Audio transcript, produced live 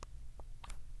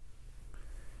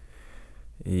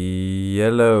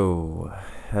Yellow,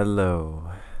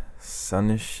 hello,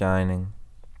 sun is shining,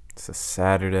 it's a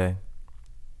Saturday,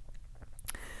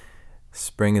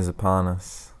 spring is upon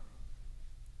us,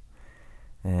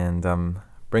 and I'm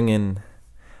bringing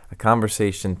a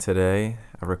conversation today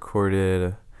I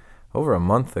recorded over a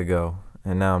month ago,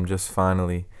 and now I'm just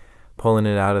finally pulling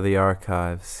it out of the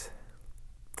archives.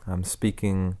 I'm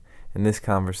speaking in this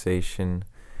conversation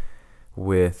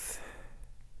with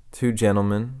two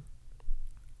gentlemen,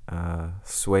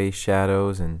 Sway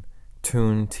Shadows and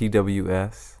Tune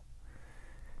TWS,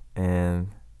 and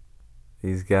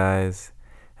these guys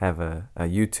have a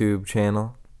YouTube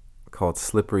channel called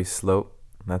Slippery Slope.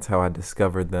 That's how I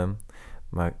discovered them.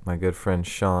 My good friend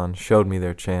Sean showed me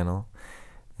their channel,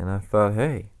 and I thought,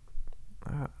 hey,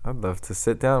 I'd love to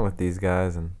sit down with these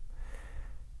guys and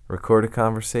record a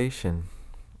conversation.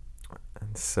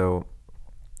 And so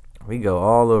we go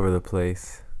all over the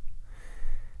place,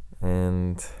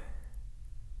 and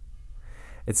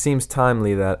it seems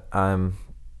timely that I'm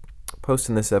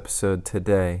posting this episode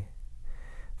today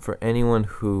for anyone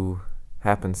who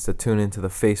happens to tune into the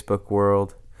Facebook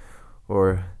world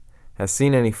or has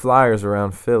seen any flyers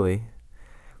around Philly.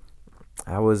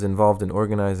 I was involved in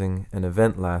organizing an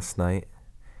event last night,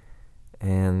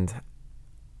 and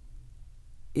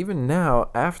even now,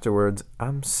 afterwards,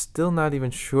 I'm still not even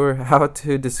sure how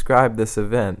to describe this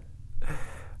event.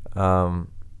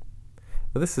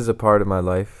 But this is a part of my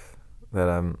life that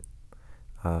I'm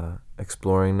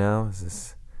exploring now, is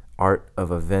this art of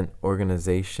event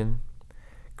organization,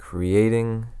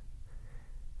 creating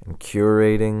and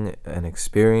curating an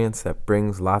experience that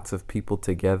brings lots of people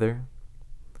together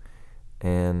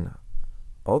and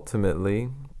ultimately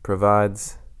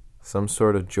provides some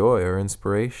sort of joy or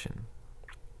inspiration.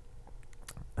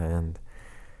 And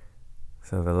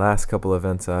so the last couple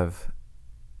events I've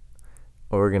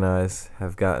organized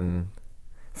have gotten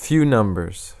few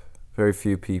numbers, very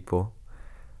few people,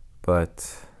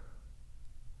 but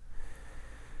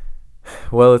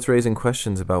well, it's raising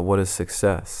questions about what is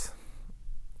success.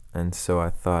 And so I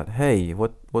thought, hey,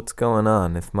 what's going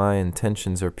on? If my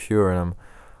intentions are pure and I'm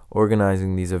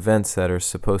organizing these events that are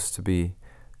supposed to be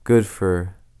good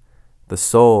for the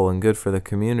soul and good for the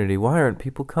community, why aren't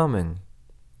people coming?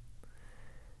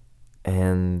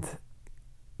 And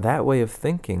that way of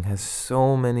thinking has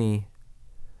so many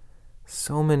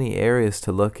areas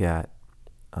to look at.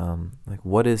 Like,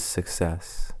 what is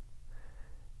success?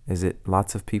 Is it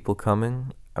lots of people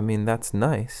coming? I mean, that's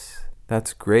nice.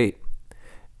 That's great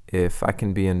if I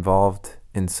can be involved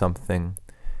in something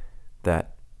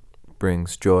that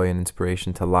brings joy and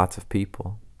inspiration to lots of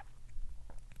people.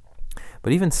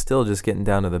 But even still, just getting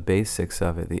down to the basics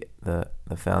of it, the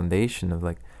foundation of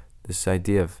like this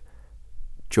idea of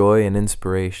joy and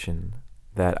inspiration,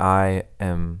 that I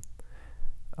am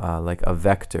like a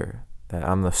vector, that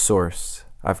I'm the source.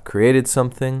 I've created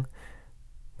something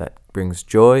that brings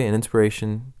joy and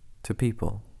inspiration to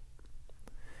people.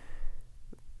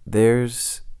 There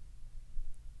is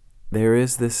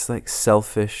this like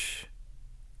selfish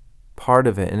part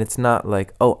of it, and it's not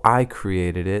like, oh, I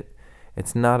created it.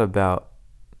 It's not about,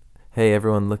 hey,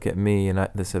 everyone look at me and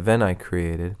this event I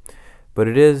created. But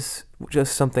it is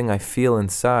just something I feel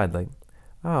inside, like,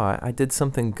 oh, I did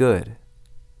something good.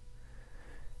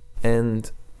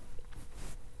 And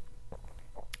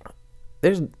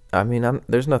there's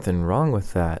nothing wrong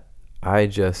with that. I'm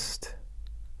just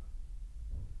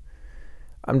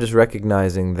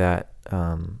recognizing that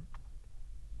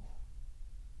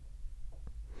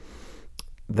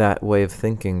that way of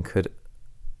thinking could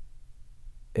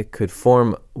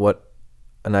form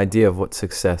an idea of what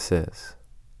success is.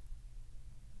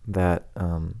 That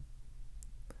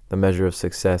the measure of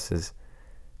success is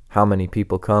how many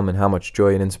people come and how much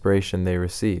joy and inspiration they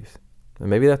receive. And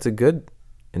maybe that's a good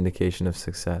indication of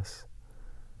success.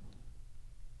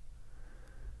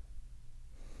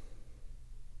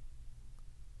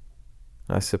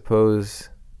 I suppose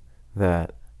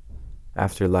that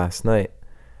after last night,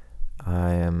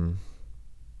 I am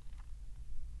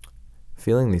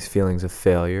feeling these feelings of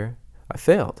failure. I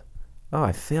failed. Oh,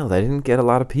 I failed. I didn't get a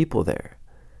lot of people there.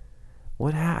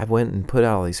 I went and put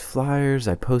out all these flyers.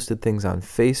 I posted things on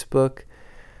Facebook.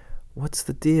 What's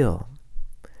the deal?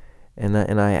 And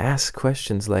I ask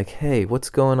questions like, hey,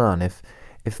 what's going on?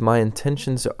 If my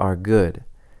intentions are good,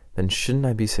 then shouldn't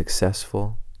I be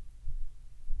successful?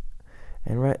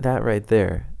 And right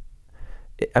there,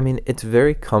 it's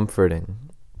very comforting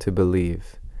to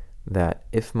believe that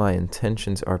if my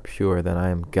intentions are pure, then I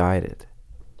am guided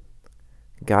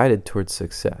towards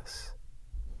success.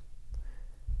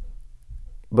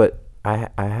 But I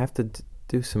have to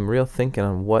do some real thinking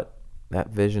on what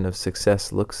that vision of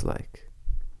success looks like.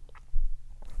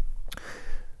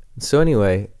 So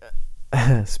anyway,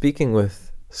 speaking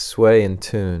with Sway and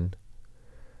Tune,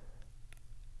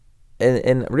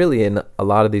 and really in a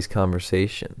lot of these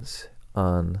conversations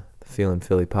on the Feelin'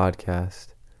 Philly podcast,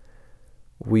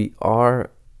 we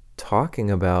are talking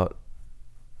about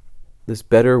this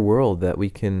better world that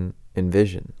we can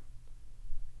envision.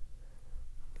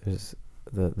 There's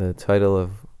the title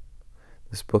of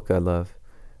this book I love,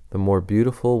 The More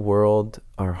Beautiful World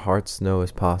Our Hearts Know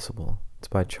Is Possible. It's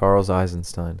by Charles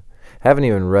Eisenstein. Haven't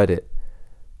even read it.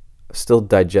 Still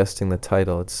digesting the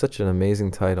title. It's such an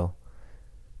amazing title.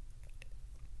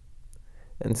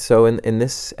 And so in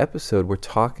this episode, we're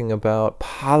talking about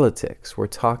politics. We're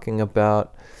talking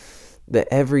about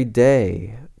the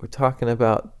everyday. We're talking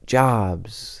about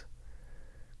jobs.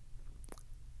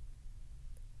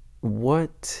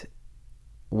 What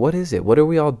is it? What are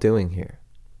we all doing here?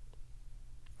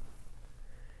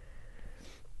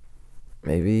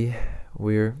 Maybe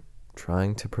we're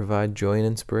trying to provide joy and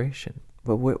inspiration.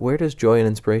 But where does joy and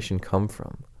inspiration come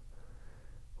from?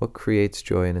 What creates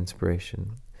joy and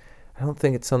inspiration? I don't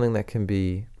think it's something that can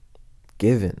be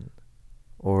given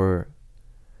or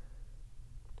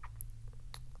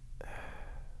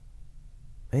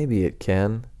maybe it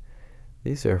can.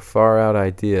 These are far out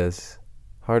ideas,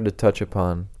 hard to touch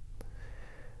upon.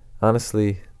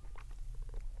 Honestly,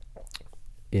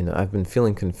 I've been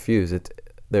feeling confused.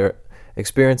 There are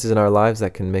experiences in our lives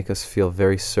that can make us feel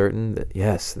very certain that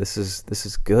yes, this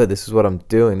is good. This is what I'm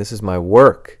doing. This is my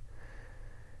work.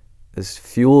 This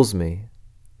fuels me.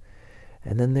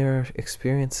 And then there are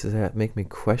experiences that make me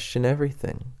question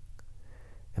everything.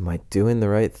 Am I doing the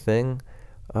right thing?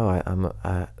 Oh,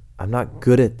 I'm not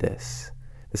good at this.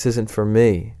 This isn't for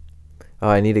me. Oh,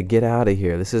 I need to get out of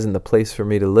here. This isn't the place for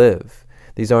me to live.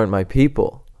 These aren't my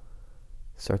people.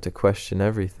 Start to question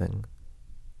everything.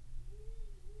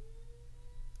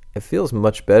 It feels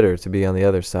much better to be on the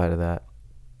other side of that.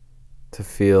 To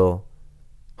feel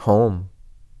home.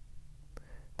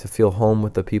 To feel home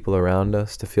with the people around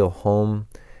us, to feel home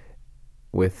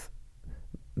with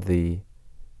the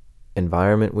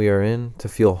environment we are in, to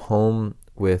feel home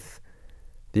with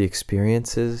the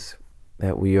experiences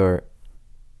that we are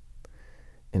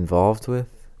involved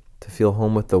with, to feel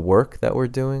home with the work that we're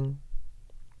doing.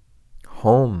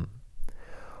 Home.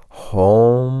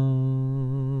 Home.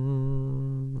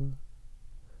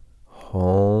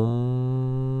 Home.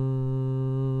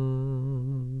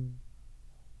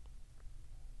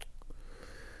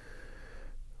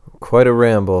 Quite a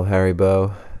ramble, Harry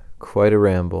Bow. Quite a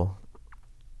ramble.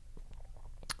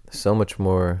 So much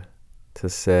more to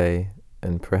say,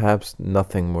 and perhaps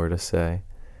nothing more to say.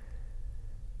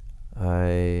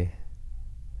 I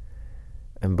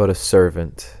am but a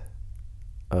servant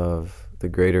of the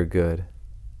greater good.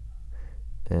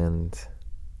 And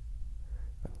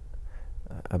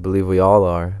I believe we all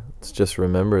are. Let's just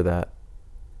remember that.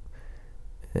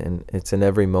 And it's in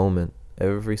every moment,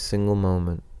 every single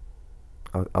moment.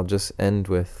 I'll just end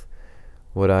with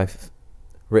what I've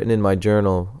written in my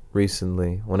journal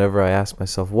recently. Whenever I ask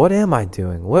myself, what am I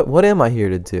doing? What am I here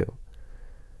to do?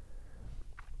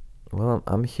 Well,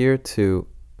 I'm here to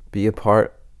be a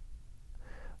part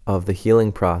of the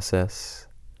healing process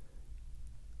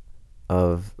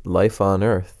of life on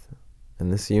Earth in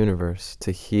this universe,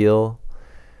 to heal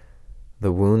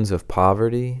the wounds of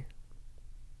poverty,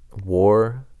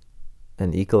 war,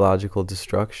 and ecological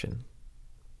destruction.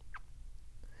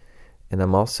 And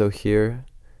I'm also here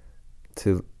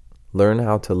to learn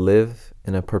how to live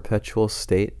in a perpetual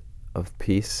state of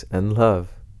peace and love.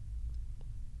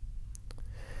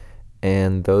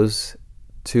 And those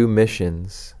two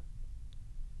missions,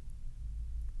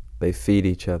 they feed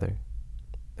each other.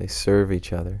 They serve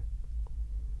each other.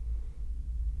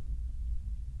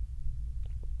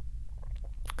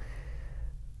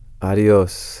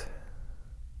 Adios.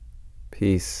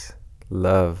 Peace.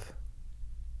 Love.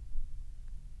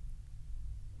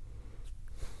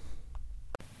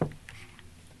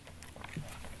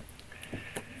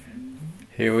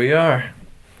 Here we are.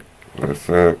 What's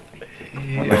up?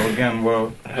 Hello again,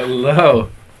 world. Hello.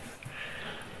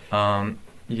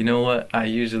 You know what? I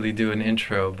usually do an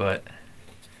intro, but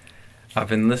I've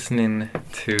been listening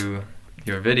to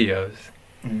your videos,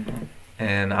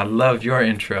 and I love your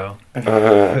intro.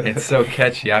 It's so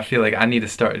catchy. I feel like I need to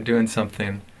start doing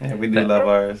something. Yeah, we do love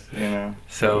ours,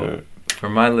 So, for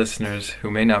my listeners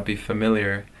who may not be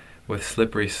familiar with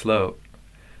Slippery Slope,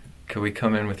 could we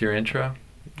come in with your intro?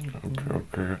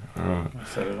 Okay.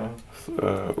 Set it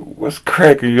off. What's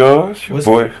cracking, y'all? It's your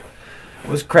boy.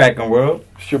 What's cracking, world?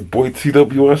 It's your boy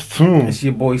TWS Tune. It's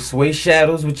your boy Sway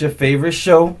Shadows with your favorite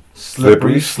show,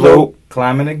 Slippery Slope.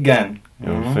 Climbing again. You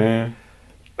know what I'm saying?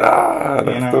 That's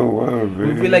You know? the one, We,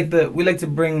 man. we like to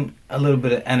bring a little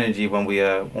bit of energy when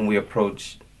we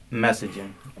approach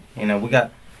messaging. You know,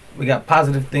 we got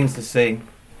positive things to say,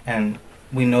 and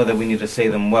we know that we need to say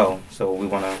them well. So we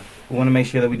wanna make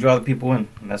sure that we draw the people in.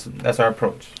 And that's our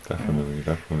approach.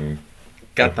 Definitely.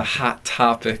 Got the hot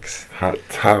topics Hot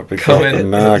topics off the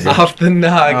coming noggin. off the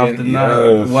noggin. Off the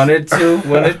noggin. Yes. One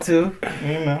or two.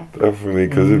 You know. Definitely,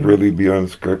 because it really be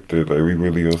unscripted. Like, we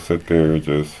really will sit there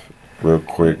just real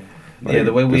quick. Like, Yeah,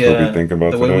 the way this what we thinking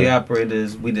about the way we today. operate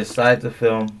is we decide to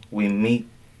film, we meet,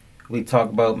 we talk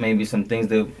about maybe some things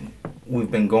that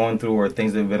we've been going through or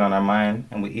things that have been on our mind,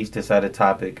 and we each decide a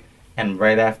topic, and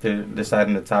right after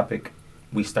deciding the topic,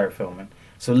 we start filming.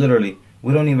 So literally,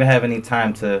 we don't even have any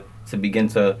time to begin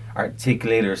to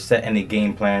articulate or set any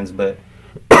game plans, but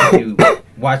if you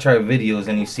watch our videos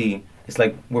and you see, it's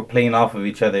like we're playing off of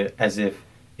each other as if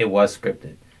it was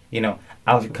scripted. You know,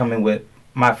 I'll come in with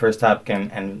my first topic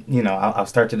and you know, I'll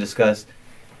start to discuss,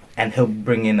 and he'll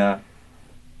bring in an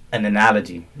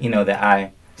analogy, you know, that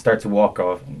I start to walk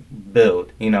off,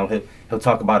 build. You know, he'll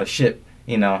talk about a ship,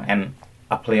 you know, and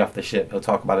I'll play off the ship. He'll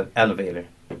talk about an elevator,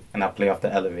 and I'll play off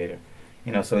the elevator.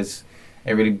 You know, so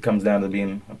it really comes down to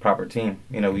being a proper team.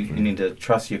 You know, you need to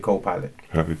trust your co-pilot.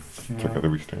 Together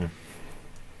we stand.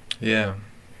 Yeah.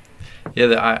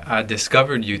 Yeah, I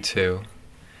discovered you two.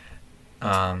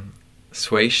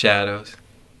 Sway Shadows,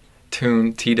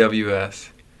 Tune, TWS,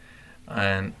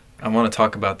 and I want to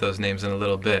talk about those names in a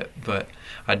little bit, but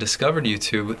I discovered you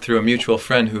two through a mutual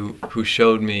friend who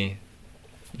showed me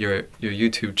your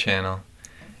YouTube channel,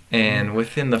 and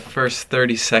within the first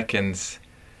 30 seconds,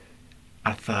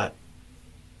 I thought,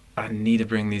 I need to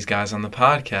bring these guys on the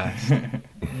podcast.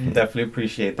 Definitely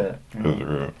appreciate that.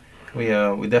 That's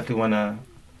real. We definitely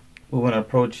wanna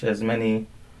approach as many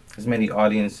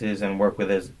audiences and work with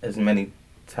as many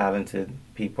talented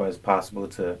people as possible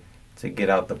to get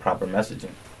out the proper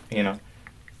messaging. You know,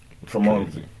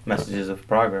 promote Crazy. messages of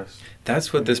progress.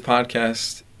 That's what this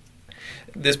podcast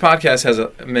has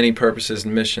many purposes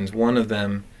and missions. One of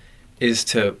them is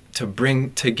to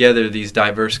bring together these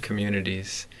diverse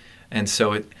communities. And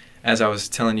so as I was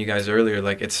telling you guys earlier,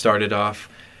 like, it started off,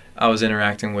 I was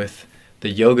interacting with the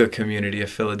yoga community of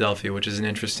Philadelphia, which is an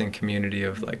interesting community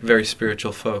of, like, very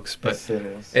spiritual folks. But Yes, it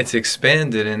is. it's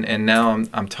expanded, and now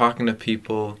I'm talking to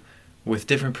people with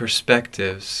different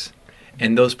perspectives.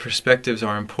 And those perspectives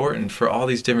are important for all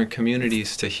these different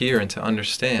communities to hear and to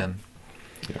understand.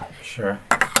 Sure.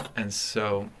 And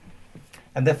so,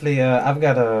 I definitely, I've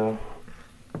got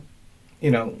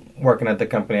working at the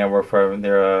company I work for,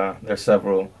 there are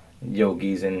several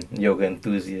yogis and yoga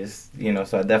enthusiasts, you know,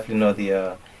 so I definitely know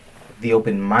the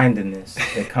open-mindedness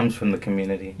that comes from the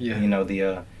community. Yeah. You know,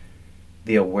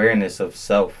 the awareness of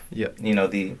self. Yep. You know,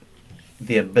 the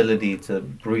ability to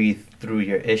breathe through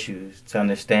your issues, to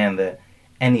understand that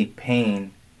any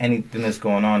pain, anything that's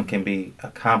going on can be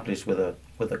accomplished with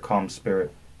a calm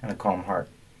spirit and a calm heart.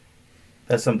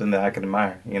 That's something that I can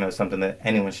admire, you know, something that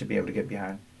anyone should be able to get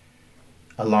behind.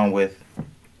 Along with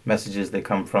messages that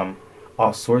come from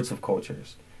all sorts of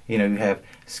cultures. You know, you have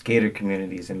skater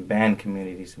communities and band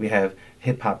communities. We have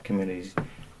hip-hop communities,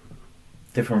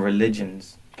 different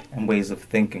religions and ways of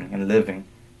thinking and living.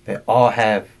 They all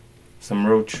have some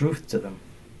real truth to them,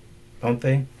 don't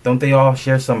they? Don't they all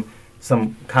share some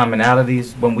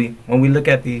commonalities? When we look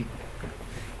at the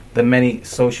many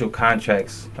social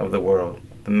contracts of the world,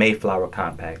 the Mayflower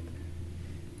Compact,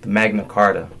 the Magna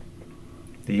Carta,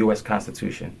 the U.S.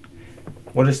 Constitution,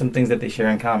 what are some things that they share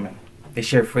in common? They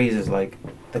share phrases like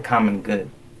the common good.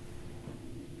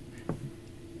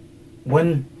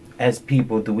 When, as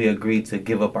people, do we agree to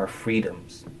give up our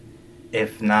freedoms,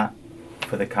 if not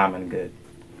for the common good?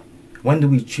 When do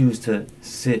we choose to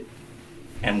sit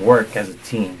and work as a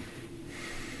team,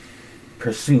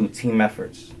 pursue team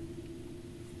efforts,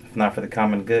 if not for the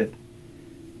common good?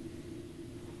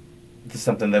 This is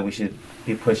something that we should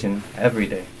be pushing every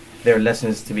day. There are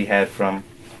lessons to be had from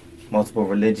multiple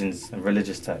religions and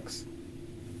religious texts.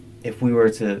 If we were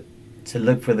to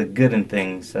look for the good in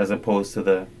things as opposed to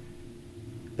the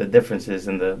differences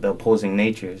and the opposing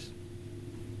natures,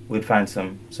 we'd find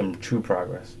some true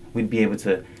progress. We'd be able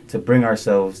to bring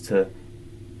ourselves to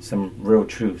some real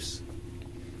truths.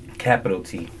 Capital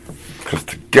T. Because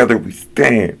together we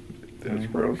stand. That's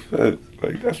real shit.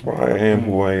 Like, that's why I am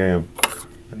who I am.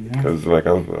 Because, like,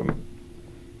 I'm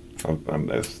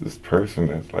this person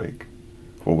that's, like,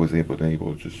 always able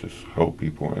to just help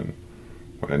people, and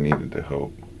when I needed the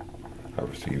help, I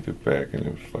received it back, and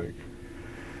it was like,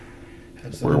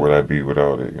 where would I be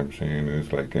without it? You know what I'm saying? And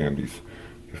it's like, damn, if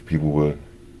people were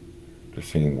the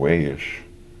same way-ish.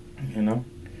 You know,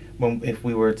 if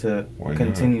we were to Why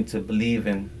continue to believe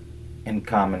in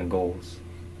common goals,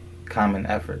 common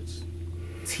efforts,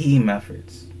 team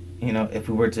efforts, if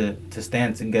we were to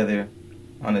stand together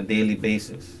on a daily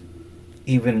basis,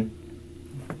 even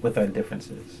with our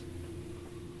differences,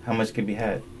 how much could be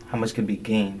had? How much could be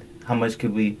gained? How much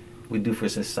could we do for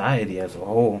society as a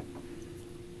whole,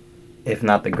 if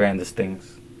not the grandest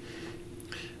things?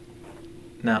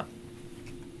 Now,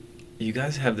 you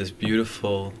guys have this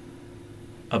beautiful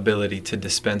ability to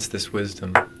dispense this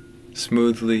wisdom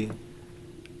smoothly,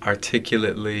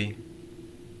 articulately,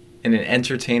 in an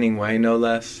entertaining way, no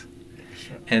less.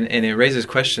 And it raises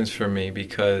questions for me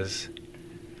because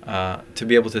to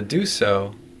be able to do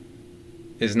so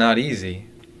is not easy,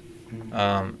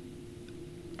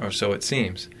 or so it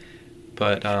seems.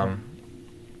 But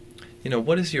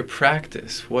what is your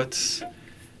practice? What's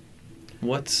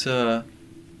a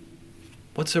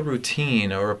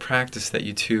routine or a practice that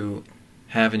you two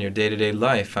have in your day-to-day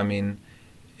life? I mean,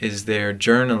 is there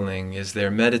journaling? Is there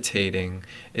meditating?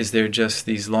 Is there just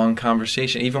these long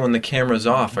conversations? Even when the camera's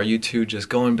off, are you two just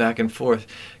going back and forth,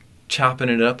 chopping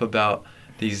it up about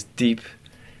these deep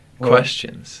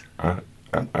questions? I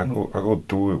go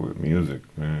through it with music,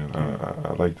 man.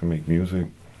 I like to make music,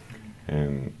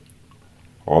 and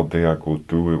all day I go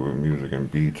through it with music and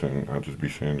beats, and I'll just be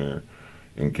sitting there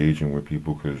engaging with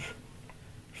people, because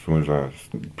as soon as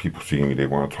people see me, they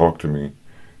want to talk to me,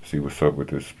 see what's up with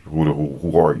this.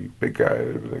 Who are you, big guy?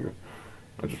 Like,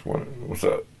 I just want to, what's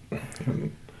up?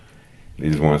 And they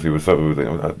just want to see what's up with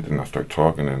it. Then I start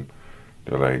talking, and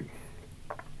they're like,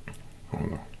 I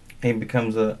don't know. It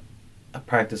becomes a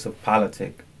practice of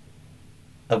politic,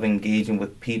 of engaging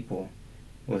with people,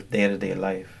 with day-to-day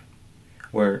life.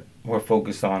 We're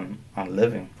focused on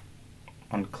living,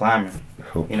 on climbing.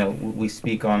 We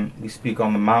speak on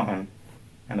the mountain,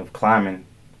 and of climbing,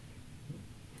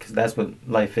 because that's what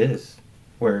life is.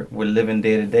 We're living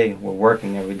day to day. We're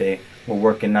working every day. We're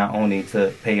working not only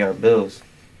to pay our bills,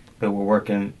 but we're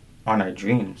working on our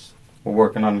dreams. We're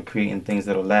working on creating things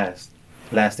that'll last,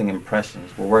 lasting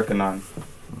impressions. We're working on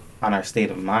our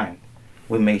state of mind.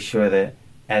 We make sure that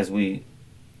as we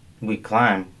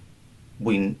climb,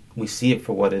 we see it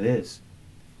for what it is,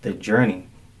 the journey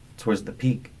towards the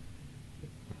peak.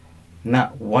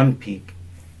 Not one peak,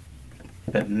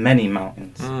 but many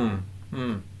mountains.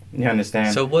 You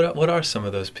understand? So what are some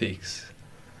of those peaks?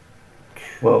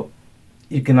 Well,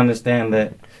 you can understand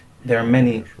that there are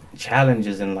many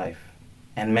challenges in life,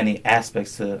 and many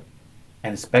aspects to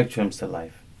and spectrums to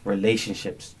life.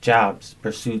 Relationships, jobs,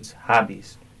 pursuits,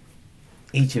 hobbies.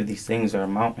 Each of these things are a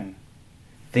mountain.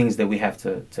 Things that we have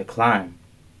to climb,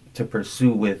 to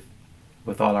pursue with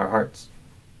all our hearts.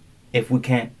 If we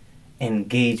can't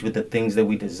engage with the things that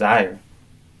we desire,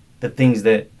 the things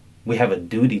that we have a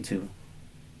duty to,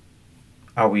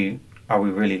 are we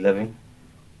really living?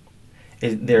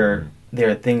 There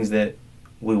are things that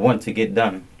we want to get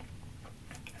done,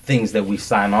 things that we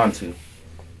sign on to.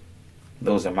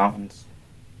 Those are mountains.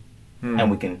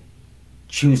 And we can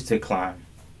choose to climb,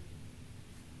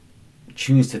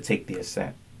 choose to take the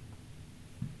ascent,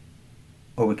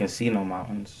 or we can see no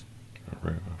mountains.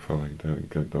 Right. I feel like that,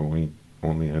 because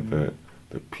only at the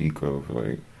peak of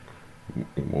like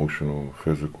emotional,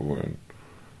 physical, and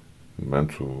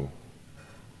mental,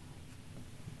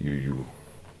 you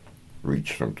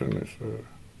reach something that's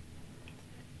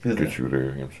gets you there. You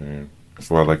know what I'm saying?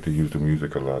 So I like to use the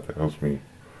music a lot. That helps me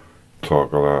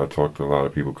talk a lot. I talk to a lot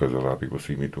of people because a lot of people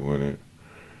see me doing it,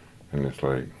 and it's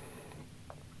like,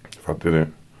 if I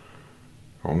didn't,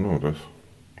 I don't know.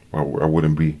 I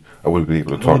wouldn't be able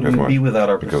to talk as much. Be without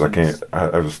our because pursuits. I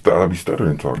can't. I'd be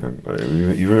stuttering talking. Like,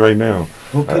 even right now,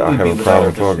 I have a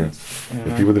problem talking.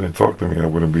 If people didn't talk to me, I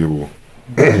wouldn't be able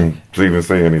to even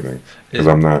say anything, because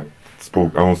I'm not I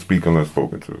don't speak unless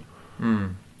spoken to.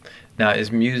 Now,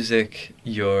 is music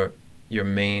your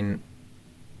main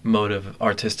mode of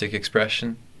artistic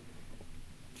expression?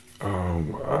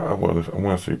 I want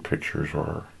to say pictures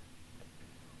are,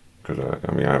 because I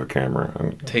have a camera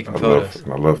and taking photos.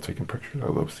 I love taking pictures. I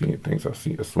love seeing things. I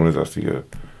see, as soon as I see a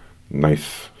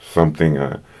nice something,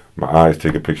 my eyes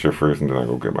take a picture first, and then I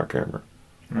go get my camera.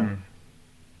 And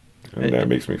that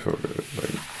makes me feel good.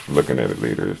 Like, looking at it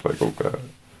later, it's like, oh God,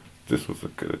 this was a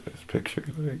good picture.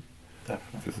 Like,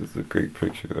 Definitely. This is a great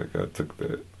picture. Like, I took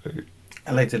that. Like,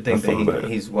 I like to think that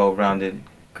he's well-rounded,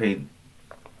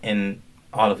 in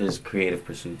all of his creative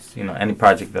pursuits. Any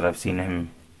project that I've seen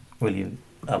him really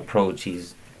approach,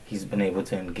 he's been able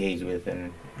to engage with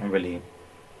and really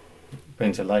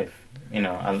bring to life.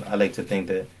 I like to think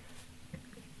that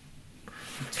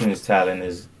Tune's talent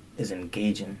is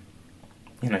engaging.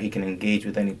 He can engage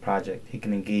with any project. He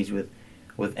can engage with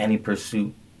with any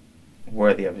pursuit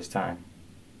worthy of his time,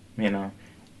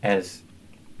 as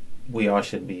we all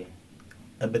should be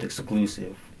a bit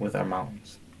exclusive with our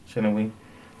mountains, shouldn't we?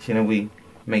 Shouldn't we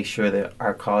make sure that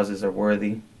our causes are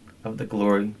worthy of the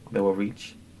glory that we'll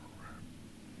reach?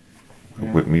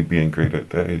 With me being great at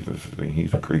that,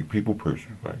 he's a great people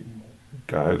person. Like,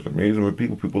 guy's amazing with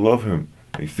people. People love him.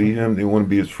 They see him, they want to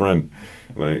be his friend.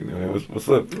 Like, what's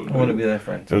up? I want to be that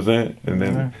friend. You know what I'm saying? And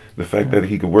then the fact that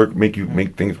he can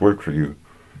make things work for you,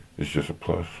 is just a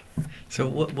plus. So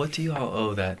what do you all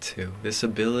owe that to? This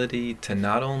ability to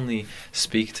not only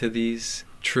speak to these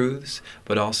truths,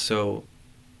 but also,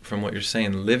 from what you're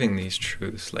saying, living these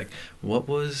truths. Like, what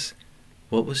was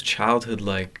childhood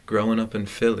like growing up in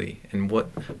Philly, and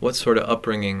what sort of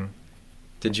upbringing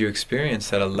did you experience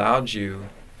that allowed you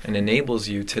and enables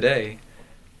you today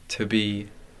to be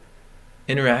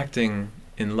interacting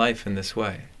in life in this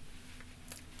way?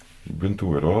 You've been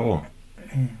through it all.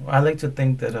 I like to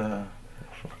think that I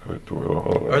went through it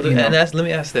all. Let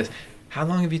me ask this: how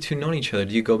long have you two known each other?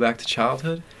 Do you go back to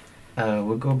childhood?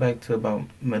 we'll go back to about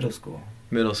middle school.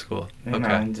 Middle school. You know,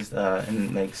 and just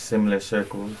in like similar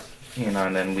circles,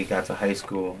 and then we got to high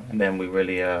school, and then we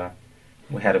really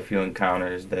we had a few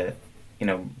encounters that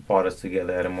brought us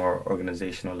together at a more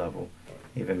organizational level,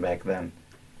 even back then.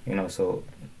 So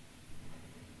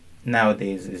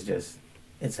nowadays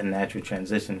it's a natural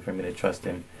transition for me to trust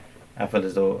him. I feel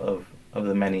as though of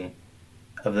the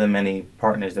many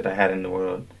partners that I had in the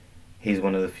world, he's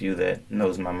one of the few that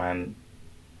knows my mind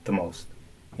the most.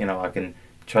 I can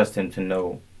trust him to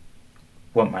know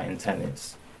what my intent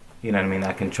is. You know what I mean?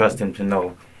 I can trust him to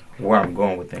know where I'm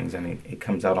going with things, and it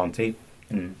comes out on tape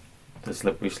in the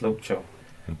Slippery Slope show.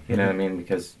 You know what I mean?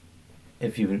 Because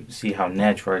if you see how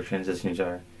natural our transitions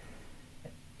are,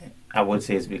 I would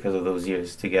say it's because of those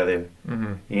years together.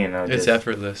 Mm-hmm. just It's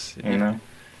effortless.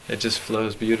 It just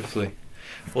flows beautifully.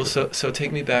 Well, so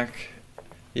take me back.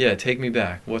 Yeah, take me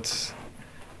back. What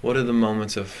are the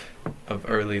moments of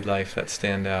early life that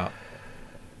stand out?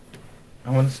 I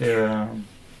want to say,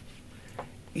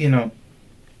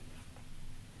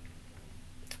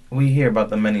 we hear about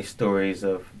the many stories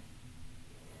of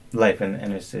life in the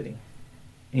inner city.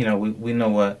 We know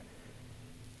what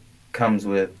comes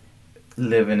with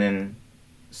living in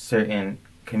certain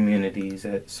communities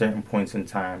at certain points in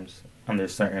times under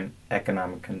certain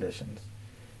economic conditions.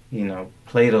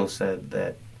 Plato said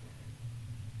that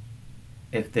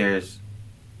if there's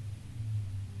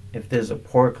a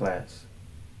poor class,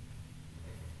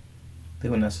 there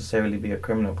will necessarily be a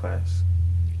criminal class.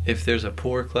 If there's a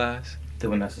poor class, there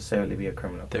will necessarily be a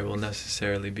criminal class. There will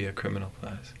necessarily be a criminal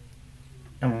class.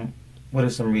 And what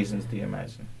are some reasons, do you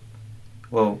imagine?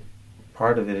 Well,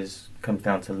 part of it comes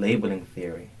down to labeling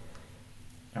theory.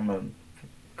 I'm a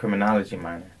criminology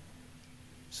minor.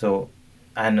 So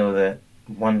I know that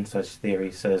one such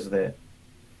theory says that,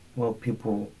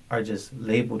 people are just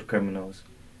labeled criminals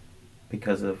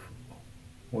because of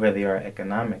where they are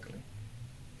economically.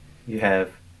 You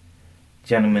have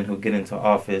gentlemen who get into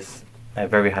office at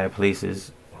very high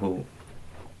places who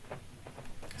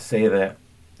say that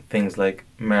things like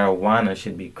marijuana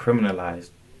should be criminalized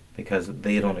because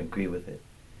they don't agree with it,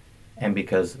 and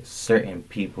because certain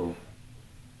people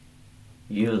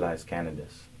utilize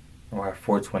cannabis or are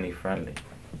 420 friendly.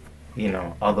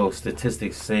 Although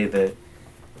statistics say that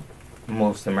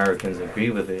most Americans agree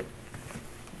with it,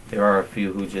 there are a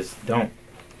few who just don't.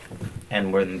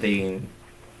 And when they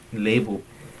label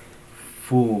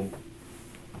full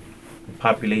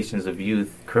populations of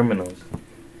youth criminals,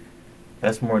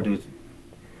 that's more due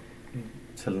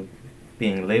to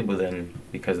being labeled than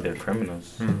because they're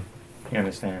criminals. You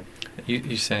understand?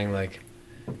 You're saying like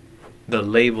the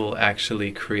label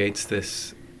actually creates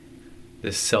this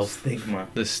stigma.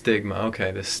 The stigma.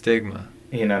 Okay, the stigma.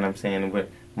 You know what I'm saying? We're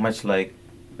much like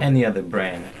any other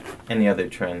brand, any other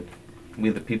trend. We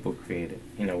the people create it.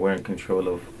 We're in control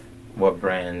of what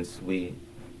brands we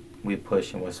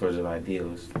push and what sorts of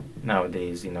ideals.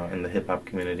 Nowadays, in the hip hop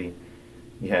community,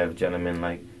 you have gentlemen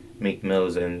like Meek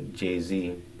Mills and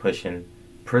Jay-Z pushing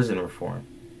prison reform.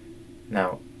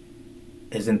 Now,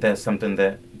 isn't that something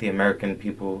that the American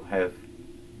people have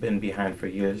been behind for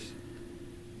years?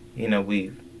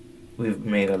 We've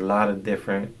made a lot of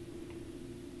different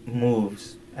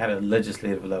moves at a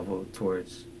legislative level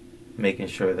towards making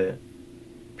sure that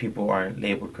people aren't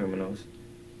labeled criminals,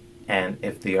 and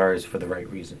if they are, it's for the right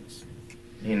reasons.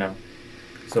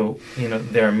 So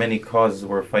there are many causes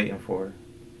we're fighting for.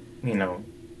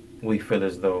 We feel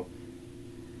as though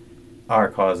our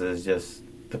cause is just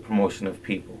the promotion of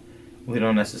people. We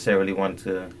don't necessarily want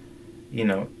to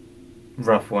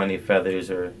ruffle any feathers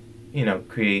or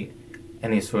create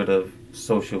any sort of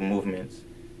social movements,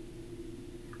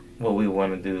 what we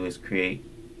want to do is create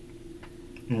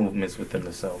movements within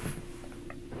the self.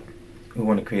 We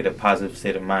want to create a positive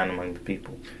state of mind among the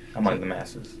people, among the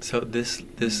masses. So this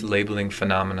labeling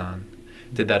phenomenon,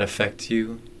 did that affect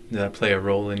you? Did that play a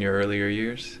role in your earlier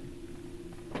years?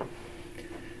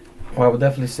 Well, I would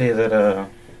definitely say that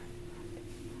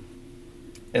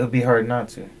it would be hard not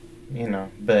to,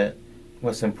 but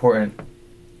what's important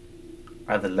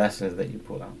are the lessons that you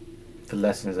pull out, the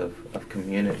lessons of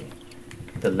community,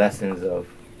 the lessons of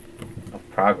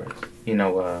progress.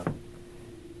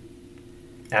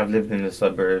 I've lived in the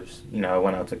suburbs. I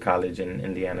went out to college in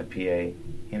Indiana, PA.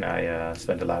 I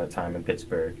spent a lot of time in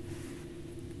Pittsburgh.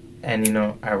 And,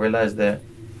 I realized that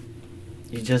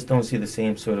you just don't see the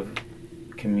same sort of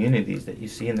communities that you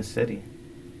see in the city.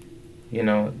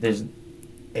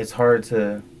 It's hard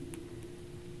to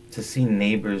see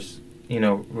neighbors,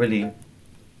 really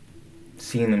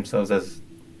seeing themselves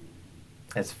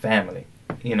as family.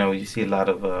 You see a lot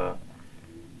of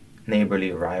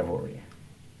neighborly rivalry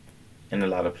in a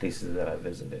lot of places that I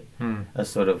visited. A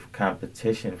sort of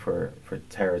competition for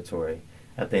territory.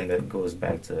 I think that goes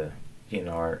back to,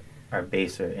 our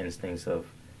baser instincts of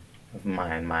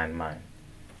mine.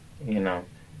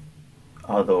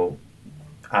 Although,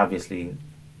 obviously,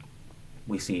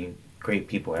 we see great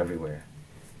people everywhere.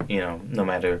 No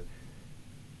matter,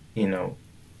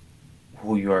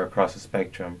 who you are across the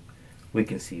spectrum, we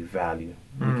can see value.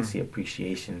 We can see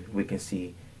appreciation. We can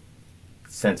see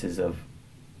senses of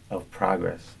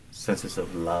progress, senses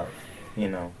of love,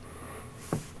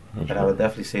 But I would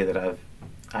definitely say that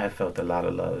I've felt a lot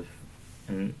of love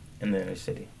in the inner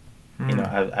city.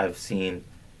 I've seen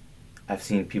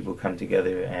people come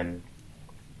together and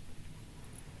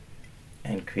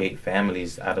create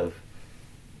families out of,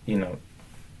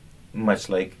 much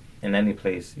like in any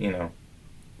place,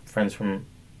 friends from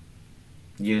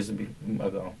years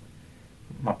ago.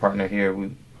 My partner here,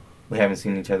 we haven't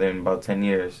seen each other in about 10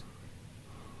 years.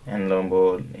 And lo and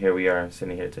behold, here we are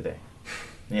sitting here today,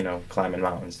 climbing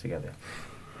mountains together.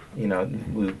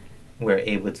 We're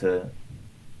able to,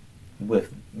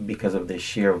 because of the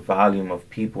sheer volume of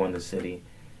people in the city,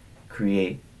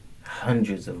 create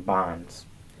hundreds of bonds,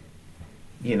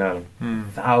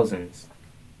 thousands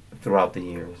throughout the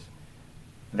years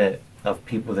of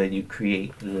people that you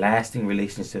create lasting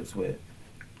relationships with,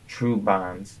 true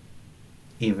bonds,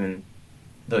 even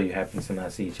though you happen to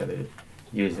not see each other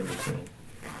years in between.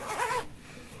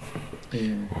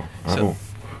 Well, I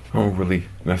don't really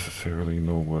necessarily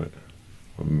know what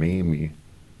made me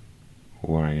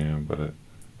who I am, but I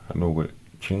know what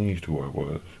changed who I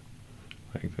was.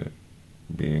 Like that,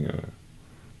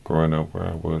 growing up where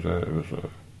I was at,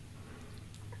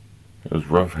 it was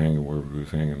rough hanging where we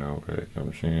was hanging out at. You know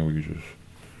what I'm saying?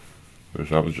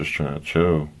 I was just trying to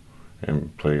chill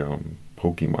and play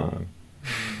Pokemon,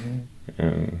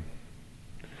 and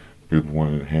people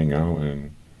wanted to hang out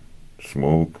and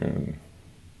smoke, and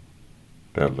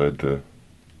that led to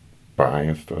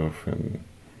buying stuff, and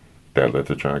that led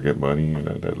to trying to get money, and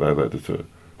that led to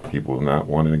people not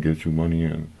wanting to get you money,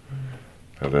 and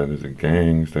that led into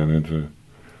gangs, that led into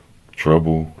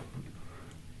trouble.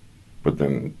 But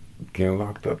then getting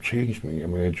locked up changed me. I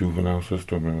mean, the juvenile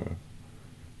system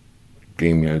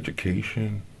gave me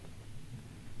education,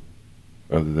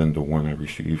 other than the one I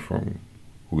received from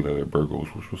Who Let It Burgos,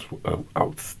 which was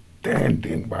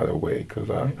outstanding, by the way, because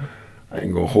I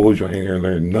ain't gonna hold you. I ain't gonna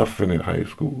learn nothing in high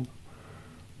school,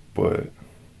 but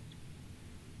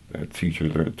that teacher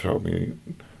taught me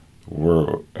the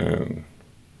world, and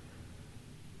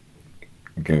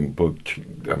getting booked.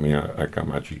 I mean, I got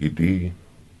my GED.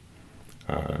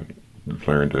 I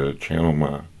learned to channel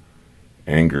my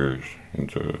angers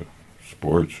into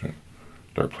sports and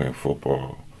start playing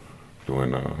football,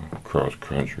 doing cross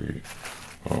country,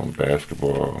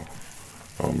 basketball,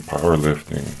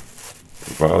 powerlifting,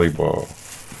 volleyball.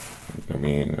 I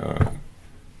mean,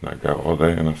 I got all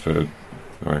that, and I said,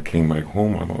 when I came back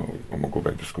home, I'm gonna go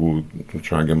back to school and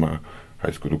try and get my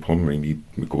high school diploma. I need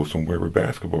to go somewhere with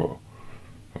basketball.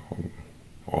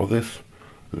 All this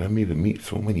led me to meet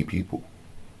so many people.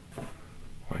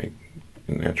 Like,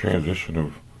 in that transition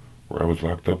of where I was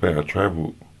locked up at, I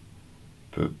traveled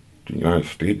to the United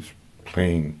States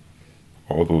playing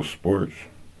all those sports.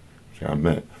 See, I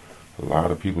met a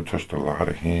lot of people, touched a lot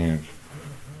of hands.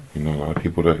 A lot of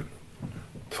people that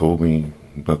told me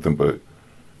nothing but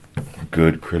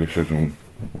good criticism,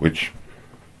 which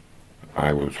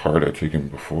I was hard at taking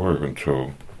before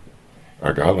until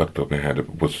I got locked up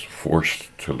and was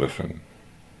forced to listen,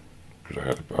 because I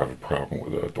had a problem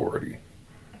with the authority.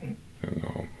 It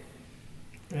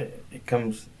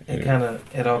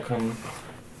all comes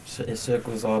So it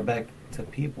circles all back to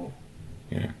people.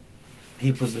 Yeah.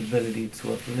 People's ability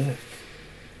to uplift.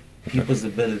 People's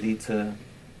ability to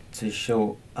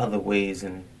show other ways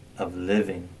of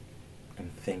living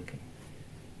and thinking.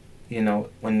 You know,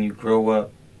 when you grow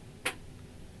up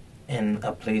in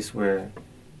a place where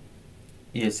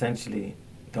you essentially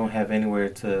don't have anywhere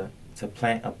to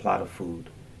plant a plot of food.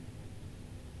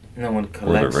 No one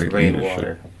collects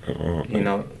rainwater. You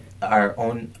know,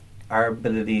 our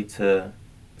ability to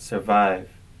survive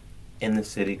in the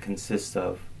city consists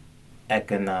of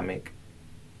economic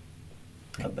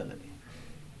ability.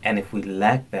 And if we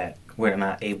lack that, we're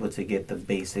not able to get the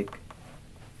basic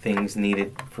things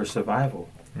needed for survival.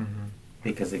 Mm-hmm.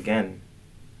 Because again,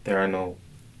 there are no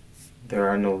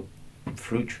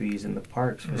fruit trees in the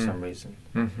parks for some reason.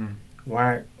 Mm-hmm.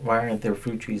 Why aren't there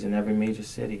fruit trees in every major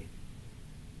city?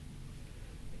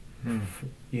 Mm.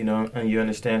 You know, and you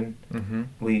understand? Mm-hmm.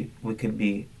 We could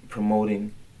be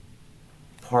promoting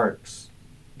parks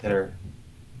that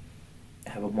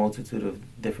have a multitude of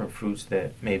different fruits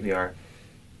that maybe are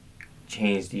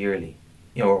changed yearly.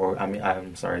 You know, or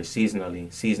I'm sorry, seasonally.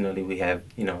 Seasonally we have,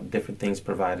 you know, different things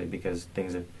provided because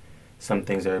some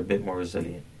things are a bit more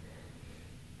resilient.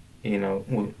 You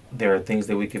know, there are things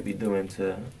that we could be doing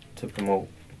to promote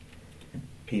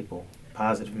people,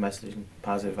 positive messaging,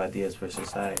 positive ideas for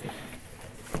society.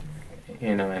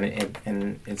 You know,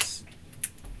 and it's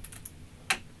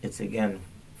again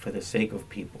for the sake of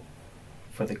people,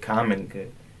 for the common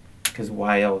good. Because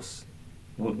why else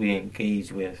would we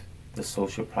engage with the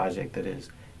social project that is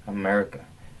America?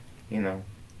 You know,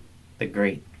 the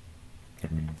great. I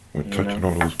mean, we're touching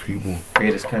all those people.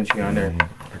 Greatest country on earth.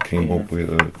 I came up with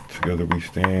Together We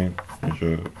Stand. It's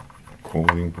a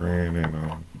clothing brand,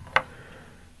 and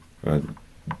not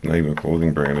even a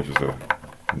clothing brand. It's just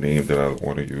a name that I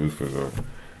want to use because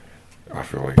I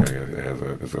feel like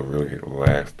it's a really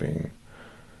lasting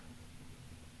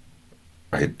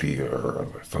idea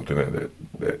or something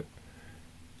that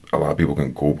a lot of people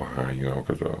can go behind. You know,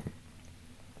 because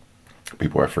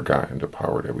people have forgotten the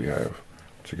power that we have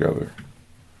together.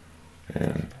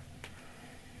 And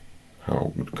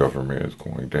how government is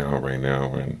going down right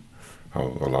now, and how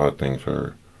a lot of things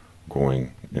are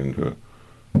going in the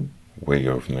way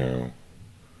of now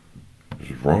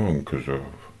is wrong because of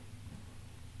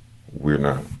we're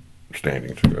not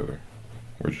standing together.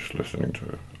 We're just listening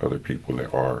to other people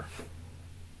that are.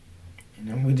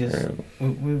 You know,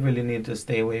 we really need to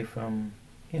stay away from,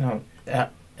 you know,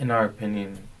 in our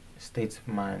opinion, states of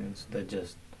minds that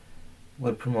just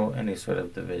would promote any sort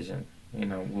of division. You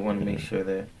know, we want to make sure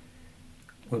that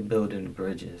we're building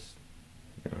bridges.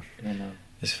 Yes. You know.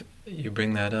 You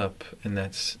bring that up, and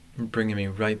that's bringing me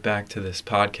right back to this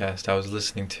podcast I was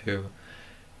listening to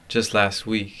just last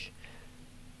week.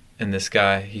 And this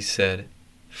guy, he said,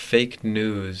 fake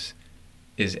news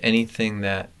is anything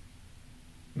that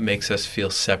makes us feel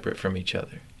separate from each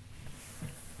other.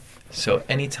 So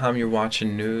anytime you're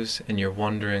watching news and you're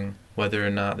wondering whether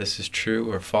or not this is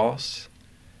true or false,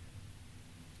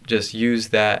 just use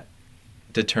that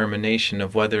determination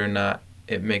of whether or not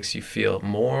it makes you feel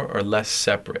more or less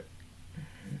separate.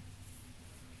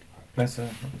 That's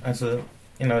a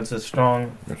you know, it's a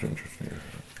strong. That's interesting.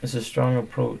 It's a strong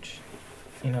approach,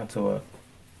 you know, to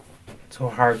a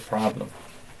hard problem.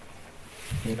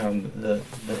 You know, the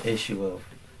issue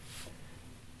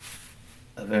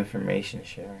of information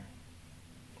sharing.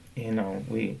 You know,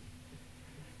 we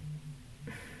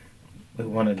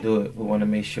want to do it. We want to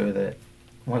make sure that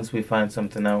once we find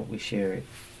something out, we share it.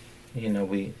 You know,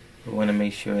 we want to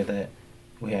make sure that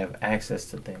we have access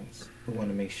to things. We want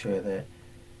to make sure that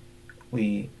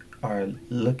we are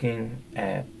looking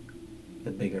at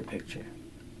the bigger picture.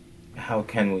 How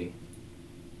can we,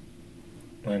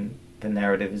 when the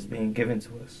narrative is being given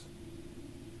to us?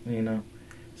 You know?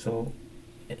 So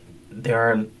there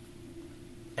are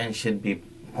and should be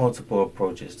multiple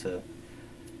approaches to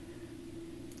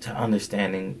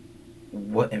understanding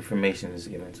what information is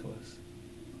given to us.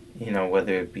 You know,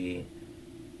 whether it be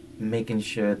making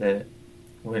sure that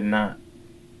we're not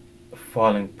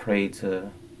falling prey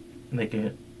to, like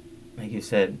you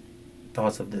said,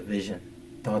 thoughts of division,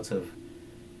 thoughts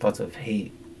of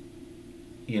hate.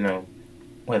 You know,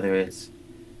 whether it's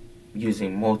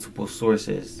using multiple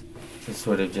sources to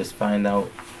sort of just find out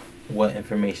what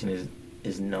information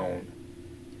is known,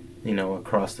 you know,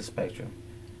 across the spectrum.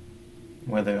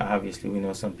 Whether, obviously, we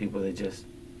know some people that just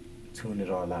tune it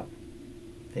all out.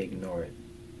 They ignore it.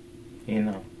 You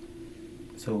know.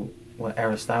 So what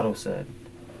Aristotle said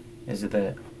is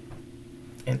that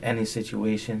in any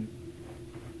situation,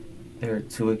 there are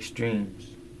two extremes.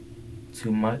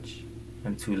 Too much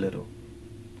and too little.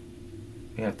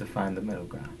 we have to find the middle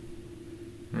ground.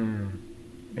 Mm.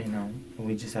 You know,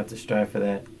 we just have to strive for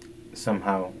that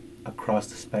somehow across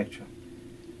the spectrum,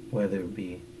 whether it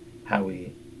be how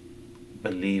we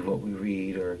believe what we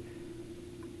read, or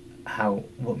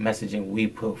what messaging we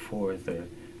put forth, or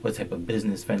what type of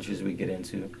business ventures we get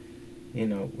into. You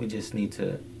know, we just need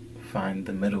to find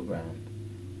the middle ground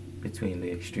between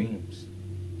the extremes.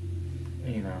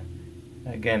 You know,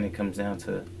 again, it comes down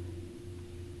to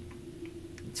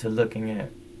looking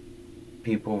at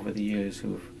people over the years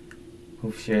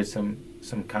who've shared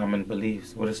some common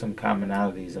beliefs. What are some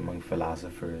commonalities among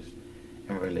philosophers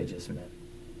and religious men?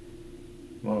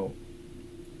 Well,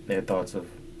 their thoughts of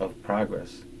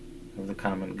progress, of the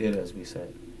common good, as we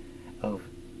said, of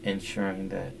ensuring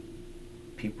that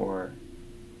people are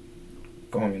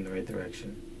going in the right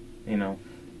direction. You know,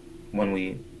 when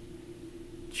we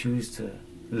choose to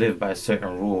live by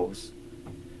certain rules,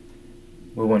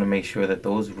 we want to make sure that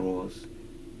those rules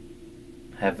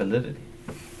have validity,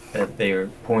 that they are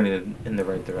pointed in the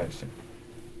right direction.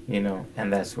 You know,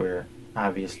 and that's where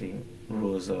obviously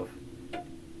rules of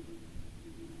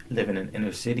living in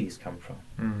inner cities come from.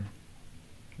 Mm.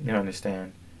 You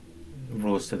understand?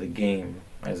 Rules to the game,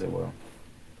 as it will.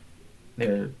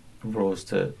 There are rules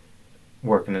to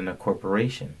working in a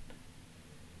corporation.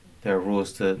 There are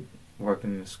rules to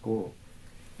working in school,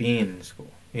 being in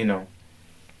school. You know,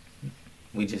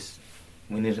 we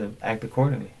need to act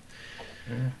accordingly.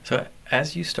 Yeah. So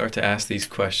as you start to ask these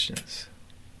questions,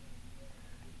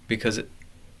 because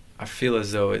I feel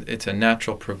as though it's a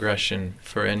natural progression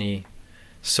for any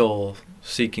soul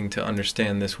seeking to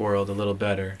understand this world a little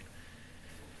better,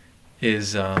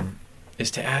 is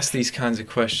to ask these kinds of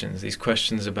questions. These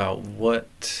questions about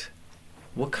what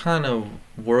kind of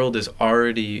world is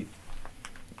already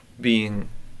being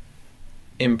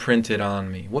imprinted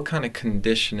on me. What kind of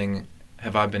conditioning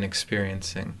have I been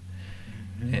experiencing?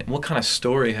 Mm-hmm. And what kind of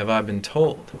story have I been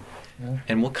told? Yeah.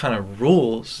 And what kind of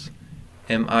rules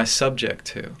am I subject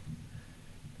to?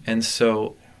 And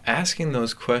so asking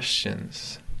those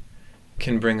questions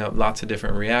can bring up lots of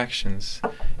different reactions.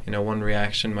 You know, one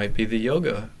reaction might be the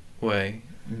yoga way,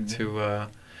 mm-hmm. to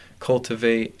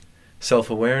cultivate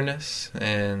self-awareness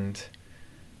and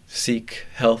seek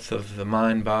health of the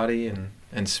mind, body,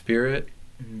 and spirit.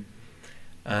 Mm-hmm.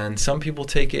 And some people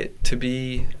take it to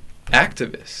be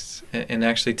activists and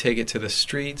actually take it to the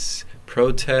streets,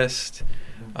 protest,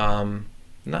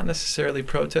 not necessarily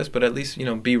protest, but at least, you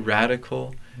know, be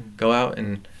radical, go out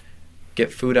and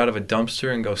get food out of a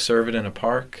dumpster and go serve it in a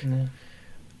park. Yeah.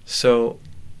 So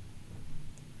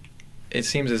it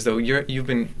seems as though you've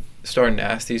been starting to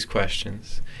ask these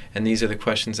questions, and these are the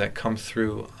questions that come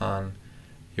through on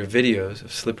your videos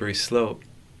of Slippery Slope.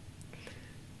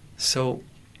 So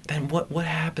then what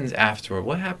happens afterward?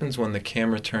 What happens when the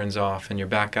camera turns off and you're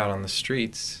back out on the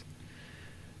streets?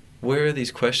 Where are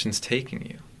these questions taking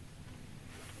you?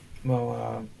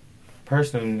 Well,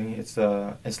 personally, it's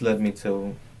led me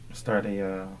to start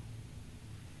a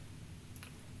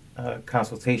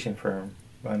consultation firm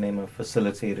by the name of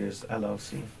Facilitators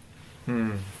LLC.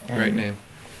 Great name.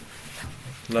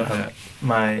 Love that.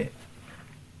 My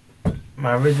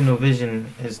original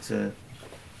vision is to,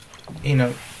 you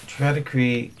know, try to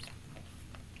create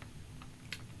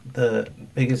the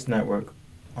biggest network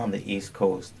on the East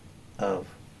Coast of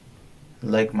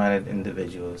like-minded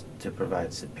individuals to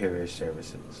provide superior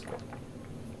services.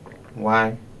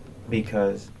 Why?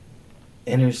 Because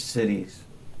inner cities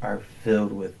are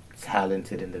filled with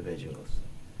talented individuals.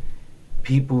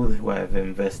 People who have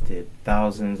invested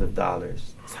thousands of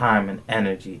dollars, time and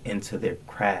energy into their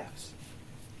crafts.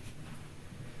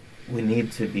 We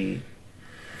need to be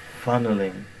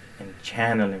funneling and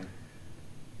channeling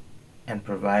and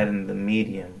providing the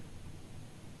medium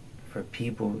for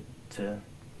people to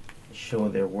show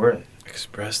their worth.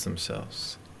 Express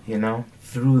themselves. You know,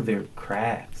 through their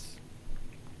crafts.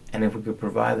 And if we could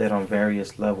provide that on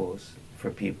various levels for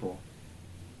people,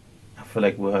 I feel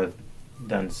like we'll have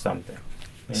done something.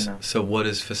 You know? So what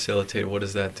is Facilitate? What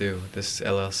does that do, this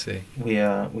LLC?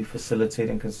 We facilitate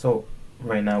and consult.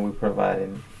 Right now we're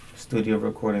providing studio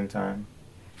recording time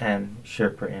and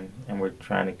shirt printing, and we're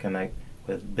trying to connect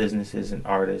with businesses and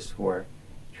artists who are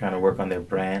trying to work on their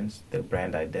brands, their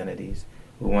brand identities.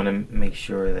 We want to make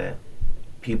sure that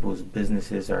people's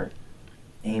businesses are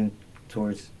aimed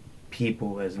towards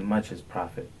people as much as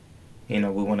profit. You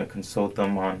know, we want to consult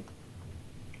them on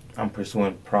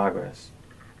pursuing progress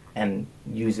and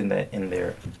using that in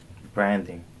their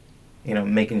branding. You know,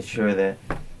 making sure that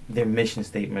their mission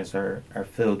statements are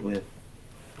filled with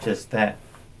just that,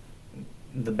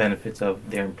 the benefits of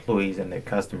their employees and their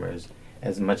customers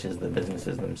as much as the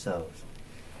businesses themselves.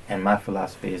 And my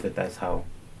philosophy is that that's how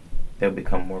they'll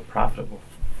become more profitable,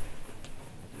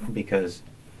 because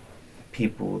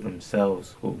people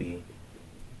themselves will be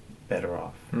better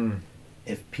off.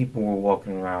 If people were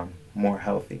walking around more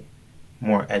healthy,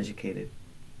 more educated,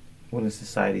 wouldn't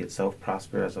society itself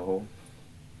prosper as a whole?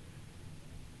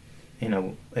 You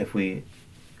know, if we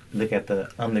look at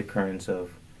the undercurrents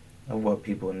of what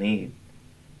people need,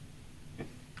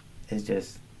 it's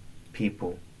just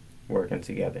people working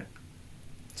together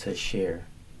to share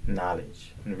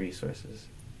knowledge and resources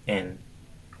in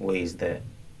ways that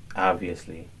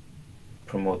obviously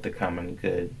promote the common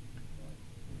good,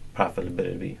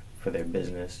 profitability for their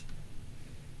business,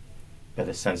 but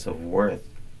a sense of worth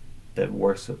that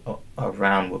works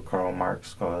around what Karl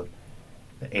Marx called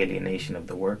the alienation of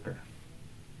the worker.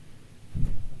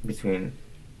 Between,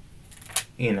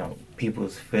 you know,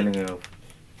 people's feeling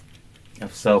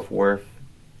of self-worth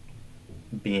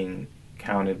being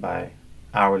counted by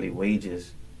hourly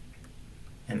wages,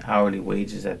 and hourly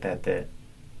wages at that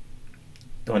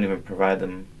don't even provide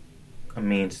them a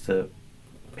means to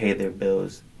pay their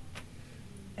bills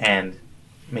and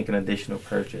make an additional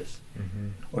purchase,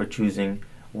 or choosing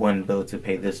one bill to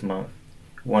pay this month,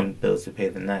 one bill to pay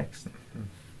the next.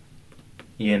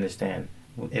 You understand?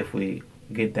 If we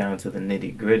get down to the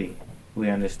nitty-gritty, we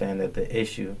understand that the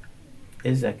issue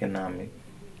is economic.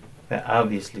 But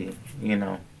obviously, you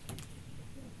know,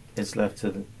 it's left to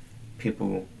the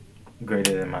people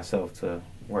greater than myself to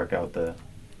work out the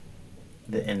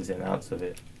ins and outs of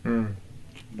it.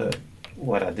 But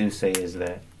what I do say is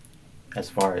that as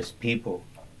far as people,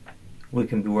 we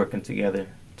can be working together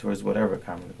towards whatever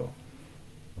common goal.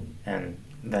 And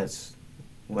that's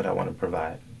what I want to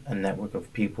provide, a network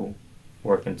of people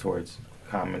working towards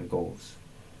common goals,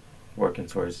 working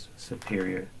towards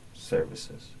superior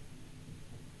services.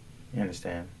 You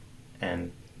understand?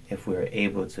 And if we're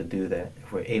able to do that,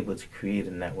 if we're able to create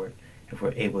a network, if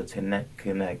we're able to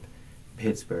connect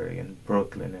Pittsburgh and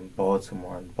Brooklyn and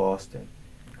Baltimore and Boston,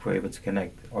 if we're able to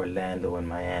connect Orlando and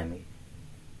Miami,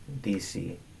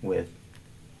 DC, with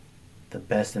the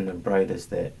best and the brightest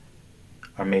that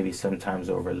are maybe sometimes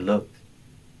overlooked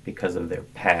because of their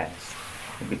past,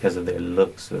 or because of their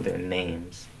looks or their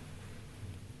names,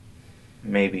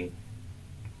 maybe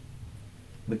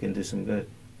we can do some good.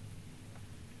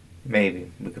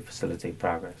 Maybe we could facilitate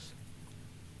progress.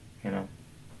 You know?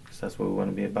 Because that's what we want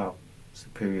to be about.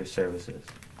 Superior services,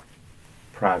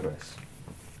 progress,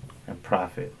 and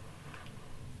profit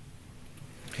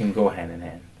can go hand in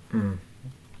hand.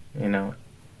 You know?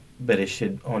 But it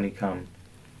should only come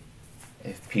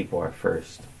if people are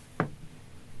first.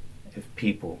 If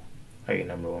people are your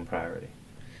number one priority.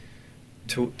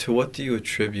 To what do you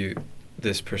attribute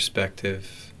this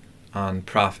perspective on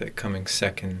profit coming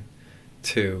second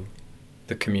to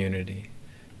the community?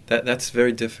 That's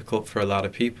very difficult for a lot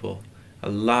of people. A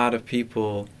lot of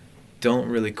people don't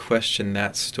really question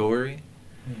that story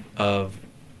of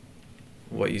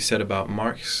what you said about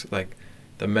Marx. Like,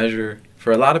 the measure,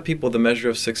 for a lot of people, the measure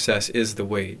of success is the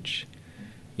wage.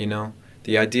 You know,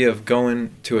 the idea of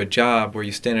going to a job where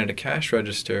you stand at a cash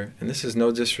register, and this is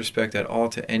no disrespect at all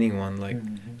to anyone. Like,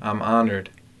 I'm honored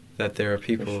that there are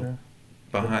people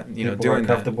behind, you know, people doing who are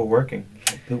comfortable that. Working.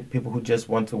 People who just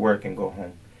want to work and go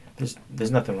home.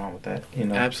 There's nothing wrong with that. You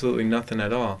know, Absolutely nothing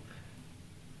at all.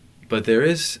 But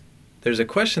there's a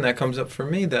question that comes up for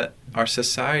me that our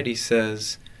society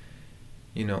says,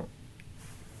 you know,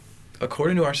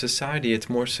 according to our society, it's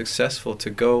more successful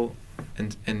to go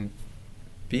and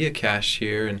be a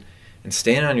cashier and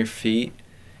stand on your feet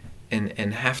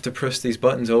and have to press these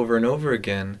buttons over and over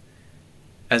again,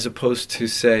 as opposed to,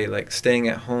 say, like staying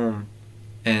at home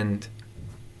and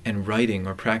writing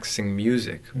or practicing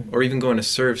music, or even going to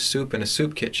serve soup in a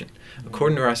soup kitchen.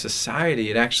 According to our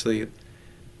society,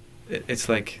 it's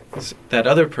like that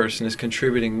other person is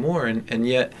contributing more, and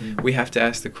yet we have to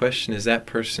ask the question, is that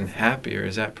person happy, or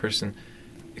is that person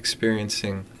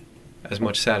experiencing as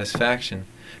much satisfaction?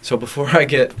 So before I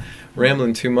get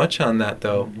rambling too much on that,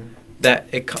 though,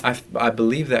 I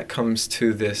believe that comes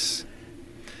to this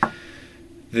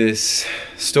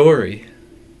story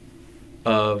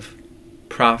of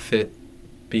profit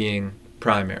being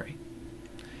primary.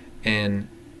 And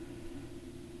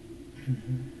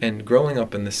growing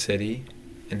up in the city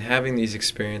and having these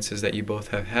experiences that you both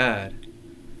have had,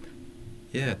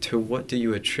 to what do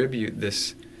you attribute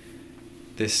this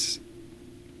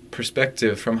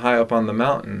perspective from high up on the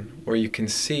mountain, where you can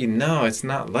see, no, it's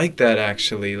not like that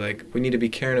actually. Like, we need to be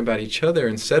caring about each other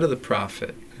instead of the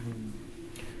profit.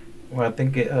 Well, I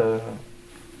think it,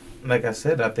 like I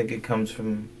said, I think it comes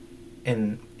from,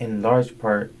 in large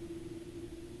part,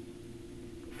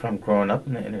 from growing up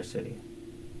in the inner city.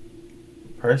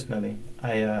 personally.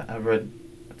 I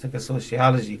took a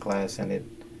sociology class, and it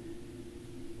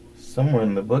somewhere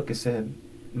in the book it said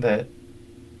that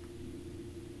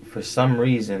for some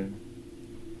reason,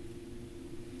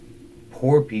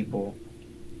 poor people,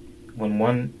 when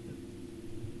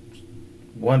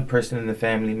one person in the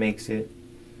family makes it,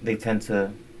 they tend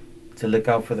to look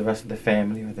out for the rest of the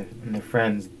family or their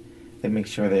friends. They make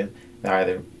sure that they're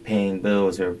either paying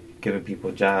bills or giving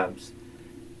people jobs.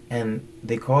 And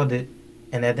they called it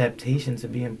an adaptation to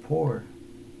being poor.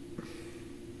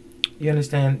 You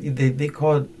understand? They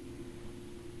called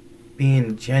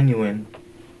being genuine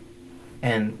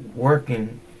and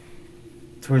working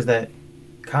towards that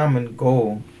common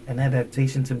goal an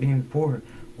adaptation to being poor.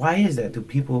 Why is that? Do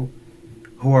people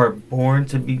who are born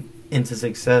to be into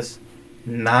success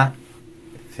not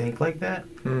think like that?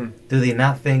 Do they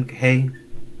not think, hey,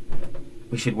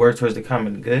 we should work towards the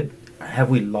common good? Have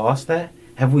we lost that?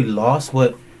 Have we lost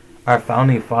what our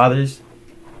founding fathers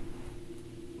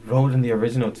wrote in the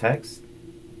original text?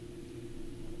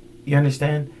 You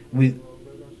understand? We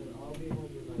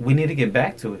need to get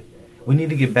back to it. We need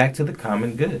to get back to the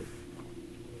common good.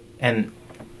 And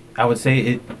I would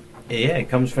say it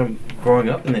comes from growing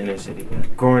up in the inner city,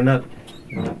 growing up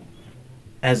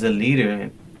as a leader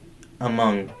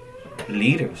among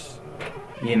leaders.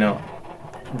 You know,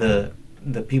 the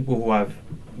people who I've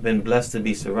been blessed to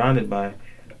be surrounded by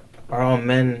are all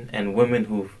men and women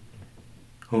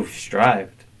who've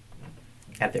strived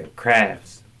at their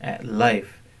crafts, at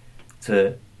life,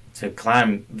 to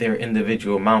climb their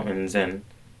individual mountains and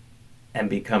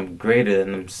become greater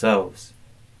than themselves.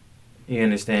 You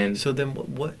understand? So then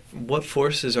what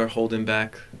forces are holding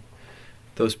back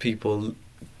those people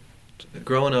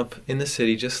growing up in the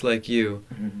city just like you,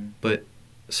 but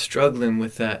struggling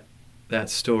with that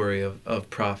story of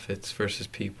prophets versus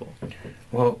people?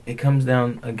 Well, it comes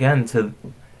down again to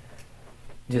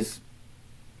just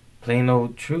plain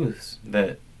old truths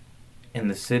that in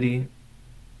the city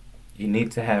you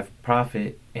need to have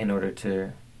profit in order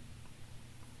to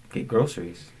get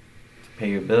groceries, to pay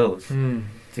your bills, to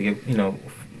get,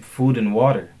 food and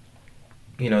water.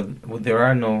 There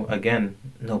are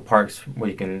no parks where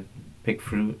you can pick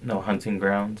fruit, no hunting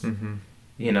grounds.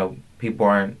 People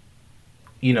aren't,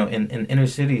 in inner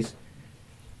cities,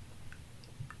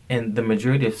 and the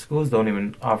majority of schools don't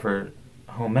even offer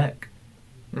home ec.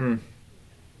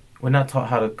 We're not taught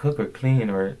how to cook or clean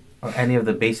or any of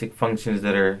the basic functions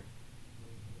that are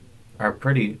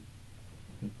pretty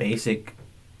basic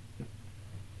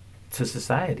to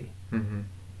society.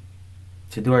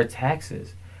 To do our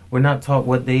taxes. We're not taught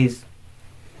what days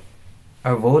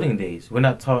are voting days. We're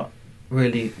not taught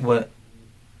really what,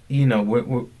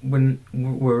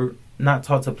 we're not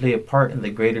taught to play a part in the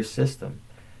greater system.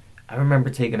 I remember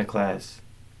taking a class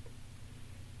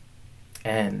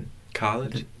and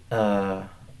college,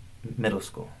 middle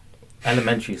school,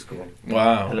 elementary school.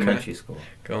 Wow. Elementary school.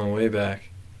 Going way back.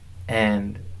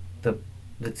 And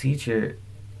the teacher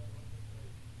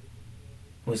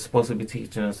was supposed to be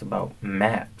teaching us about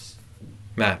maps.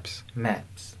 Maps.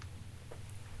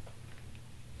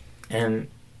 And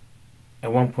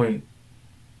at one point,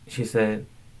 she said,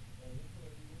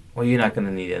 well, you're not going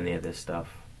to need any of this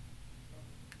stuff.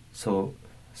 So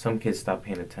some kids stopped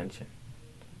paying attention.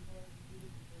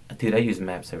 Dude, I use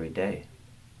maps every day.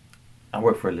 I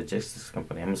work for a logistics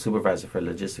company. I'm a supervisor for a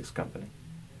logistics company.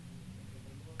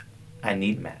 I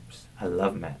need maps. I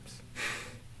love maps.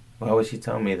 Why would she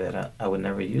tell me that I would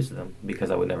never use them? Because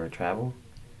I would never travel?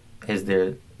 Is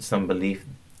there some belief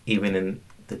even in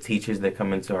the teachers that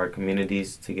come into our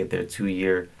communities to get their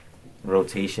 2-year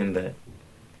rotation that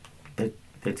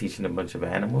they're teaching a bunch of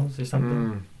animals or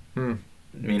something?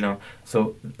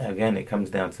 So again, it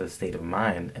comes down to the state of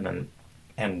mind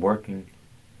and working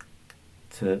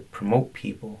to promote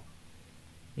people,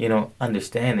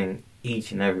 understanding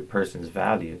each and every person's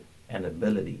value and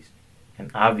abilities. And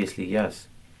obviously, yes,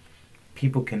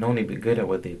 people can only be good at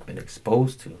what they've been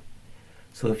exposed to.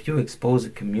 So if you expose a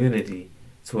community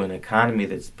to an economy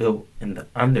that's built in the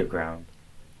underground,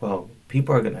 well,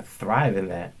 people are going to thrive in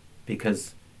that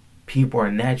because people are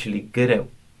naturally good at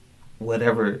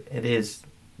whatever it is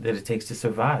that it takes to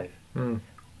survive.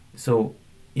 So,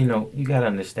 you got to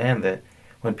understand that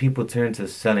when people turn to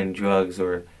selling drugs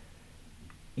or,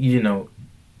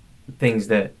 things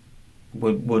that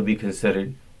would be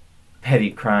considered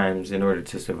petty crimes in order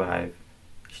to survive,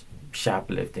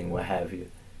 shoplifting, what have you,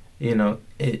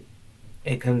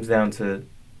 it comes down to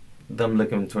them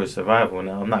looking towards survival.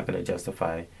 Now, I'm not going to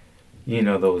justify,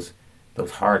 those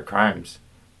hard crimes.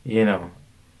 I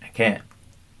can't.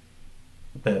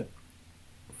 But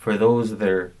for those that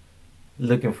are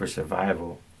looking for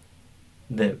survival,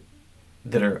 that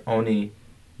that are only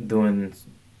doing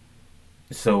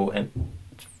so and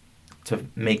to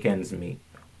make ends meet,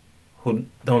 who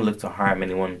don't look to harm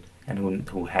anyone, and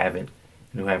who haven't,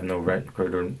 and who have no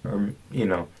record or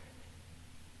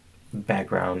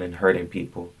background in hurting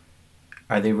people.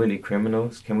 Are they really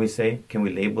criminals? Can we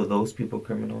label those people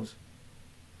criminals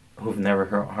who've never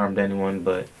harmed anyone,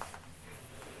 but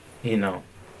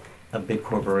a big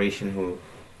corporation who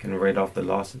can write off the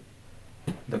loss,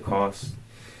 the cost?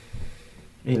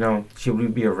 Should we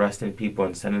be arresting people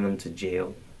and sending them to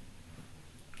jail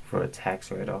for a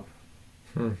tax write-off?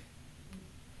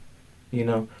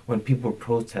 When people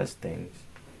protest things,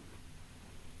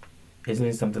 isn't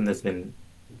it something that's been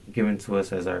given to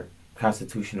us as our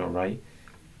constitutional right?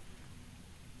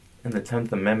 In the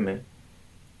 10th Amendment,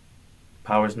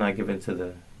 powers not given to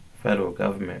the federal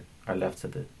government are left to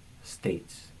the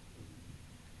states.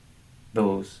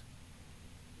 Those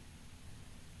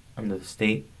under the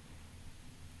state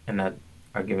and that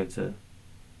are given to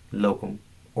local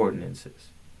ordinances.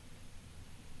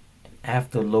 And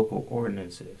after local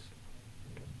ordinances,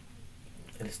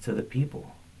 it is to the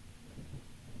people.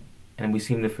 And we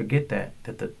seem to forget that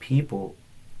the people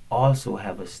also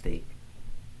have a stake,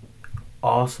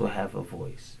 also have a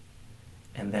voice.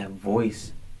 And that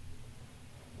voice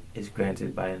is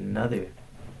granted by another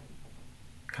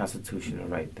constitutional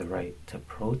right, the right to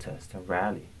protest and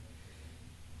rally.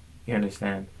 You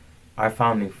understand? Our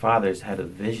founding fathers had a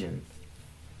vision,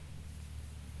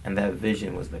 and that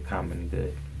vision was the common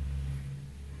good.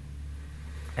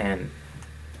 And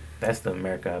that's the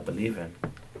America I believe in.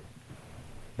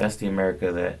 That's the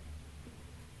America that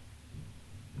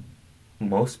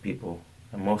most people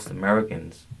and most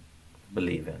Americans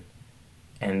believe in.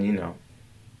 And,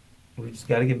 we just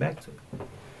got to get back to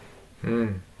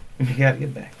it. We got to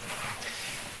get back.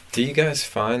 Do you guys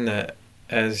find that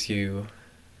as you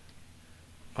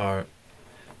are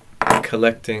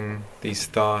collecting these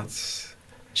thoughts,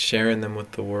 sharing them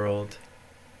with the world,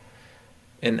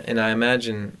 and I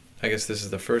imagine, I guess this is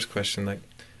the first question, like,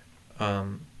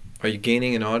 are you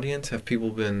gaining an audience? Have people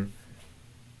been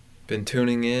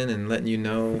tuning in and letting you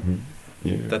know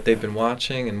that they've been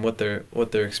watching and what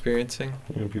they're experiencing?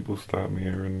 People stop me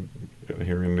here and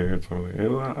there, so I'm like, hey,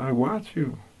 I watch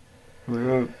you.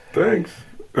 I'm like, thanks.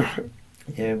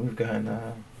 Yeah, we've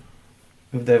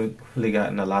definitely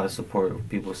gotten a lot of support of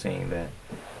people saying that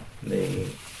they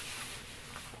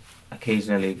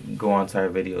occasionally go onto our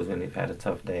videos when they've had a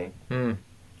tough day, when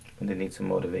they need some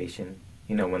motivation,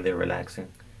 when they're relaxing,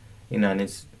 and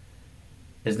it's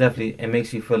definitely, it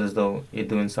makes you feel as though you're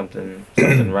doing something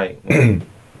right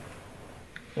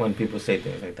when people say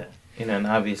things like that, and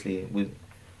obviously we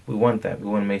want that. We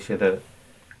want to make sure that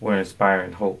we're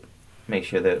inspiring hope, make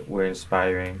sure that we're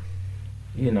inspiring,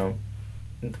 the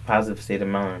positive state of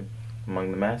mind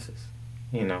among the masses,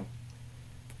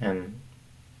 and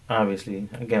obviously,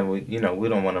 again, we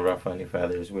don't want to ruffle any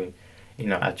feathers.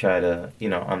 I try to,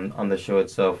 on the show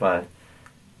itself,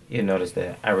 you notice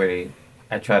that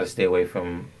I try to stay away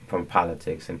from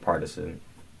politics and partisan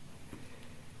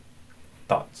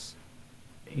thoughts.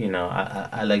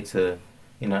 I like to,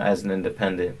 as an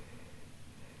independent,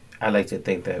 I like to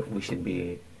think that we should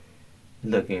be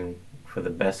looking for the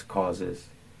best causes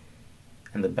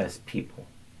and the best people,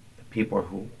 the people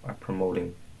who are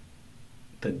promoting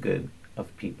the good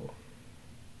of people.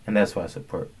 And that's why I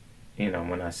support,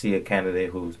 when I see a candidate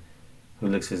who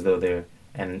looks as though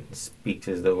and speaks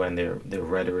as though, and their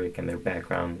rhetoric and their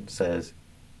background says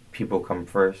people come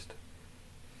first,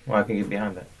 well, I can get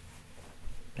behind that.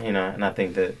 And I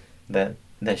think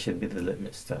that should be the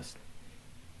litmus test.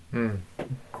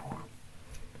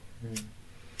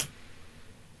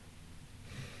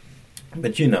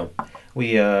 But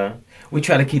we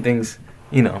try to keep things,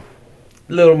 a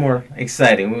little more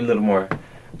exciting, a little more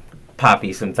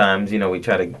poppy sometimes. We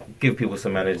try to give people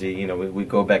some energy. We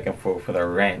go back and forth with our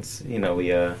rants. We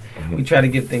try to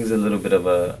give things a little bit of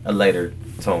a lighter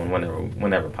tone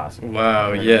whenever possible.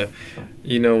 Wow, yeah.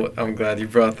 I'm glad you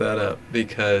brought that up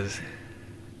because,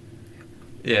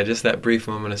 just that brief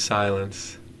moment of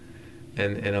silence,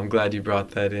 and I'm glad you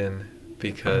brought that in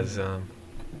because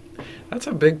that's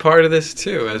a big part of this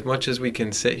too. As much as we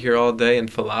can sit here all day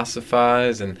and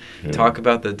philosophize and talk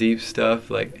about the deep stuff,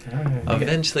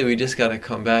 eventually we just got to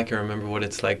come back and remember what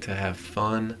it's like to have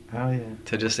fun,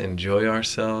 to just enjoy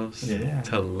ourselves,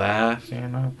 to laugh.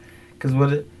 Because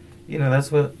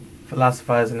that's what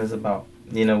philosophizing is about.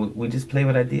 We just play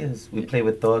with ideas. We play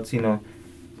with thoughts.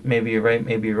 Maybe you're right,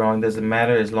 maybe you're wrong. Doesn't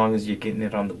matter as long as you're getting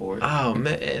it on the board. Oh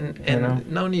man, and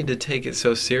no need to take it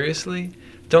so seriously.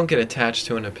 Don't get attached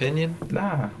to an opinion.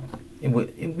 Nah.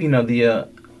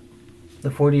 The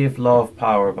 40th Law of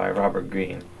Power by Robert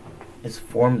Greene is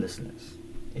formlessness.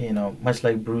 Much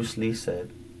like Bruce Lee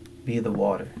said, be the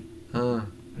water.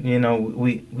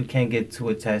 We can't get too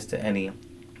attached to any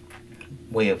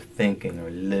way of thinking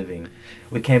or living.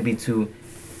 We can't be too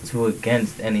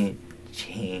against any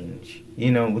change.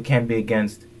 We can't be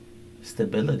against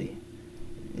stability.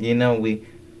 We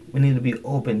need to be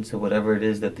open to whatever it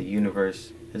is that the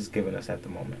universe has given us at the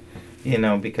moment.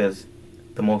 Because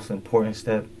the most important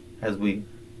step, as we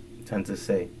tend to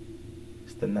say,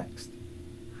 is the next.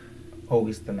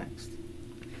 Always the next.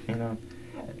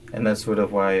 And that's sort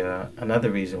of why another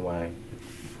reason why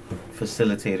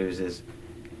facilitators is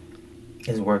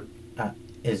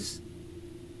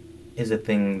a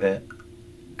thing that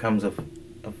comes of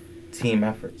team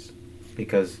efforts,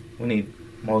 because we need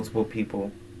multiple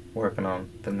people working on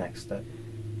the next step.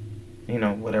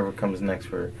 Whatever comes next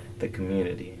for the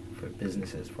community, for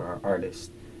businesses, for our artists.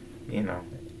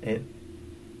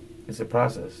 It's a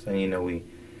process, and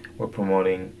we're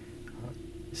promoting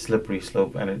Slippery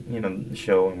Slope and the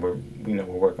show, and we're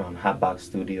working on Hotbox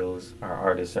Studios. Our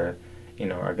artists are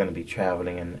going to be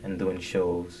traveling and doing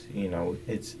shows.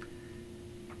 It's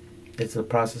a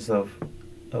process of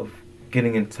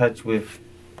getting in touch with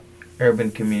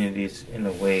urban communities in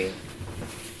a way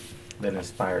that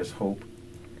inspires hope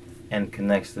and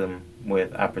connects them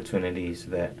with opportunities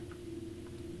that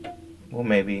will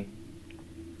maybe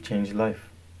change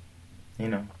life,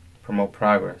 promote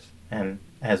progress. And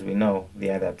as we know, the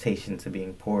adaptation to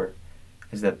being poor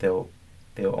is that they'll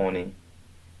only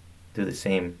do the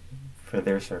same for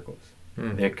their circles,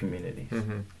 their communities,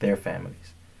 their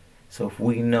families. So if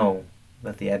we know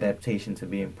that the adaptation to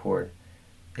being poor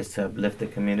is to uplift the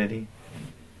community,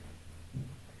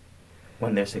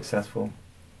 when they're successful,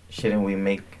 shouldn't we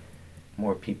make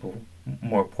more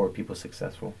poor people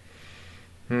successful?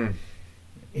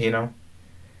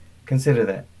 Consider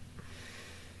that.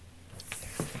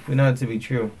 If we know it to be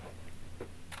true,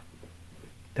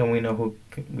 then we know who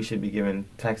we should be giving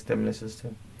tax stimuluses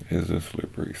to. It's a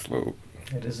slippery slope.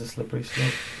 It is a slippery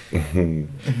slope. I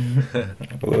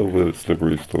love what a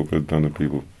slippery slope has done to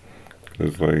people.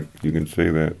 It's like, you can say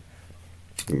that,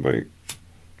 like,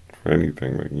 for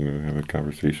anything, like, have a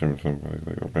conversation with somebody,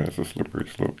 like, oh man, it's a slippery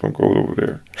slope. Don't go over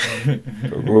there.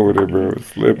 Don't go over there, bro. It's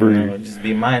slippery. Just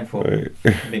be mindful. Right.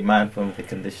 Be mindful of the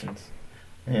conditions.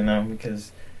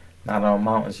 Because not all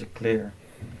mountains are clear.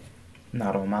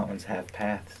 Not all mountains have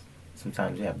paths.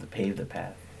 Sometimes you have to pave the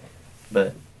path.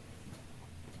 But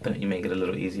don't you make it a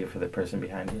little easier for the person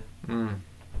behind you?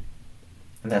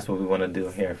 And that's what we want to do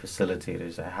here,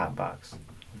 facilitators at Hotbox,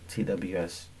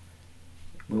 TWS.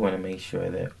 We want to make sure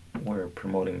that we're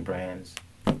promoting brands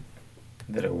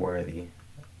that are worthy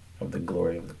of the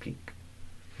glory of the peak.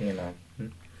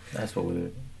 That's what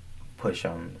we push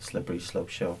on the Slippery Slope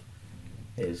show,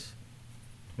 is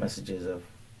messages of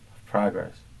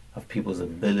progress, of people's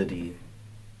ability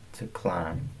to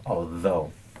climb,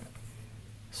 although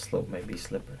slope may be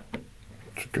slippery.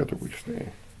 Together we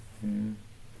stand.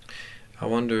 I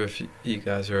wonder if you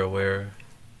guys are aware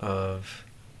of,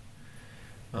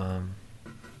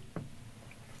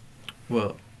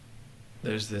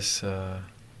 there's this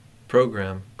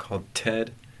program called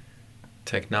TED,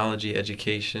 Technology,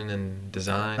 Education, and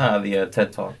Design. The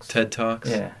TED Talks. TED Talks.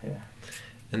 Yeah.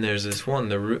 And there's this one,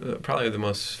 probably the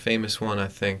most famous one, I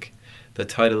think. The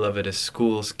title of it is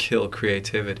Schools Kill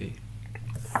Creativity.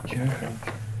 Yeah.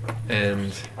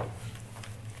 And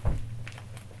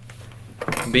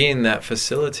being that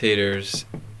facilitators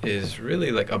is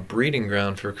really like a breeding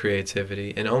ground for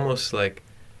creativity, and almost like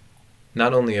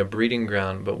not only a breeding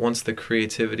ground, but once the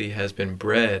creativity has been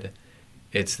bred,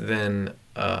 it's then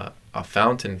a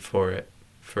fountain for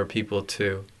people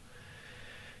to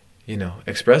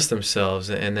express themselves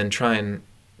and then try and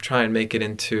make it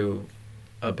into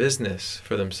a business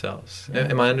for themselves. Yeah.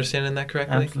 Am I understanding that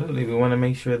correctly? Absolutely. We want to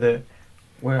make sure that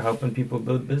we're helping people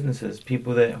build businesses.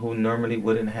 People who normally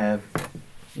wouldn't have,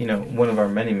 one of our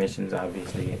many missions,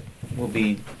 obviously, will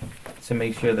be to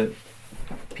make sure that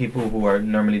people who are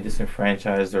normally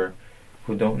disenfranchised or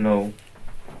who don't know,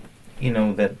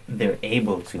 that they're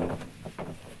able to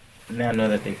now know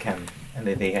that they can, and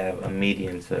that they have a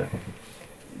medium to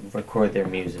record their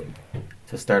music,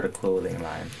 to start a clothing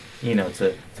line,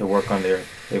 to work on their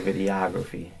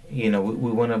videography. We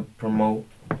want to promote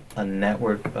a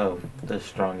network of the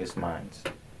strongest minds.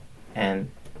 And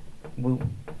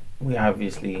we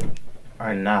obviously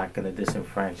are not going to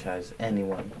disenfranchise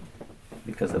anyone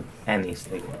because of any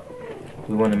stigma.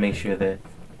 We want to make sure that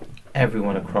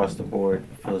everyone across the board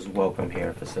feels welcome here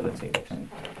at Facilitators.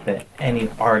 That any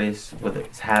artist with a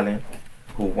talent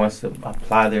who wants to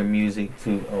apply their music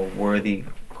to a worthy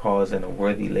cause and a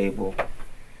worthy label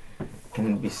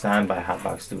can be signed by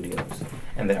Hotbox Studios,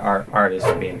 and that our artists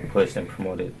are being pushed and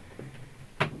promoted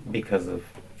because of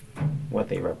what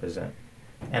they represent.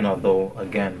 And although,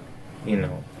 again, you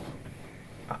know,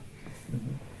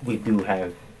 we do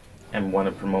have and want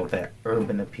to promote that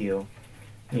urban appeal,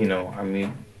 you know,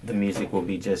 the music will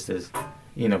be just as,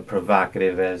 you know,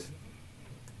 provocative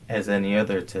as any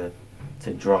other to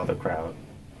draw the crowd,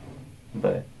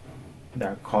 but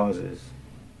our causes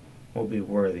will be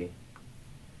worthy.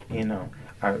 You know,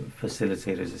 our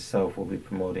facilitators itself will be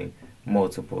promoting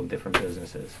multiple different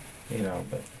businesses. You know,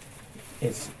 but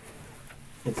it's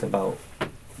about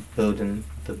building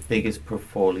the biggest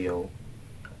portfolio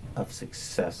of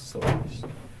success stories.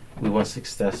 We want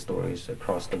success stories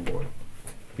across the board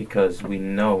because we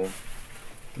know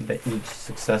that each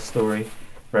success story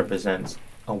represents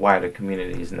a wider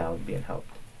community is now being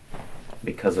helped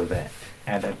because of that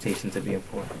adaptation to be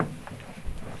important.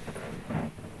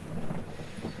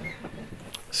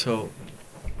 So,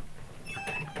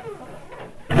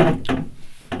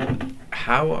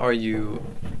 how are you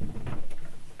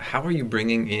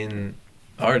bringing in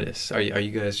artists? Are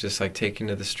you guys just like taking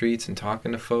to the streets and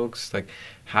talking to folks? Like,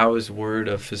 how is word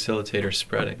of Facilitator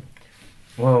spreading?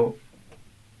 Well,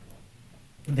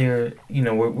 we're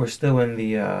still in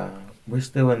the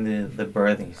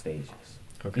birthing stages.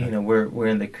 Okay. You know, we're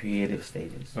in the creative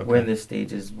stages. Okay. We're in the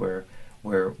stages where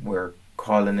we're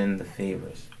calling in the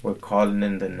favors. We're calling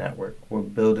in the network. We're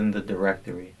building the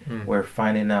directory. We're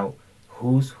finding out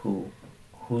who's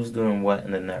doing what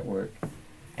in the network,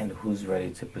 and who's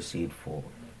ready to proceed forward.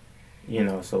 You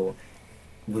know, so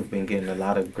we've been getting a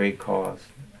lot of great calls,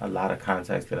 a lot of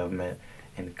contacts that I've met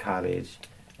in college,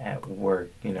 at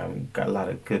work. You know, got a lot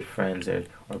of good friends or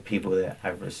people that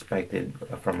I've respected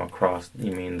from across,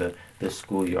 you mean the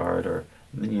schoolyard or,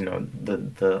 you know,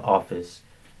 the office.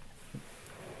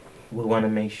 We want to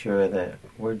make sure that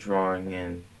we're drawing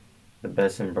in the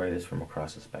best and brightest from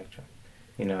across the spectrum.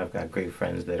 You know, I've got great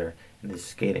friends that are in the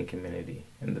skating community,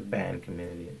 in the band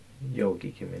community,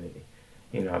 yogi community.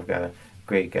 You know, I've got a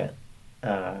great guy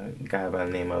by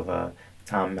the name of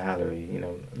Tom Mallory, you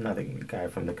know, another guy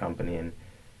from the company, and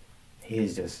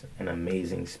he's just an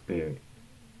amazing spirit,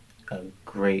 a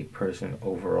great person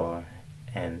overall,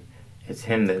 and it's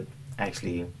him that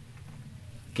actually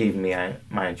gave me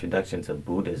my introduction to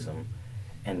Buddhism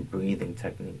and breathing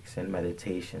techniques and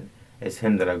meditation. It's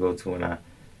him that I go to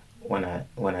when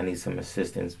I need some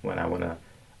assistance, when I wanna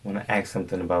ask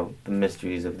something about the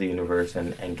mysteries of the universe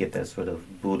and get that sort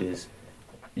of Buddhist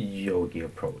yogi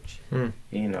approach.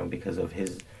 You know, because of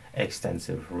his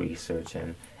extensive research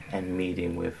and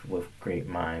meeting with great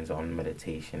minds on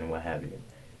meditation and what have you.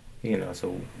 You know,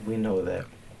 so we know that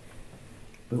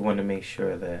we want to make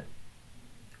sure that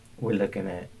we're looking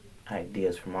at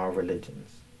ideas from our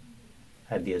religions,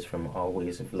 ideas from our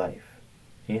ways of life,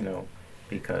 you know,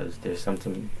 because there's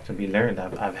something to be learned.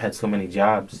 I've had so many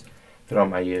jobs throughout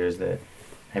my years that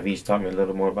have each taught me a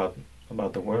little more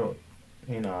about the world.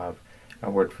 You know, I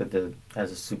worked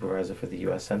as a supervisor for the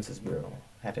U.S. Census Bureau.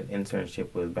 I had an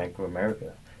internship with Bank of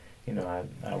America. You know,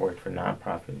 I worked for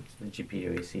nonprofits, the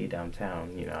GPUAC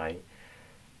downtown. You know, I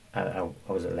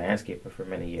was a landscaper for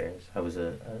many years. I was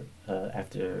a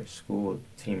after school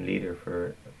team leader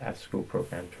for after school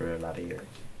programs for a lot of years.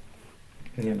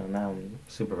 And, you know, now I'm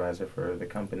supervisor for the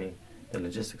company, the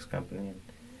logistics company, and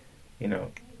you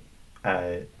know,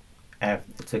 it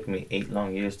took me 8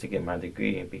 long years to get my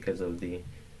degree because of the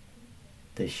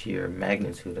sheer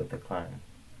magnitude of the climb,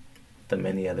 the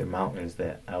many other mountains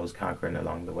that I was conquering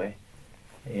along the way.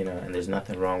 You know, and there's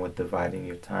nothing wrong with dividing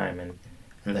your time and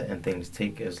letting things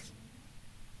take as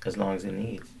long as it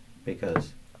needs,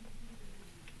 because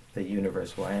the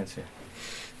universe will answer.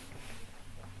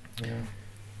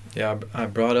 Yeah, I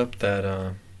brought up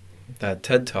that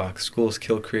TED Talk, Schools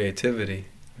Kill Creativity,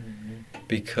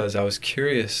 because I was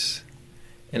curious,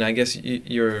 and I guess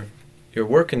you're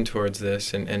working towards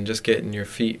this and just getting your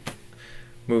feet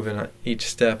moving on each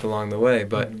step along the way,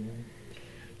 but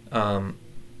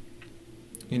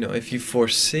you know, if you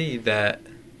foresee that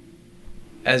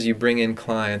as you bring in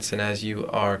clients and as you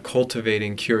are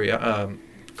cultivating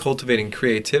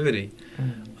creativity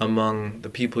among the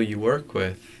people you work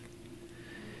with,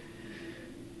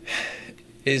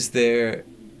 do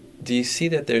you see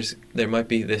that there might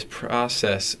be this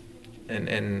process,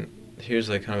 and here's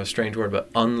like kind of a strange word, but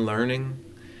unlearning?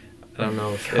 I don't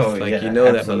know if you know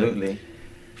absolutely. That,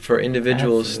 but for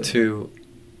individuals to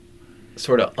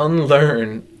sort of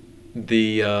unlearn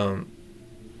the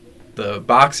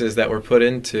boxes that were put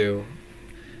into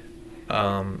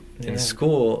in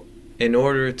school in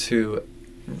order to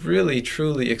really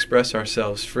truly express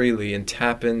ourselves freely and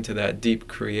tap into that deep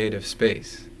creative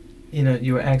space. You know,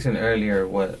 you were asking earlier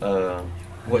what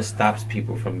stops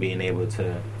people from being able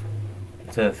to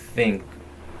think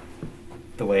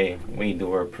the way we do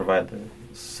or provide the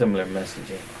similar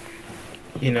messaging.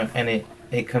 You know, and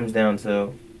it comes down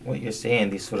to what you're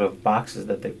saying, these sort of boxes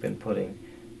that they've been putting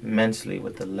mentally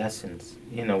with the lessons,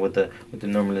 you know, with the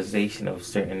normalization of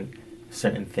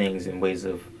certain things and ways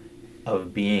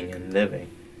of being and living.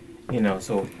 You know,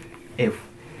 so if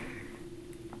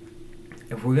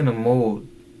we're gonna mold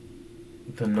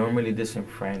the normally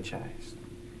disenfranchised,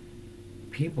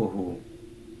 people who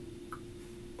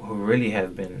really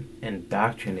have been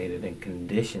indoctrinated and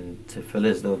conditioned to feel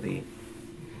as though they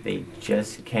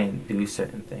just can't do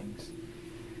certain things.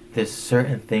 There's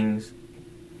certain things,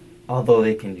 although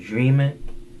they can dream it,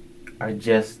 are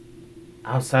just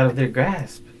outside of their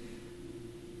grasp.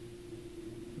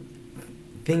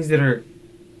 Things that are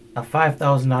a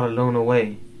 $5,000 loan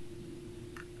away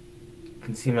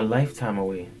can seem a lifetime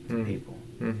away to people.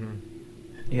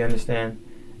 Mm-hmm. You understand?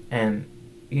 And,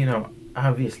 you know,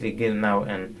 obviously getting out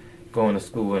and going to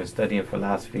school and studying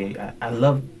philosophy, I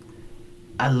loved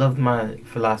my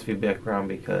philosophy background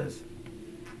because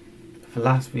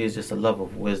philosophy is just a love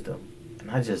of wisdom. And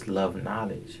I just love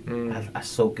knowledge. I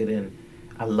soak it in.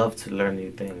 I love to learn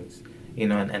new things. You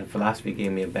know, and philosophy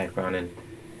gave me a background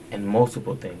in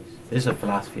multiple things. There's a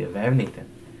philosophy of everything.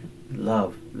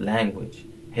 Love, language,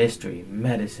 history,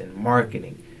 medicine,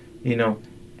 marketing. You know,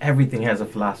 everything has a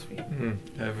philosophy.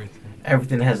 Everything.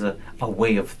 Everything has a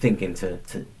way of thinking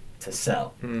to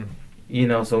sell. Mm. You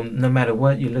know, so no matter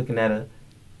what, you're looking at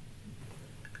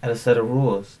a set of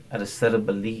rules, at a set of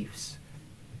beliefs.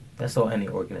 That's all any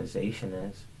organization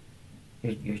is.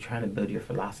 You're trying to build your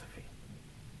philosophy.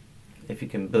 If you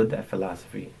can build that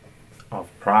philosophy off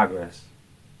progress,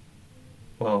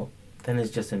 well, then it's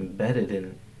just embedded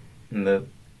in the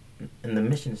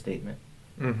mission statement.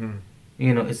 Mm-hmm.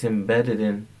 You know, it's embedded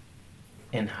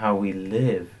in how we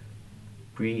live,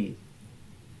 breathe,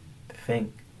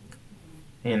 think.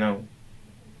 You know,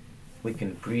 we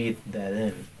can breathe that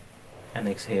in and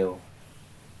exhale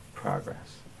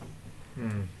progress.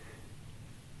 Mm.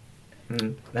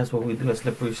 And that's what we do at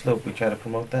Slippery Slope. We try to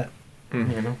promote that.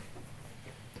 Mm. You know,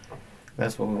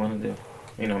 that's what we want to do.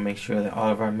 You know, make sure that all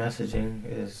of our messaging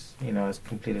is, you know, as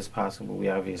complete as possible. We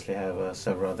obviously have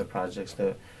several other projects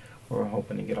that we're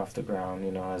hoping to get off the ground.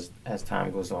 You know, as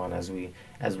time goes on, as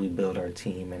we build our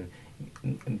team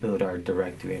and build our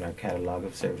directory and our catalog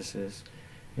of services.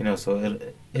 You know, so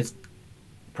it's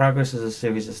progress is a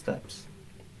series of steps.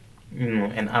 You know,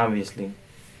 and obviously,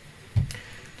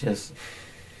 just,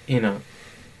 you know,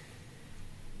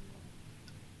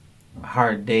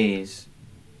 hard days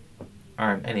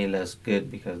aren't any less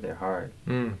good because they're hard.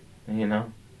 Mm. You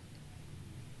know?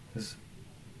 Because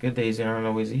good days aren't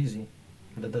always easy.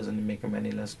 But that doesn't make them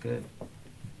any less good.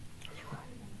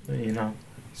 You know?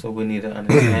 So we need to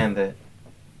understand that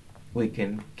we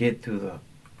can get through the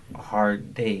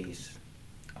hard days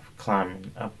of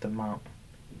climbing up the mountain.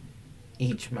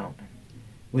 Each mountain.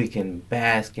 We can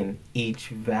bask in each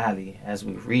valley as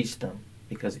we reach them,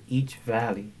 because each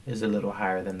valley is a little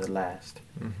higher than the last.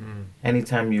 Mm-hmm.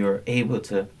 Anytime you're able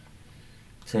to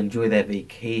enjoy that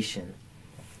vacation,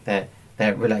 that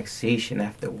relaxation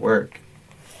after work,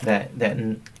 that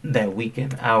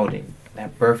weekend outing,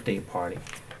 that birthday party,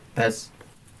 that's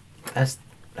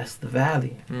the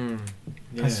valley. Mm.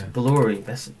 Yeah. That's glory.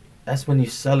 That's when you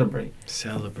celebrate.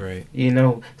 Celebrate. You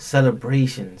know,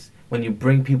 celebrations, when you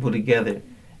bring people together,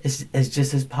 it's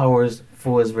just as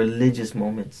powerful as religious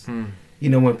moments. Mm. You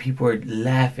know, when people are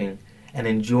laughing and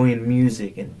enjoying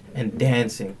music and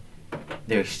dancing,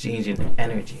 they're exchanging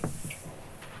energy.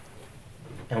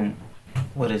 And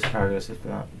what is progress if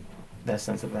not that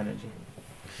sense of energy?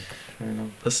 You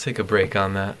know? Let's take a break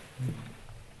on that.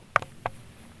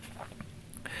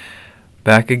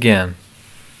 Back again.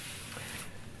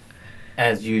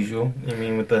 As usual, I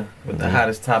mean, with the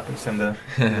hottest topics and the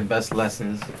best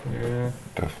lessons. Yeah.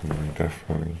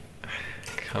 Definitely.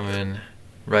 Coming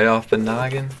right off the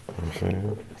noggin. You know what I'm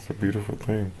saying? It's a beautiful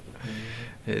thing.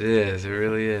 It is. It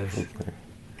really is.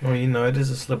 Well, you know, it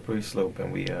is a slippery slope,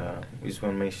 and we just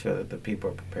want to make sure that the people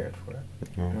are prepared for it.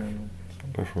 You know,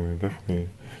 definitely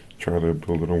try to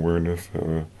build an awareness.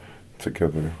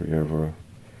 Together, we have a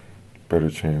better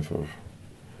chance of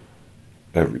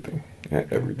everything.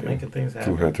 Making things happen.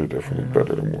 Two heads are definitely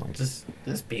better than one. Just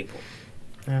people.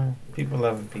 Yeah, people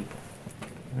loving people.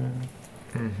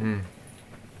 Yeah. Mm-hmm.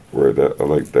 Where I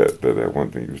like that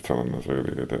one thing you was telling us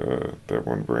earlier. That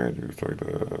one brand you was like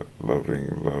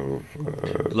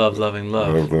Love, loving,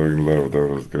 love. Love, loving, love. That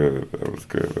was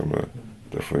good. I'm gonna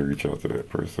definitely reach out to that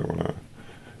person when I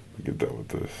get done with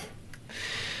this.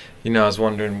 You know, I was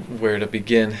wondering where to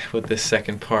begin with this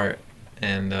second part,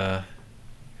 and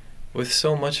with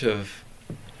so much of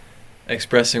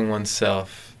expressing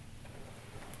oneself,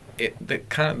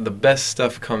 the best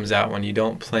stuff comes out when you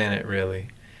don't plan it really,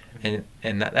 and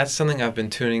that's something I've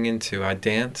been tuning into. I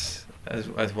dance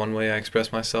as one way I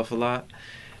express myself a lot,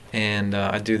 and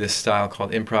I do this style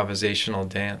called improvisational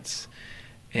dance,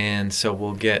 and so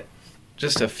we'll get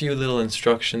just a few little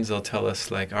instructions. They'll tell us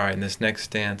like, all right, in this next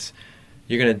dance,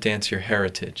 you're gonna dance your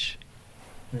heritage.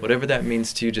 Whatever that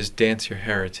means to you, just dance your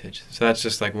heritage. So that's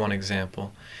just like one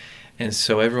example. And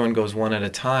so everyone goes one at a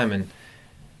time, and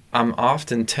I'm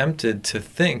often tempted to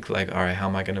think like, all right, how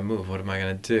am I going to move? What am I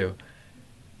going to do?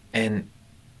 And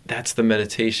that's the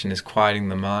meditation, is quieting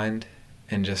the mind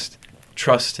and just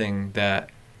trusting that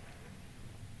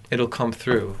it'll come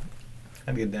through.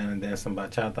 I get down and dance some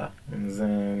bachata. You know what I'm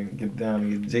saying? Get down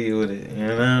and get jiggy with it, you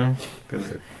know?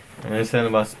 Because there's something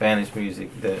about Spanish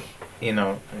music that, you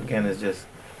know, again, it's just,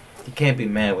 you can't be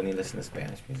mad when you listen to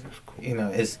Spanish music. You know,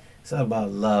 it's all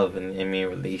about love and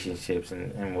relationships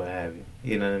and what have you.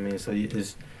 You know what I mean? So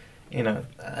it's, you know,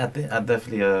 I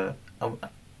definitely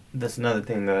that's another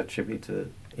thing that I attribute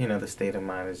to, you know, the state of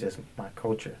mind is just my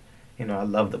culture. You know, I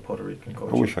love the Puerto Rican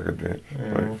culture. I wish I could dance,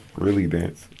 like really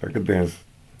dance. I could dance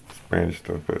Spanish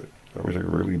stuff, but I wish I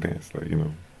could really dance, like, you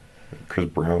know, like Chris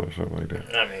Brown or something like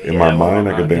that. I mean, in my mind,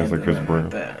 I could dance like Chris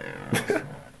Brown.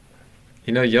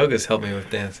 You know, yoga's helped me with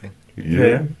dancing.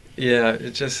 Yeah. Yeah,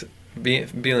 it's just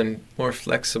being more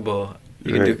flexible.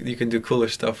 You can do cooler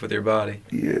stuff with your body.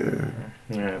 Yeah.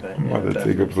 Yeah, I'm about to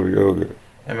take up some yoga.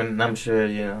 I mean, I'm sure,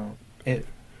 you know, it'll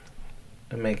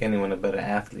make anyone a better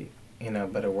athlete, you know, a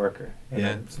better worker.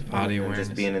 Yeah, body and awareness.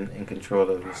 just being in control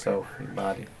of yourself, your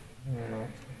body, you know.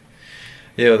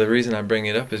 Yeah, the reason I bring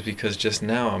it up is because just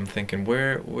now I'm thinking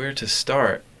where to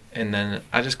start, and then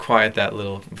I just quiet that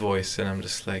little voice, and I'm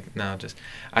just like, no, just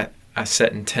I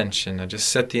set intention. I just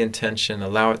set the intention,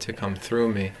 allow it to come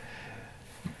through me,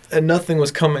 and nothing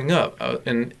was coming up,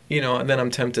 and you know, and then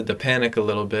I'm tempted to panic a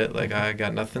little bit, like I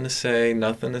got nothing to say,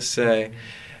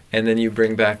 and then you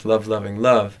bring back love, loving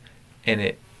love,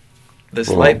 and this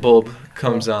light bulb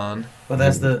comes on.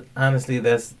 Well, honestly,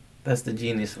 that's the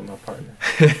genius of my partner.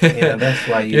 You know, that's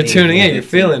why you're tuning in. You're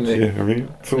feeling me. Yeah, I mean,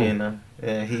 you know,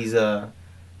 yeah, he's an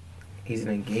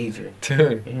engager.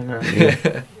 Tune. You know,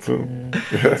 Tune.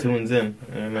 tunes in.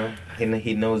 You know,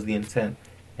 he knows the intent,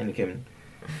 and he can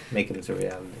make it into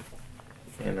reality.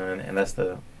 You know, and that's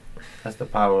the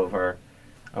power of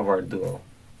our duo.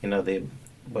 You know,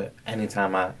 but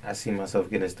anytime I see myself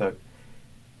getting stuck,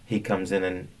 he comes in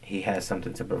and he has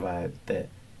something to provide that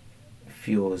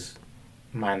fuels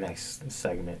my next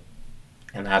segment,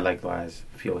 and I likewise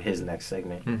fuel his next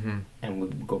segment, and we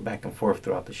go back and forth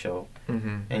throughout the show.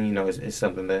 And you know, it's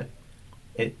something that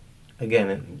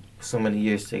so many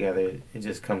years together, it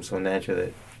just comes so natural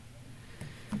that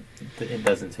it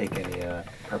doesn't take any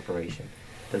preparation,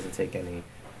 it doesn't take any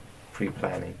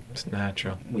pre-planning. It's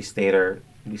natural. We state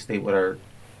what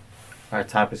our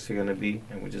topics are gonna be,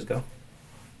 and we just go.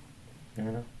 You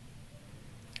know.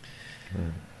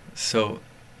 So,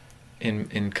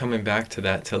 in coming back to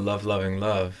that, to love, loving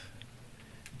love,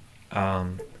 I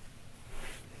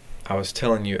was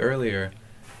telling you earlier,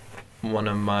 one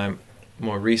of my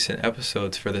more recent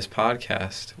episodes for this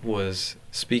podcast was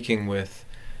speaking with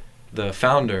the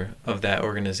founder of that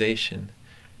organization.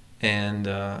 And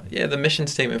the mission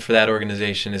statement for that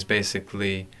organization is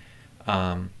basically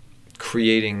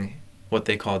creating what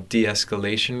they call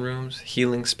de-escalation rooms,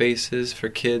 healing spaces for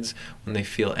kids when they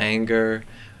feel anger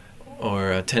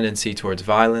or a tendency towards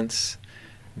violence.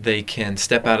 They can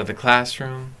step out of the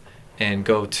classroom and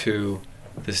go to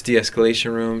this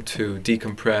de-escalation room to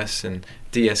decompress and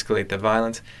de-escalate the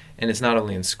violence. And it's not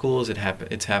only in schools,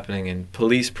 it's happening in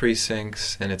police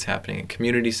precincts, and it's happening in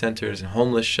community centers and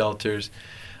homeless shelters.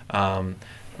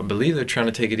 I believe they're trying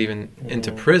to take it even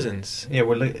into prisons. Yeah,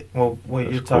 what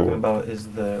you're talking about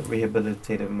is the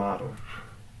rehabilitative model.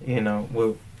 You know,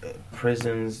 where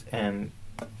prisons and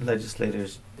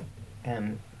legislators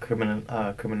and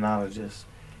criminologists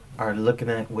are looking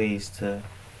at ways to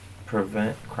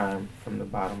prevent crime from the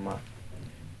bottom up.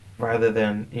 Rather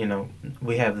than, you know,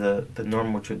 we have the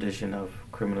normal tradition of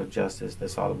criminal justice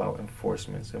that's all about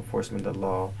enforcement of the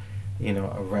law, you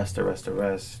know, arrest,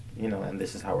 you know, and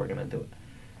this is how we're going to do it.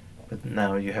 But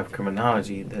now you have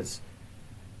criminology that's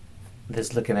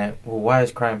looking at, well, why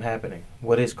is crime happening?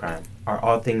 What is crime? Are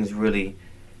all things really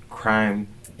crime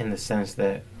in the sense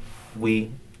that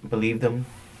we believe them,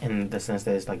 in the sense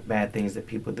that it's like bad things that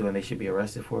people do and they should be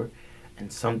arrested for?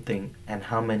 And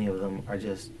how many of them are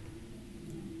just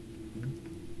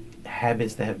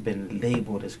habits that have been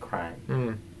labeled as crime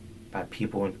Mm. by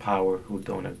people in power who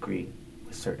don't agree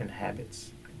with certain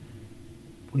habits.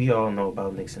 We all know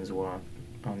about Nixon's war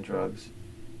on drugs,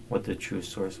 what the true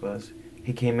source was.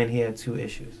 He came in, he had two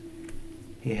issues.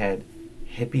 He had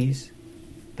hippies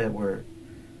that were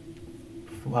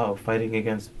fighting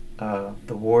against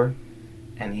the war,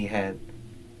 and he had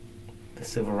the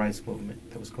civil rights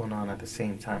movement that was going on at the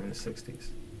same time in the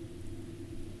 60s.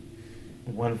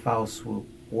 One foul swoop,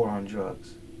 war on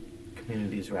drugs,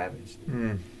 communities ravaged.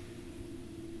 Mm.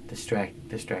 Distract.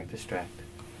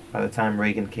 By the time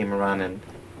Reagan came around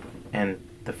and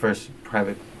the first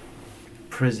private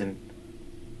prison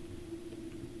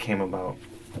came about,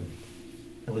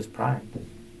 it was primed.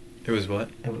 It was what?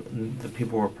 The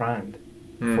people were primed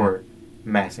Mm. for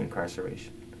mass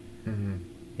incarceration. Mm-hmm.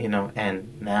 You know,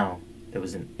 and now it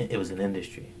was an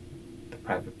industry, the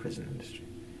private prison industry.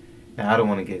 Now I don't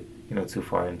want to get too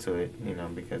far into it,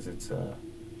 because it's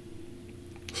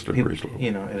Slippery slope.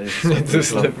 it is It's a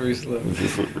slippery slope. It's a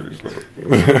slippery slope.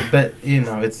 But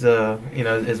it's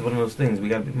it's one of those things. We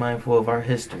got to be mindful of our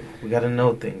history. We got to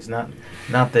know things. Not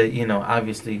that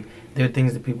obviously there are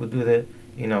things that people do that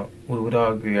we would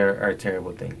all agree are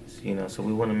terrible things. So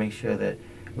we want to make sure that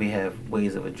we have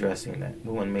ways of addressing that.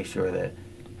 We want to make sure that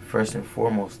first and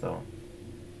foremost, though,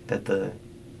 that the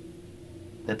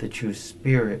true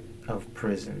spirit of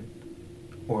prison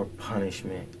or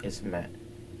punishment is met.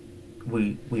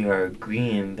 We are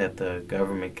agreeing that the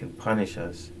government can punish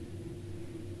us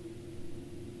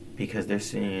because they're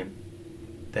seeing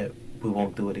that we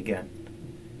won't do it again.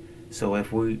 So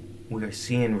if we are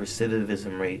seeing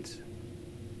recidivism rates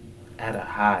at a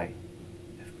high,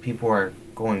 if people are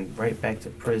going right back to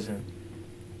prison,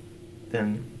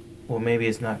 then maybe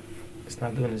it's not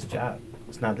doing its job.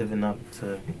 It's not living up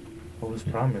to what was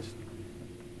promised.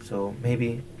 So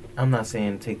maybe, I'm not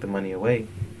saying take the money away.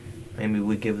 Maybe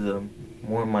we give them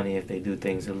more money if they do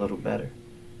things a little better.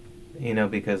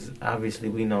 Because obviously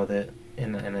we know that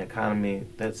in an economy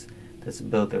that's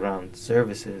built around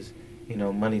services,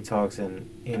 money talks, and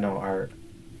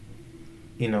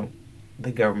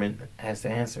the government has to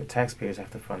answer. Taxpayers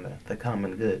have to fund the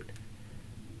common good.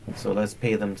 So let's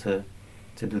pay them to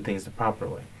do things the proper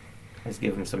way. Let's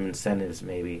give them some incentives,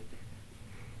 maybe,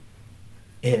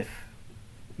 if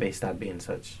they stop being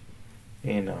such,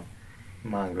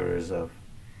 mongers of,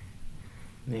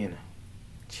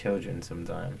 children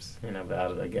sometimes. But I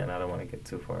don't want to get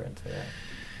too far into that.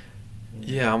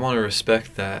 Yeah, I want to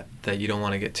respect that you don't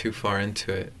want to get too far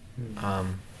into it.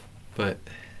 Mm. But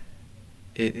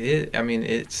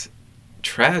it's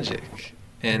tragic,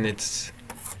 and it's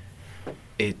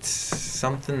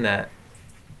something that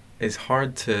is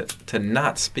hard to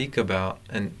not speak about.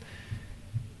 And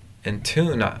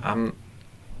Toon, I'm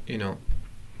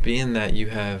being that you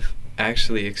have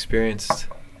actually experienced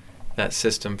that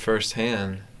system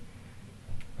firsthand,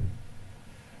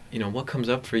 what comes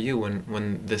up for you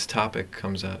when this topic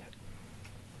comes up?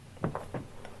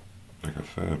 Like I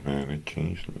said, man, it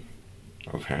changed me.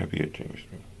 I was happy it changed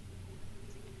me.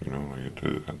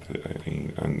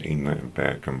 Ain't nothing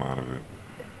bad come out of it.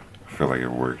 I feel like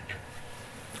it worked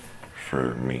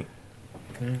for me.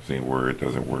 Mm. Saying word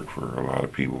doesn't work for a lot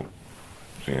of people.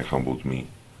 Saying it humbled me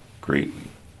greatly.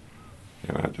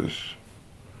 And I just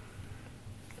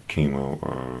came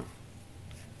out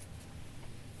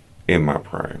in my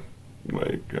prime.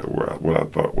 Like what I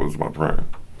thought was my prime.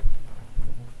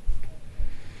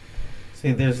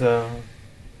 See, there's a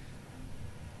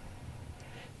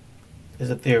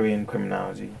theory in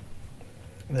criminology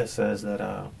that says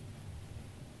that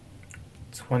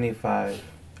 25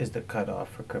 is the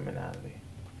cutoff for criminality.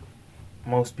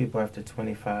 Most people after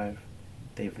 25,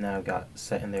 they've now got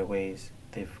set in their ways.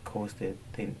 They've coasted.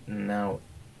 They now,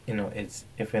 it's,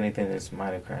 if anything, it's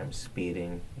minor crimes,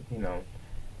 speeding,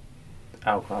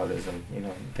 alcoholism,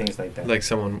 things like that. Like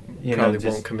someone probably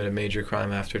won't commit a major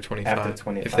crime after 25. After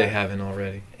 25. If they haven't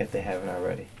already.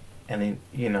 And then,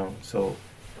 so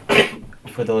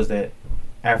for those that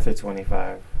after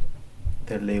 25,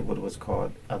 they're labeled what's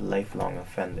called a lifelong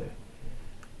offender.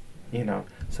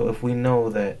 So if we know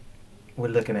that we're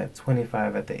looking at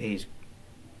 25 at the age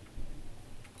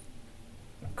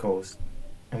coast,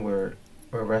 and we're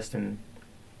arresting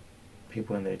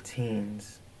people in their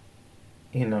teens,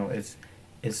 it's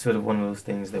sort of one of those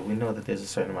things that we know that there's a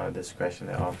certain amount of discretion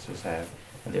that officers have,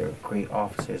 and there are great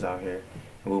officers out here,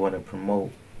 and we want to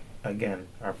promote, again,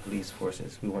 our police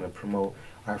forces. We want to promote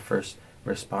our first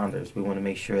responders. We want to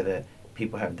make sure that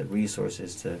people have the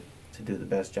resources to do the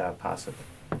best job possible.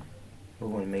 We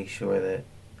want to make sure that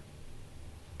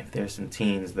if there's some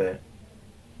teens that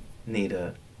need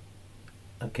a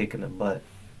kick in the butt,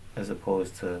 as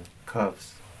opposed to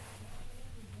cuffs,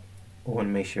 we want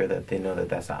to make sure that they know that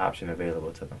that's an option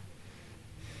available to them.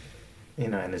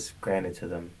 And it's granted to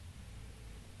them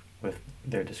with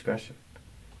their discretion.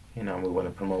 And we want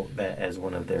to promote that as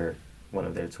one of their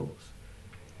tools.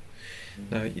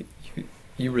 Now,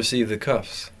 you receive the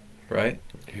cuffs, right?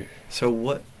 Yeah.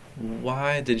 So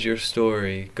why did your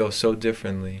story go so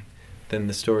differently than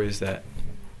the stories that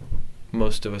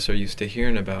most of us are used to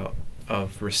hearing about,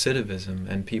 of recidivism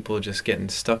and people just getting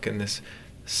stuck in this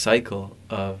cycle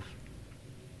of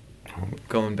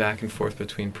going back and forth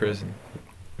between prison?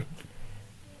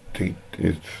 They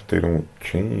don't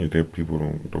change. Their people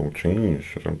don't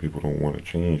change. Some people don't want to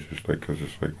change. It's like, because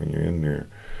it's like when you're in there,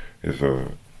 it's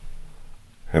a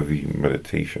heavy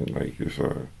meditation. Like, it's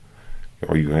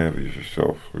all you have is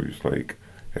yourself. So it's like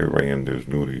everybody in there is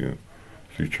new to you.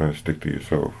 So you try to stick to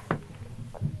yourself,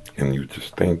 and you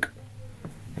just think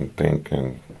and think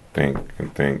and think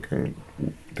and think and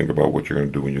think about what you're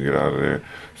gonna do when you get out of there.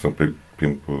 Some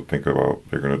people think about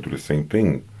they're gonna do the same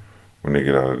thing when they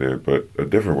get out of there, but a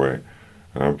different way.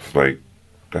 And I'm just like,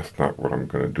 that's not what I'm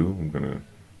gonna do. I'm gonna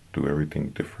do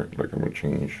everything different. Like, I'm gonna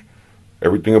change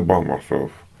everything about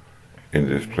myself in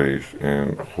this place,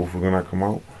 and hopefully when I come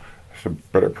out, it's a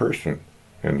better person.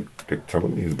 And they're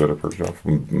telling me he's a better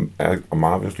person. I'm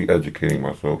obviously educating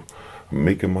myself. I'm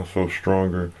making myself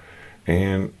stronger,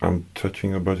 and I'm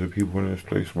touching a bunch of people in this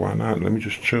place. Why not? Let me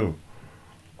just chill.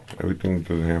 Everything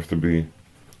doesn't have to be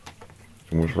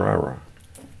too much rah-rah.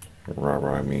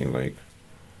 Rah-rah, I mean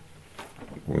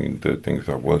the things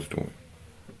I was doing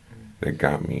that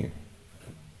got me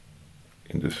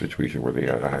in this situation where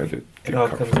I had to It all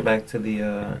comes back to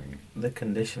the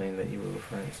conditioning that you were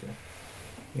referring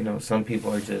to. Some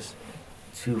people are just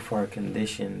too far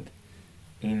conditioned,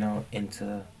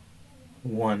 into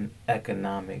one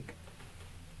economic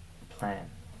plan.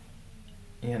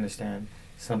 You understand?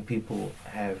 Some people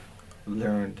have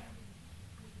learned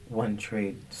one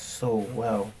trade so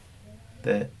well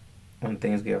that when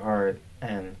things get hard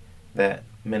and that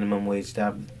minimum wage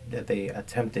job that they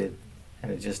attempted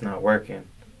and it's just not working,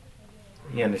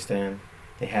 you understand,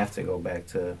 they have to go back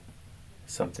to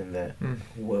something that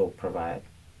will provide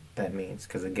that means.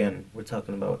 Because again, we're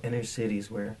talking about inner cities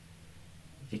where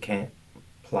you can't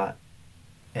plot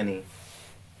any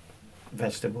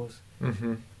vegetables.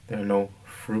 Mm-hmm. There are no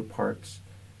fruit parks.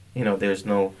 There's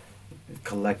no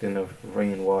collecting of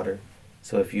rainwater.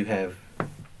 So if you have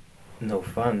no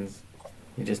funds,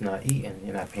 you're just not eating.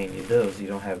 You're not paying your bills. You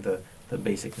don't have the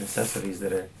basic necessities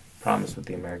that are promised with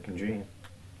the American dream.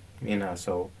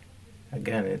 So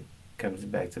again, it comes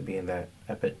back to being that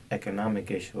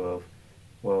economic issue of,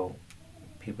 well,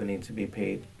 people need to be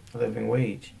paid a living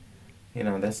wage.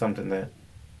 That's something that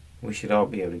we should all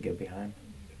be able to get behind.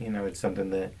 It's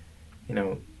something that,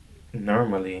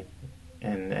 normally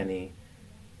in any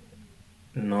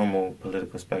normal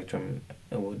political spectrum,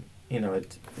 it would,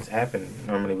 it's happened.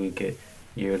 Normally we get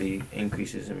yearly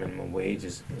increases in minimum wage.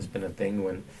 It's been a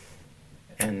thing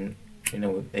and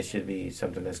it should be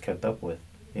something that's kept up with,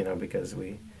 because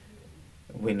we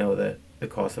know that the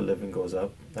cost of living goes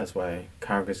up. That's why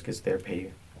Congress gets their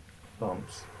pay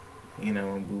bumps. We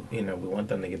want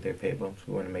them to get their pay bumps.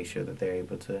 We want to make sure that they're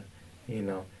able to,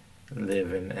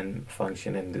 live and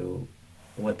function and do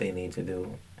what they need to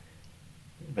do.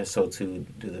 But so too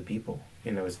do the people.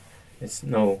 It's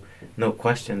no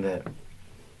question that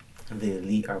the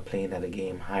elite are playing at a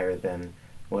game higher than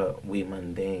what we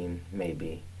mundane may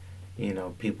be.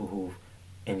 People who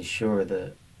ensure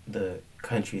the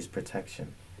country's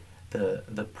protection,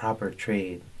 the proper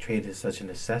trade. Trade is such a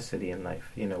necessity in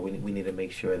life. We need to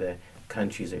make sure that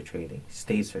countries are trading,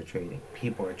 states are trading,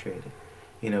 people are trading.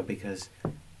 Because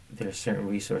there are certain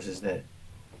resources that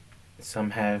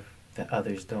some have that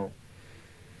others don't.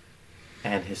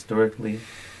 And historically,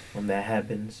 when that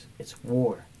happens, it's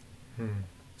war.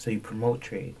 So you promote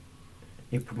trade,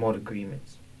 you promote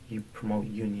agreements, you promote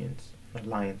unions,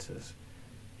 alliances.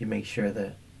 You make sure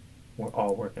that we're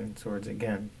all working towards,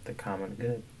 again, the common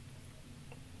good.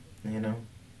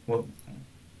 What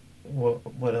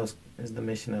else is the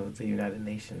mission of the United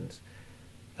Nations,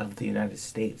 of the United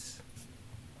States?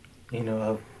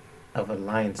 Of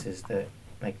alliances that,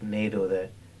 like NATO,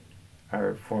 that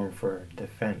are formed for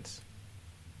defense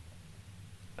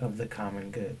of the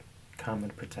common good, common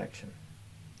protection.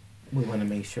 We want to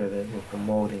make sure that we're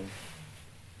promoting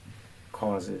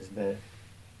causes that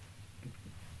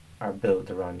are built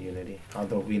around unity.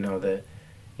 Although we know that,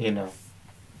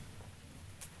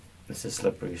 it's a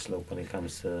slippery slope when it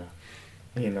comes to,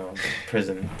 the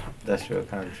prison industrial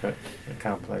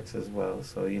complex as well.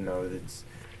 So,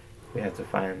 we have to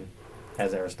find,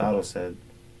 as Aristotle said,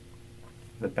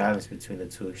 the balance between the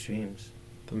two extremes.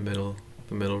 The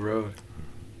middle road.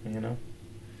 You know.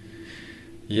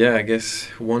 Yeah, I guess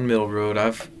one middle road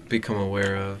I've become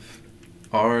aware of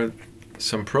are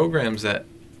some programs that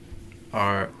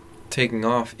are taking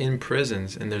off in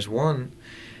prisons, and there's one,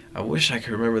 I wish I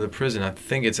could remember the prison. I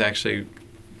think it's actually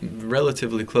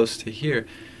relatively close to here.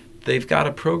 They've got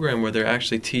a program where they're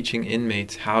actually teaching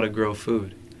inmates how to grow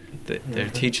food. They're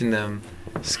teaching them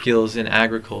skills in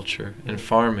agriculture and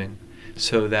farming,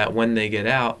 so that when they get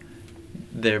out,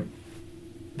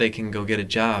 they can go get a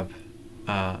job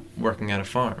working at a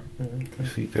farm. You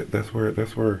see, that's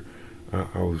where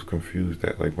I was confused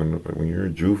at. Like when you're a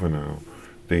juvenile,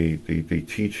 they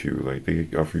teach you, like they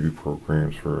offer you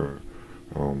programs for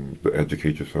to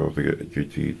educate yourself, to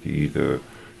get the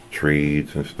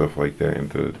trades and stuff like that, and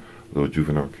the little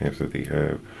juvenile camps that they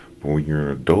have. But when you're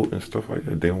an adult and stuff like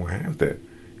that, they don't have that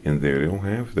in there. They don't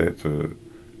have that to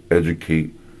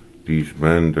educate these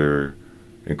men that are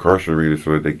incarcerated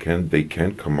so that they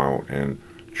can come out and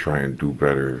try and do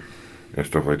better and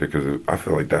stuff like that. Because I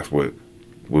feel like that's what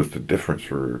was the difference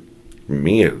for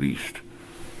me, at least.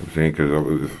 I'm saying,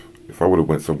 because if I would have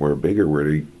went somewhere bigger where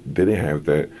they didn't have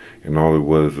that, and all it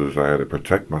was I had to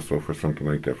protect myself or something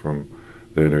like that from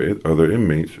the other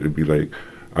inmates, it'd be like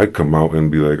I'd come out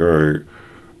and be like, all right,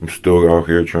 I'm still out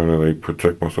here trying to like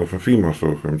protect myself and feed myself. You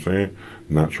know what I'm saying,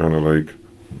 not trying to like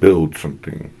build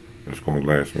something that's gonna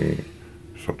last me,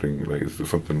 something like it's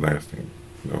something lasting.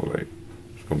 You know, like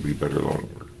it's gonna be better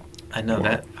longer. I know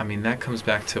that. I mean, that comes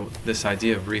back to this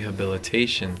idea of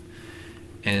rehabilitation,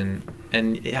 and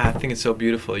yeah, I think it's so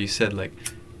beautiful. You said like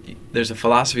there's a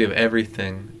philosophy of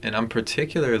everything, and I'm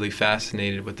particularly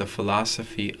fascinated with the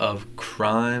philosophy of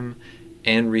crime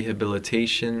and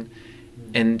rehabilitation,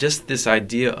 and just this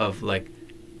idea of like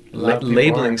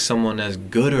labeling someone as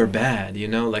good or bad. You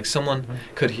know, like someone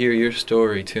could hear your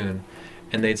story, Tune,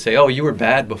 and they'd say, "Oh, you were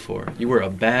bad before. You were a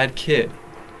bad kid."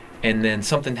 And then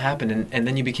something happened, and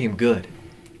then you became good.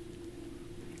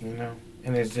 You know,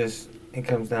 and it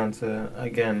comes down to,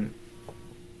 again,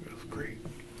 That's great.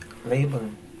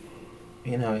 labeling.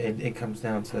 You know, it comes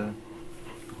down to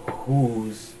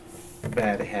whose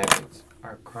bad habits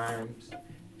are crimes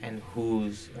and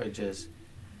whose are just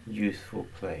youthful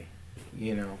play.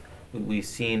 You know, we've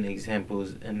seen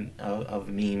examples of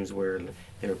memes where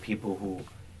there are people who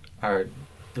are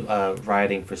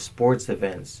rioting for sports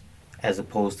events, as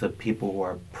opposed to people who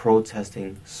are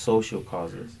protesting social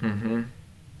causes. Mm-hmm.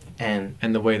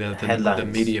 And the way that the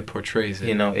media portrays it.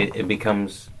 You know, it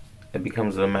becomes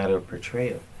a matter of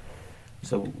portrayal.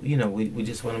 So, you know, we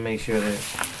just want to make sure that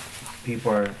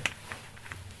people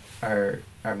are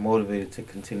motivated to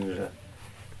continue to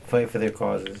fight for their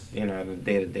causes, you know, at a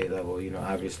day-to-day level. You know,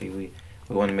 obviously we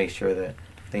want to make sure that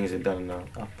things are done in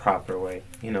a proper way,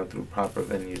 you know, through proper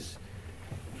venues.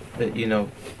 But, you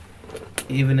know,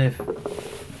 even if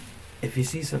you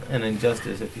see an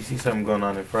injustice, if you see something going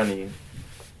on in front of you,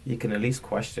 you can at least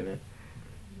question it.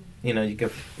 You know,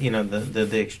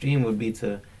 the extreme would be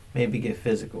to maybe get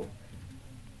physical.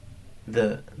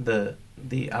 The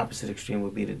opposite extreme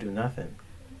would be to do nothing.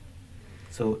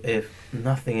 So if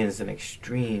nothing is an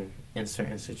extreme in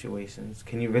certain situations,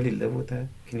 can you really live with that?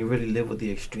 Can you really live with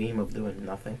the extreme of doing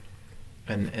nothing?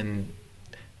 And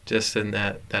just in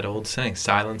that old saying,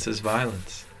 silence is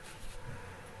violence.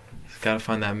 Got to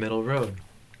find that middle road.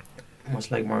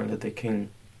 Much like Martin Luther King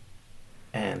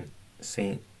and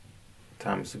Saint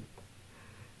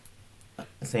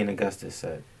Augustus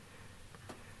said,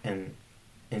 and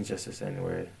injustice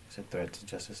anywhere is a threat to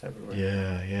justice everywhere.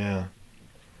 Yeah.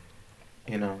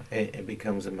 You know, it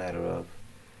becomes a matter of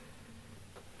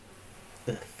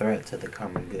the threat to the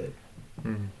common good,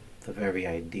 the very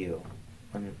ideal,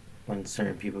 when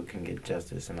certain people can get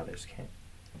justice and others can't.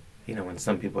 You know, when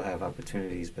some people have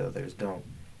opportunities but others don't.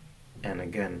 And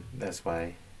again, that's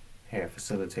why here at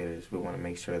Facilitators, we want to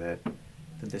make sure that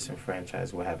the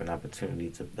disenfranchised will have an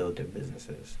opportunity to build their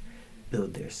businesses,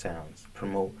 build their sounds,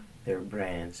 promote their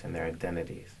brands and their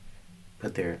identities,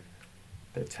 put their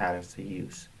talents to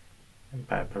use, and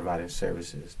by providing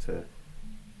services to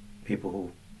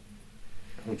people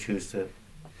who choose to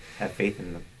have faith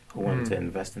in them, who want to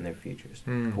invest in their futures,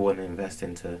 who want to invest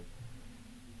into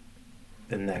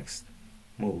the next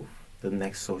move, the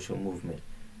next social movement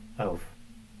of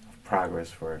progress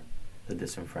for the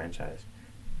disenfranchised,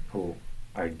 who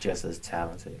are just as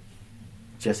talented,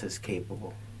 just as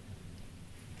capable,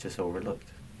 just overlooked.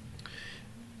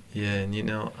 Yeah, and you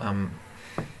know, I'm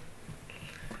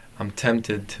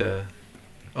tempted to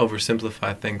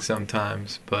oversimplify things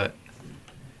sometimes, but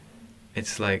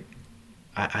it's like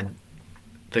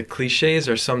the cliches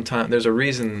are sometimes, there's a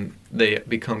reason they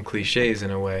become cliches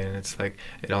in a way, and it's like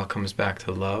it all comes back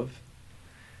to love.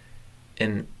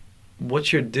 And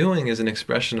what you're doing is an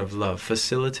expression of love.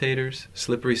 Facilitators,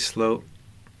 slippery slope,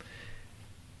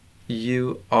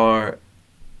 you are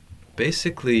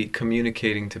basically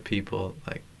communicating to people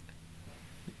like,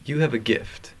 you have a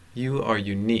gift, you are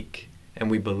unique,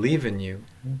 and we believe in you,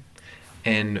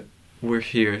 and we're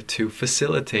here to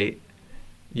facilitate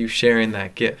you sharing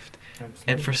that gift.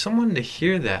 Absolutely. And for someone to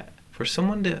hear that, for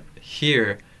someone to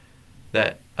hear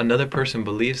that another person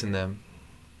believes in them,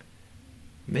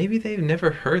 maybe they've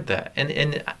never heard that.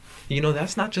 And you know,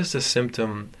 that's not just a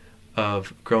symptom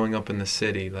of growing up in the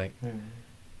city. Like,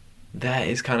 that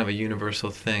is kind of a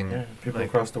universal thing. Yeah, people like,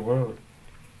 across the world.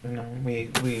 You know, we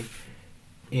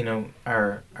you know,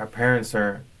 our parents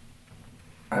are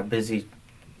busy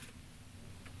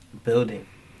building,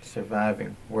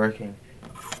 surviving, working,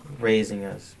 raising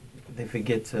us. They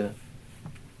forget to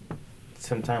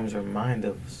sometimes remind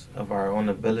us of our own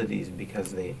abilities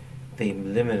because they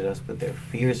limited us with their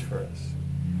fears for us.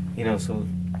 You know, so,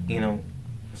 you know,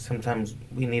 sometimes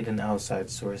we need an outside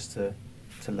source to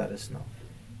let us know.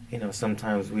 You know,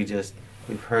 sometimes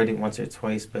we've heard it once or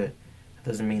twice, but it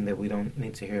doesn't mean that we don't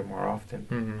need to hear it more often.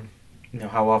 Mm-hmm. You know,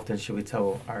 how often should we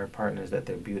tell our partners that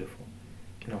they're beautiful?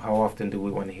 You know, how often do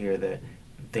we want to hear that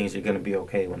things are going to be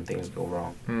okay when things go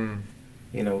wrong?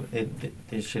 You know,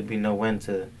 there should be no end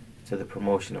to the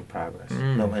promotion of progress,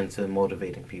 no end to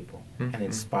motivating people and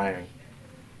inspiring.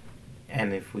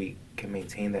 And if we can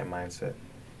maintain that mindset,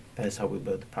 that's how we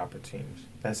build the proper teams.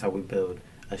 That's how we build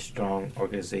a strong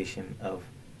organization of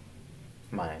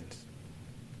minds,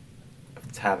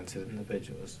 of talented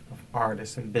individuals, of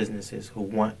artists and businesses who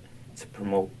want to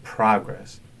promote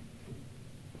progress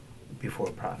before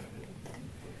profit.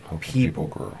 Help people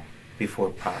grow before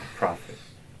profit.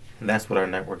 And that's what our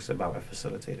network's about at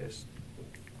Facilitators.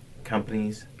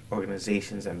 Companies,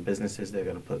 organizations, and businesses, they're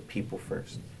going to put people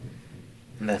first.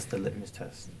 And that's the litmus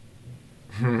test.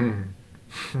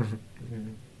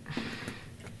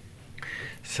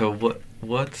 So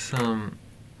what's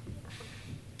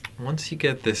once you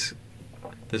get this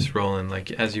rolling,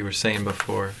 like as you were saying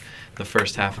before, the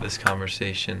first half of this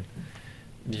conversation,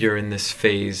 you're in this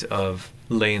phase of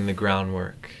laying the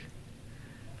groundwork.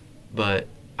 But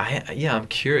I'm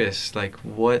curious, like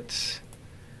what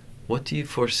do you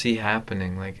foresee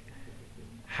happening? Like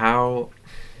how,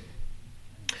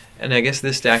 and I guess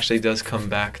this actually does come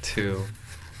back to,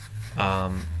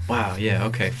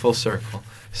 full circle.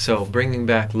 So bringing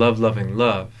back love, loving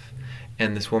love,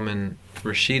 and this woman,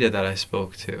 Rashida, that I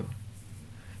spoke to,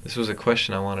 this was a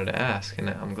question I wanted to ask, and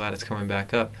I'm glad it's coming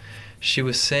back up. She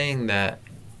was saying that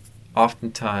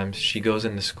oftentimes she goes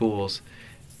into schools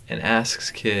and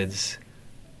asks kids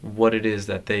what it is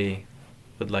that they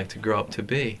would like to grow up to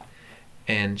be.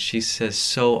 And she says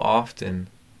so often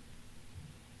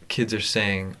kids are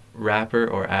saying rapper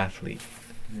or athlete.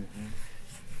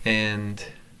 And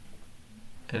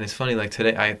it's funny, like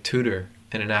today I tutor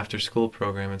in an after school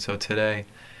program, and so today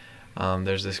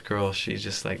there's this girl, she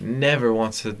just like never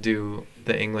wants to do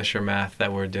the English or math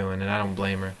that we're doing, and I don't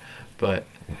blame her, but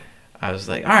I was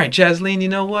like, all right, Jasleen, you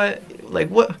know what? Like,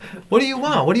 what do you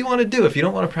want? What do you want to do? If you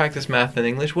don't want to practice math and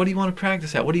English, what do you want to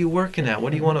practice at? What are you working at? What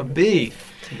do you want to be?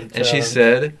 And she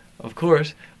said, of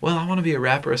course, well, I want to be a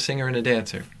rapper, a singer, and a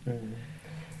dancer.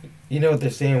 You know what they're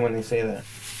saying when they say that?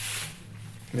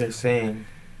 They're saying,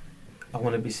 I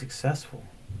want to be successful.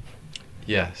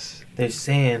 Yes. They're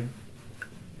saying,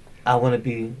 I want to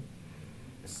be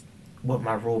what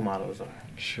my role models are.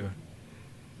 Sure.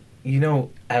 You know,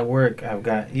 at work,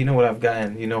 you know who I've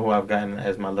gotten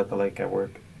as my lookalike at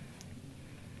work?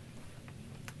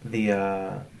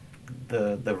 The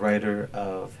writer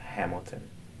of Hamilton.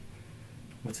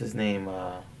 What's his name?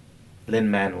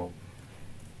 Lin-Manuel.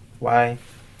 Why?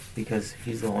 Because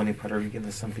he's the only Puerto Rican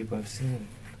that some people have seen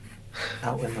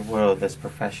out in the world that's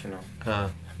professional.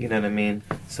 You know what I mean?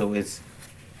 So it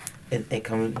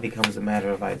becomes a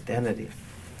matter of identity.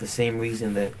 The same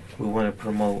reason that we want to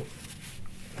promote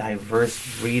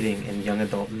diverse reading in young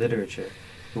adult literature.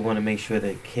 We want to make sure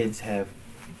that kids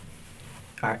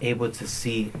are able to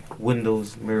see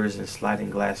windows, mirrors, and sliding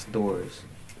glass doors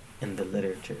in the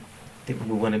literature. We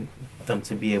want them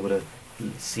to be able to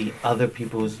see other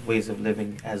people's ways of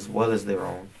living as well as their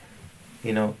own,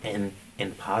 you know, and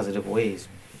in positive ways.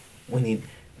 We need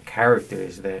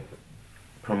characters that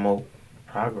promote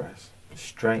progress,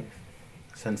 strength,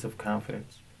 sense of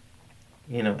confidence,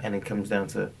 you know, and it comes down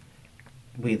to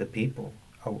we the people.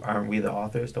 Aren't we the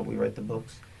authors? Don't we write the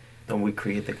books? Don't we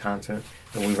create the content?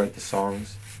 Don't we write the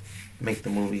songs, make the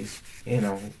movies? You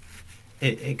know,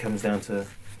 it comes down to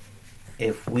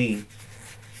if we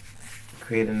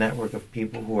create a network of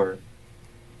people who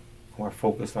are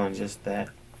focused on just that,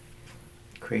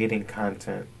 creating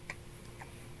content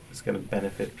is going to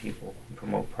benefit people and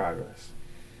promote progress,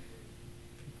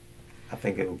 I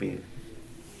think it will be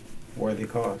worthy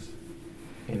cause.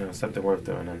 Something worth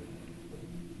doing, and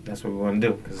that's what we want to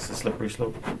do, because it's a slippery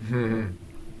slope.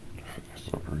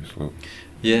 Slippery slope.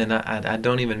 Yeah, and I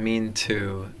don't even mean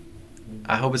to.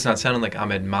 I hope it's not sounding like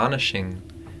I'm admonishing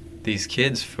these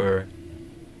kids for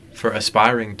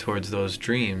aspiring towards those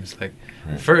dreams. Like,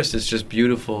 Right. First, it's just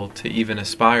beautiful to even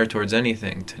aspire towards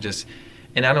anything.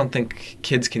 And I don't think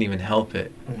kids can even help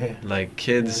it. Yeah. Like,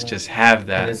 kids just have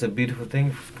that. And it's a beautiful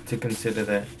thing to consider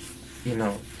that,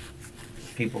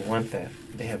 people want that.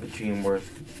 They have a dream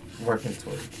worth working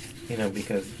towards,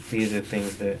 because these are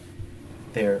things that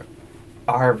there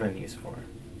are venues for,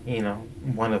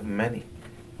 one of many,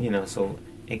 so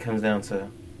it comes down to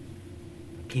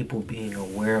people being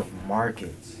aware of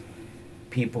markets,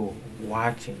 people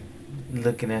watching,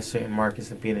 looking at certain markets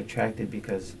and being attracted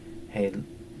because, hey,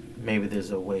 maybe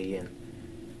there's a way in,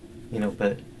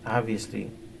 but obviously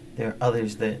there are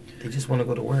others that they just want to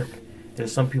go to work.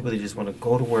 There's some people that just want to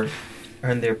go to work,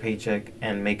 earn their paycheck,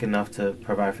 and make enough to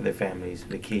provide for their families,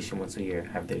 vacation once a year,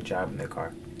 have their job in their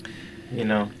car,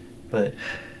 but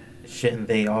shouldn't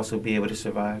they also be able to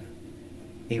survive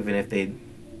even if they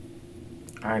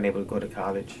aren't able to go to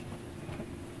college?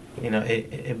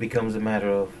 It becomes a matter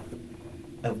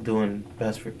of doing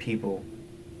best for people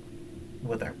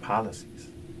with our policies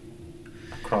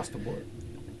across the board.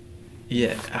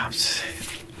 Yeah,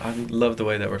 I love the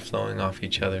way that we're flowing off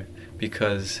each other,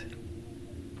 because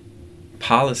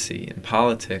policy and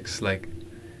politics, like,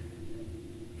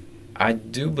 I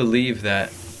do believe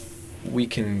that we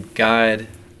can guide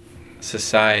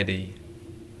society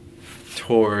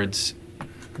towards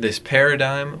this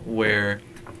paradigm where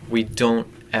we don't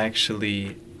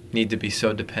actually need to be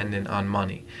so dependent on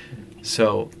money.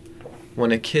 So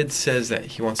when a kid says that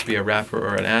he wants to be a rapper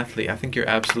or an athlete, I think you're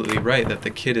absolutely right that the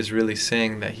kid is really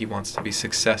saying that he wants to be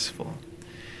successful.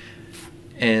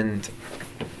 And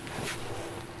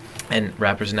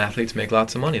rappers and athletes make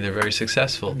lots of money. They're very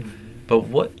successful. But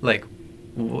what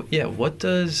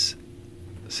does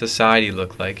society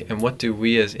look like, and what do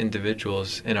we as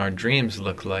individuals in our dreams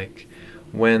look like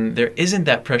when there isn't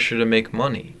that pressure to make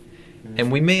money? And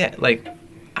we may,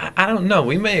 I don't know,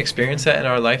 we may experience that in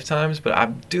our lifetimes, but I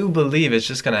do believe it's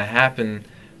just going to happen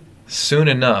soon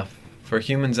enough for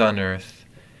humans on Earth.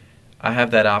 I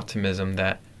have that optimism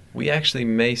that we actually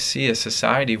may see a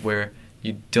society where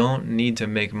you don't need to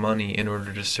make money in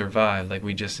order to survive. Like,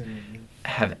 we just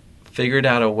have figured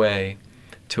out a way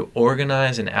to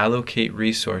organize and allocate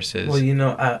resources.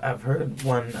 Well, I've heard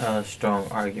one strong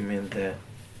argument that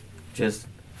just,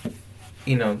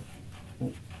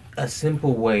 a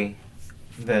simple way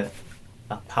that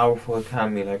a powerful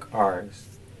economy like ours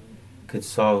could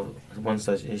solve one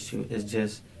such issue is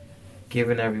just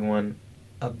giving everyone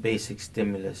a basic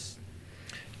stimulus.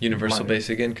 Universal money.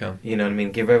 basic income. You know what I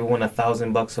mean? Give everyone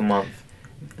 $1,000 a month.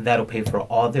 That'll pay for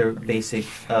all their basic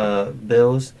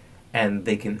bills, and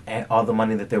they can add all the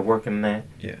money that they're working at.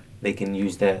 Yeah. They can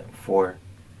use that for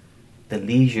the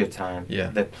leisure time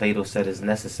that Plato said is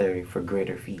necessary for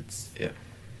greater feats. Yeah.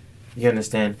 You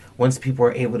understand? Once people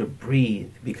are able to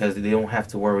breathe because they don't have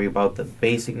to worry about the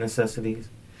basic necessities,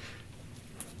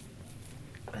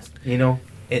 all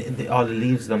it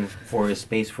leaves them for is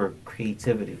space for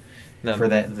creativity, for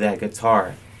that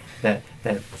guitar, that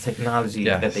technology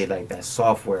that they like, that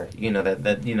software,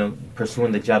 that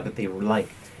pursuing the job that they like.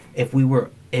 If we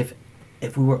were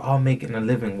all making a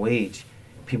living wage,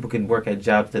 people could work at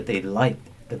jobs that they liked,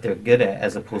 that they're good at,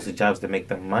 as opposed to jobs that make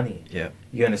them money. Yeah.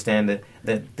 You understand that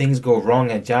things go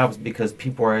wrong at jobs because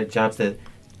people are at jobs that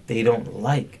they don't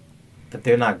like, that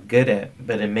they're not good at,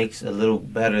 but it makes a little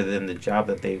better than the job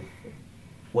that they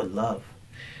would love.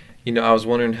 I was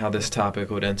wondering how this topic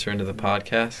would enter into the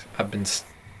podcast. I've been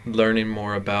learning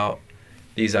more about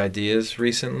these ideas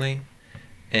recently,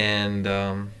 and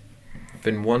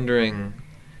been wondering,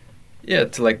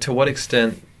 to what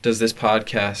extent does this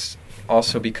podcast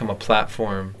also become a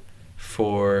platform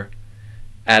for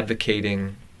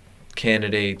advocating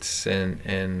candidates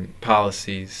and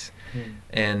policies.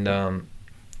 And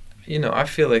I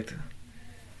feel like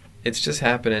it's just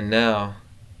happening now.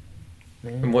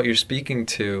 And what you're speaking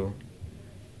to,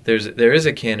 there is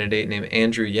a candidate named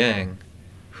Andrew Yang,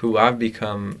 who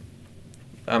I'm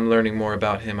learning more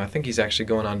about him. I think he's actually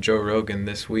going on Joe Rogan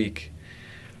this week.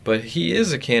 But he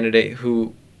is a candidate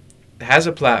who has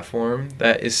a platform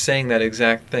that is saying that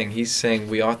exact thing. He's saying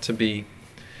we ought to be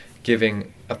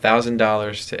giving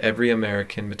 $1,000 to every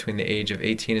American between the age of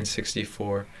 18 and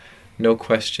 64, no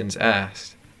questions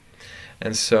asked.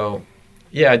 And so,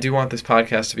 yeah, I do want this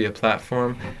podcast to be a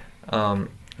platform. I'm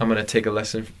going to take a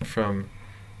lesson from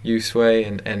you, Sway,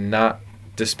 and not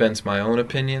dispense my own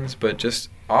opinions, but just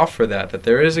offer that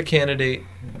there is a candidate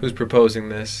who's proposing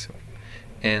this,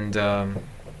 and I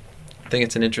think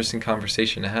it's an interesting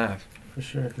conversation to have. For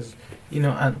sure, because,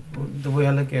 the way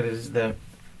I look at it is that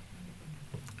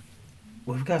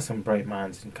we've got some bright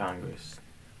minds in Congress.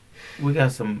 We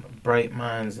got some bright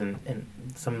minds and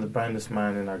some of the brightest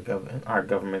minds in our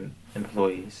government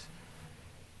employees.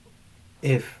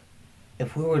 If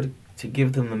we were to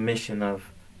give them the mission of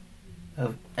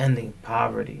ending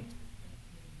poverty,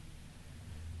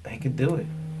 they could do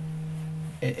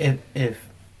it.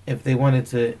 If they wanted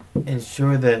to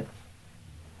ensure that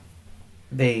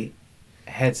they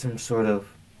had some sort of,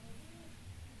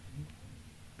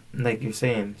 like you're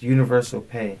saying, universal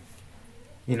pay.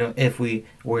 If we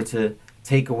were to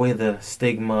take away the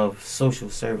stigma of social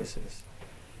services,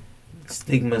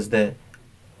 stigmas that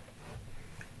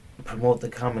promote the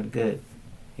common good.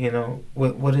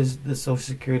 What is the Social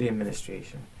Security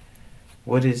Administration?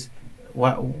 What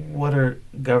are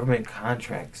government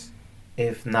contracts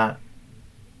if not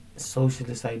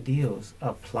socialist ideals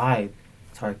applied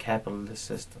to our capitalist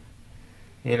system?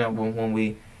 When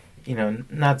we,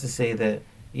 not to say that,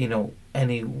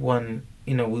 anyone,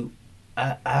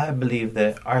 I believe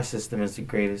that our system is the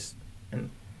greatest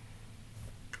in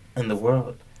the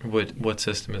world. What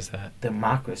system is that?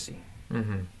 Democracy.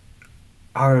 Mm-hmm.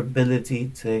 Our ability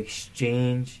to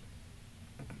exchange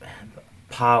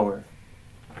power,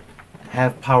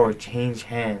 have power change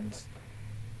hands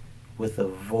with a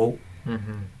vote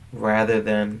rather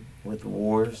than with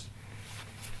wars.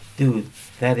 Dude,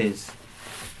 that is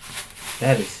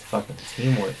fucking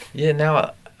teamwork. Yeah,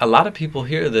 now a lot of people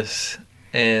hear this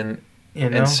and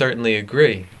certainly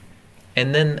agree.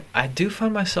 And then I do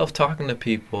find myself talking to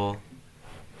people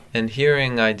and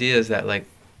hearing ideas that, like,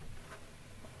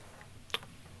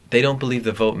 they don't believe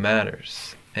the vote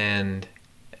matters. And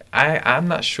I'm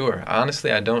not sure. Honestly,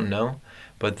 I don't know.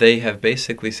 But they have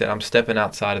basically said, I'm stepping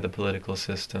outside of the political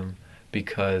system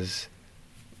because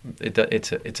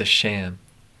it's a sham.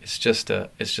 It's just a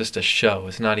show.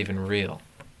 It's not even real.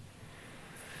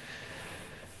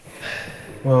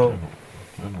 Well,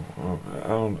 I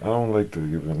don't like to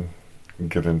even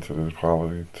get into the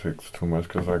politics too much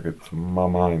because my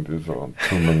mind is on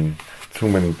too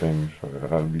many things.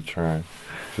 I'd be trying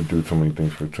to do too many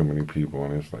things for too many people,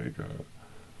 and it's like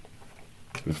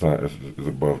it's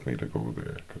above me to go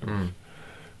there. Cause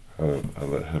I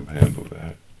let him handle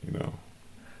that,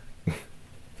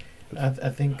 I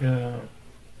think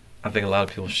a lot of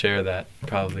people share that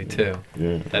probably too.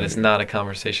 Yeah. That it's not a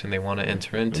conversation they want to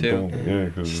enter into. Yeah,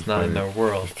 because it's not like, in their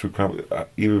world. It's too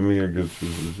even me, I guess,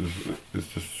 it's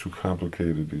just too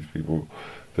complicated. These people,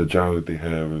 the job that they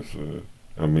have is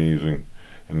amazing,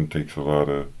 and it takes a lot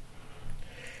of.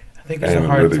 I think it's a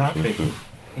hard topic.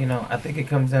 I think it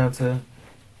comes down to,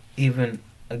 even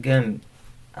again,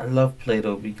 I love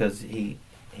Plato because he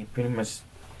pretty much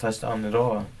touched on it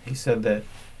all. He said that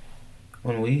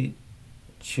when we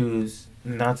choose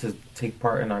not to take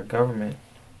part in our government,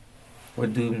 we're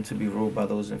doomed to be ruled by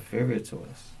those inferior to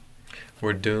us.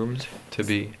 We're doomed to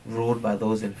be ruled by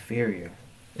those inferior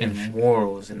in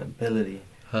morals and ability.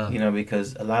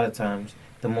 Because a lot of times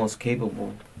the most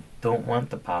capable don't want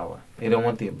the power. They don't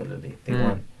want the ability. They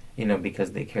want,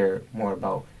 because they care more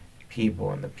about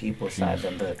people and the people side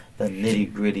than the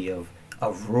nitty gritty of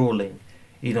ruling.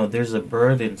 There's a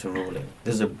burden to ruling.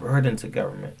 There's a burden to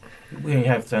government. We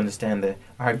have to understand that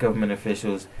our government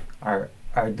officials are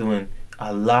doing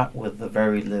a lot with the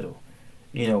very little.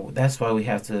 That's why we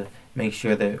have to make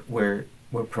sure that we're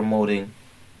promoting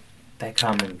that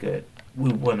common good.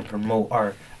 We want to promote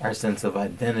our sense of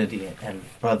identity and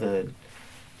brotherhood,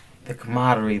 the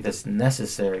camaraderie that's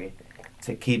necessary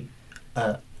to keep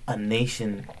a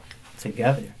nation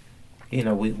together.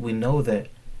 We know that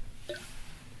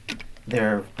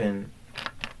there have been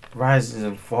rises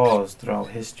and falls throughout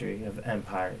history of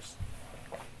empires,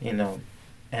 and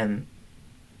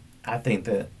I think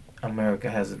that America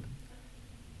has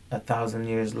 1,000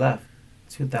 years left,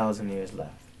 2,000 years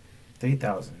left,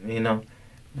 3,000,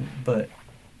 but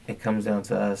it comes down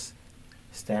to us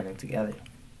standing together,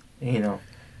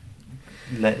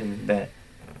 letting that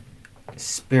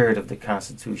spirit of the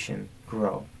Constitution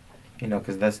grow,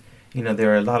 because that's,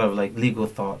 there are a lot of like legal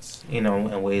thoughts,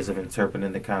 and ways of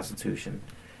interpreting the Constitution.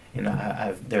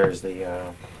 There's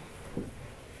the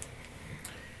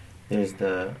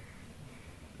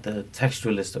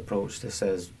textualist approach that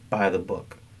says by the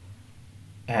book,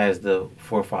 as the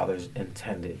forefathers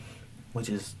intended, which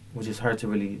is hard to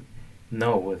really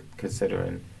know with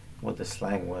considering what the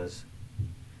slang was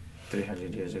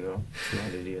 300 years ago,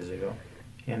 200 years ago.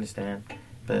 You understand?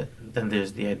 But then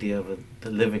there's the idea of the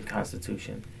living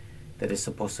constitution that is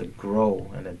supposed to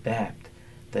grow and adapt,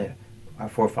 that our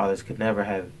forefathers could never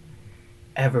have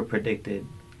ever predicted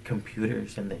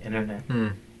computers and the internet.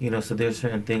 So there's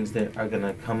certain things that are going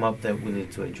to come up that we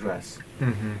need to address.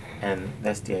 And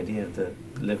that's the idea of the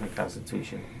living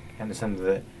constitution. And it's something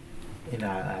that,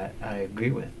 I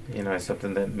agree with. It's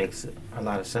something that makes a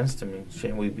lot of sense to me.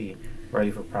 Shouldn't we be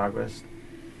ready for progress,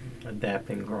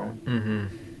 adapting, growing?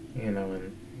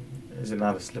 And is it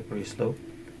not a slippery slope?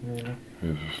 It's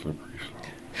a slippery slope.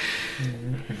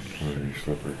 Very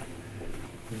slippery.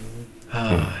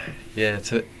 Yeah,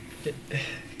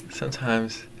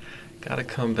 sometimes gotta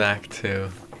come back to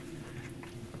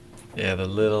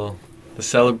the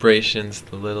celebrations,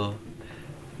 the little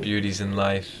beauties in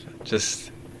life.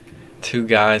 Just two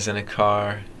guys in a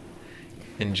car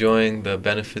enjoying the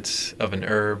benefits of an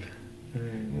herb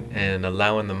and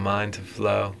allowing the mind to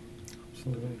flow.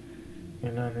 Absolutely.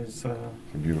 It's a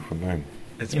beautiful thing.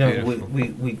 It's beautiful.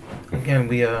 We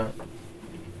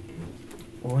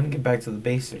want to get back to the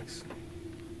basics.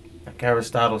 Like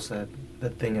Aristotle said, the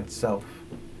thing itself.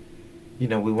 We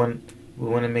want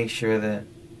to make sure that,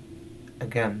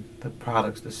 again, the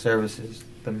products, the services,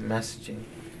 the messaging.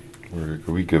 Could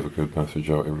we give a good message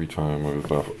out every time? I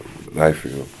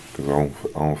feel, because I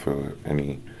don't feel that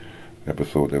any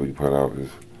episode that we put out is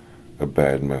a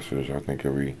bad message. I think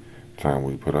every time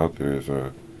we put out there is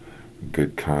a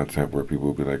good content where people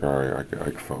will be like, all right,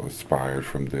 I felt inspired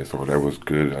from this, or that was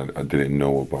good, I didn't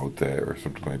know about that, or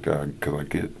something like that, because I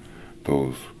get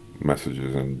those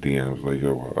messages and DMs like,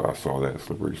 yo, I saw that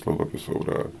Slippery Slope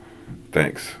episode,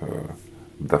 thanks,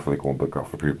 definitely going to look out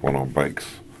for people on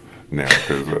bikes now,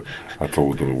 because I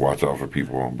told them to watch out for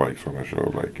people on bikes on that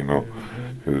show,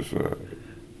 because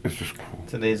it's just cool.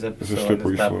 Today's episode,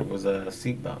 this topic was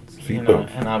seatbelts. Seatbelts.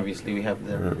 And obviously we have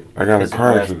the I got a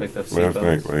car accident last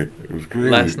night. It was crazy.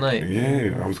 Last night?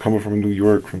 Yeah, I was coming from New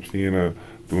York from seeing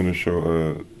doing a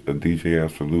show, a DJ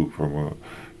Absolute from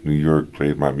New York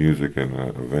played my music in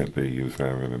an event that he was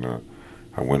having, and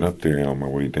I went up there, and on my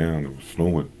way down it was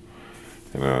snowing,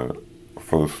 and I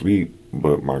fell asleep.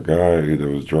 But my guy that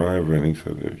was driving, he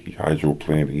said that he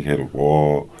hydroplaned, he hit a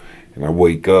wall, and I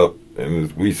wake up.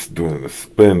 And we doing a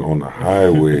spin on the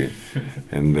highway,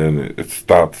 and then it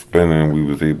stopped spinning. We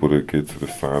was able to get to the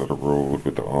side of the road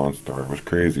with the OnStar. It was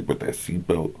crazy, but that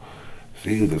seatbelt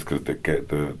saved us because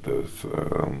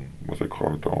what's it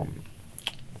called?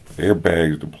 The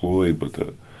airbags deployed, but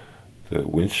the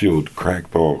windshield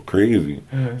cracked all crazy.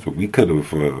 So we could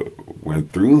have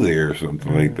went through there or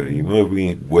something like that. If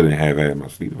we wouldn't have had my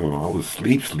seatbelt on, I was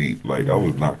sleep, like I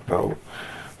was knocked out.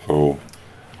 So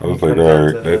I was like, all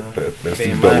right, that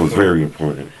seatbelt was very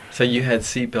important. So you had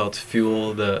seatbelts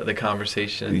fuel the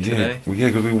conversation today? Yeah,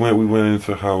 because we went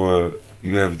into how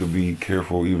you have to be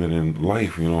careful even in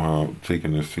life. How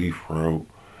taking a safe route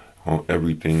on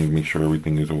everything, make sure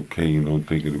everything is okay. Do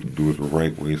it the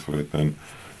right way so that then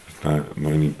it's not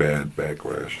any bad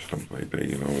backlash or something like that.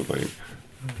 It's like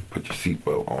put your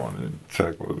seatbelt on and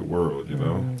tackle the world.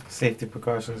 Safety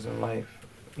precautions in life.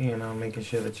 Making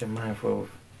sure that you're mindful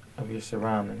of your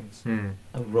surroundings,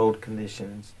 of road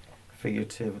conditions,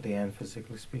 figuratively and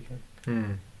physically speaking.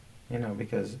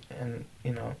 Because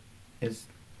it's,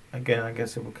 again, I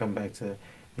guess it would come back to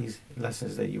these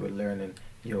lessons that you would learn in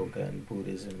yoga and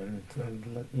Buddhism, and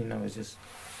it's just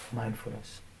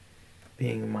mindfulness,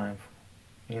 being mindful,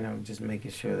 just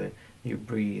making sure that you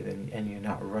breathe and you're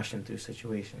not rushing through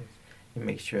situations. You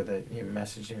make sure that your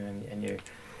messaging and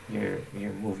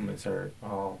your movements are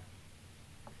all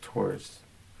towards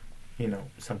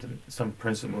some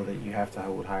principle that you have to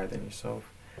hold higher than yourself.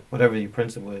 Whatever your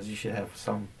principle is, you should have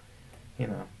some,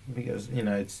 because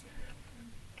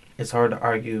it's hard to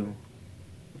argue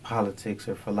politics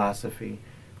or philosophy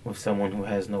with someone who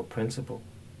has no principle,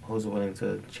 who's willing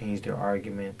to change their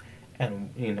argument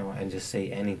and and just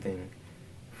say anything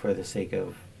for the sake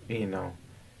of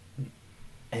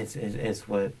it's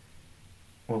what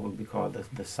would be called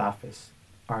the sophist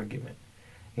argument.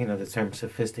 The term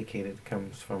sophisticated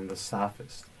comes from the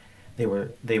sophists. They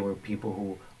were people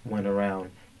who went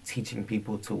around teaching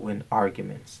people to win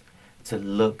arguments, to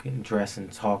look and dress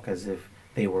and talk as if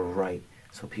they were right,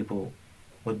 so people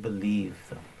would believe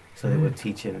them. So they were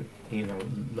teaching,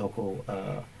 local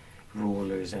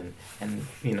rulers and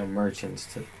merchants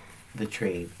to the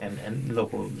trade and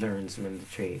local learnsmen the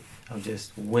trade of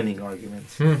just winning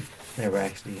arguments, never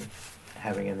actually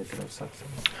having anything of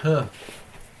substance.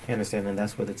 You understand? And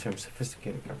that's where the term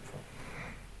sophisticated comes from.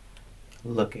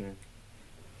 Looking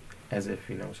as if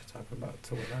you know what you're talking about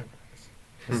to what I guys,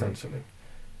 essentially.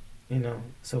 You know,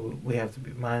 so we have to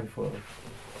be mindful of,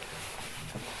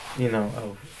 you know,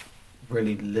 of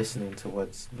really listening to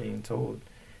what's being told.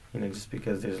 You know, just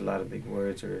because there's a lot of big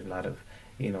words or a lot of,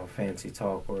 you know, fancy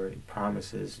talk or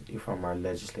promises from our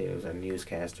legislators, our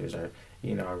newscasters, our,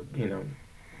 you know,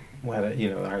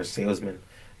 our salesmen.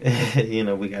 You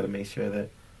know, we got to make sure that,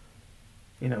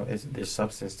 you know, there's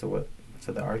substance to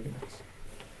the arguments.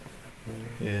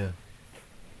 Yeah.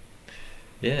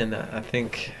 Yeah, and I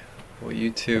think, well,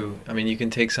 you too, I mean, you can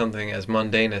take something as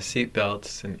mundane as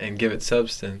seatbelts and give it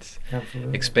substance.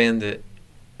 Absolutely. Expand it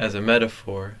as a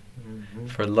metaphor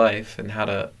for life and how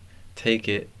to take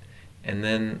it. And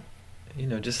then, you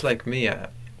know, just like me,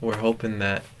 we're hoping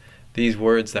that these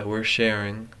words that we're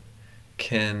sharing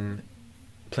can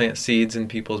plant seeds in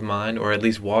people's mind, or at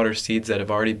least water seeds that have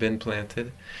already been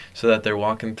planted, so that they're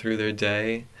walking through their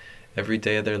day, every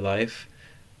day of their life,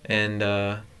 and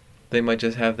they might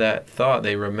just have that thought.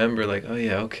 They remember, like, oh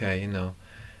yeah, okay, you know,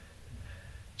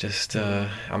 just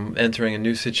I'm entering a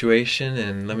new situation,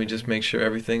 and let me just make sure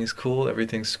everything's cool,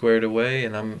 everything's squared away,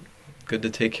 and I'm good to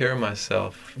take care of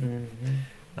myself.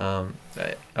 I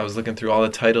was looking through all the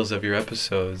titles of your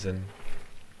episodes, and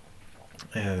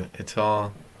it's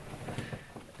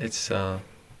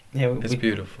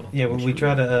beautiful. Yeah, we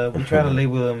try to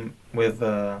label them with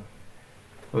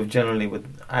generally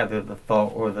with either the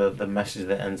thought or the message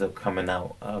that ends up coming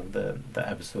out of the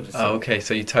episode itself. Oh, okay.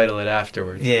 So you title it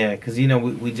afterwards. Yeah, because you know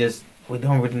we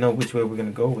don't really know which way we're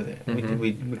gonna go with it.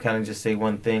 We kind of just say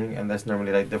one thing, and that's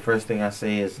normally like the first thing I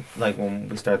say is like when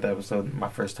we start the episode, my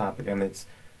first topic, and it's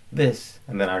this,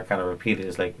 and then I kind of repeat it.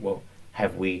 It's like, well,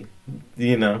 have we,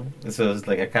 you know? And so it's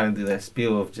like I kind of do that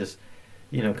spiel of just,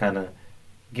 you know, kind of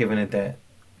giving it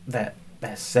that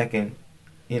second,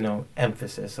 you know,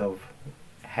 emphasis of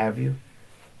have you,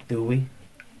 do we,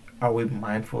 are we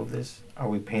mindful of this, are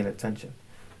we paying attention,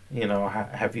 you know,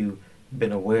 have you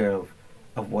been aware of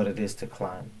what it is to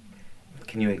climb,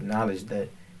 can you acknowledge that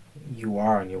you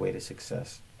are on your way to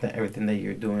success, that everything that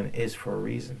you're doing is for a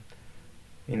reason,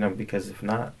 you know, because if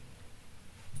not,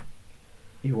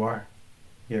 you're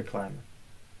climbing,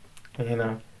 you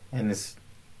know, and it's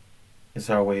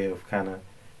our way of kind of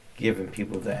giving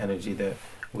people the energy that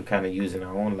we kind of use in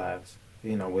our own lives,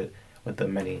 you know, with the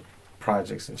many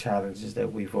projects and challenges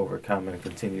that we've overcome and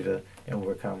continue to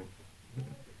overcome.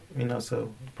 You know,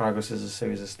 so progress is a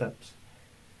series of steps.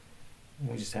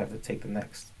 We just have to take the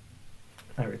next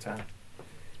every time.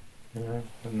 You know,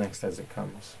 the next as it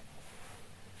comes.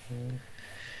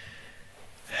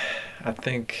 I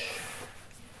think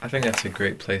that's a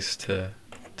great place to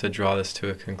draw this to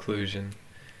a conclusion.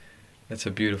 That's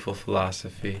a beautiful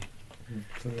philosophy.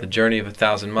 The journey of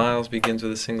 1,000 miles begins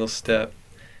with a single step.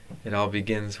 It all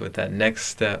begins with that next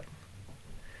step.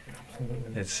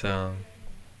 It's a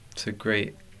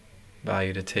great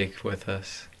value to take with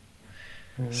us.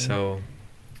 So,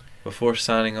 before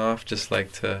signing off, just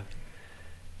like to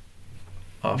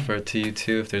offer it to you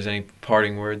too, if there's any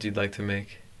parting words you'd like to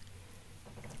make.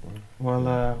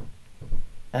 Well,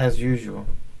 as usual,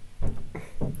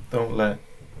 don't let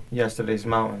yesterday's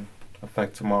mountain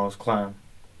affect tomorrow's climb.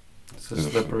 It's a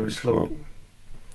slippery slope.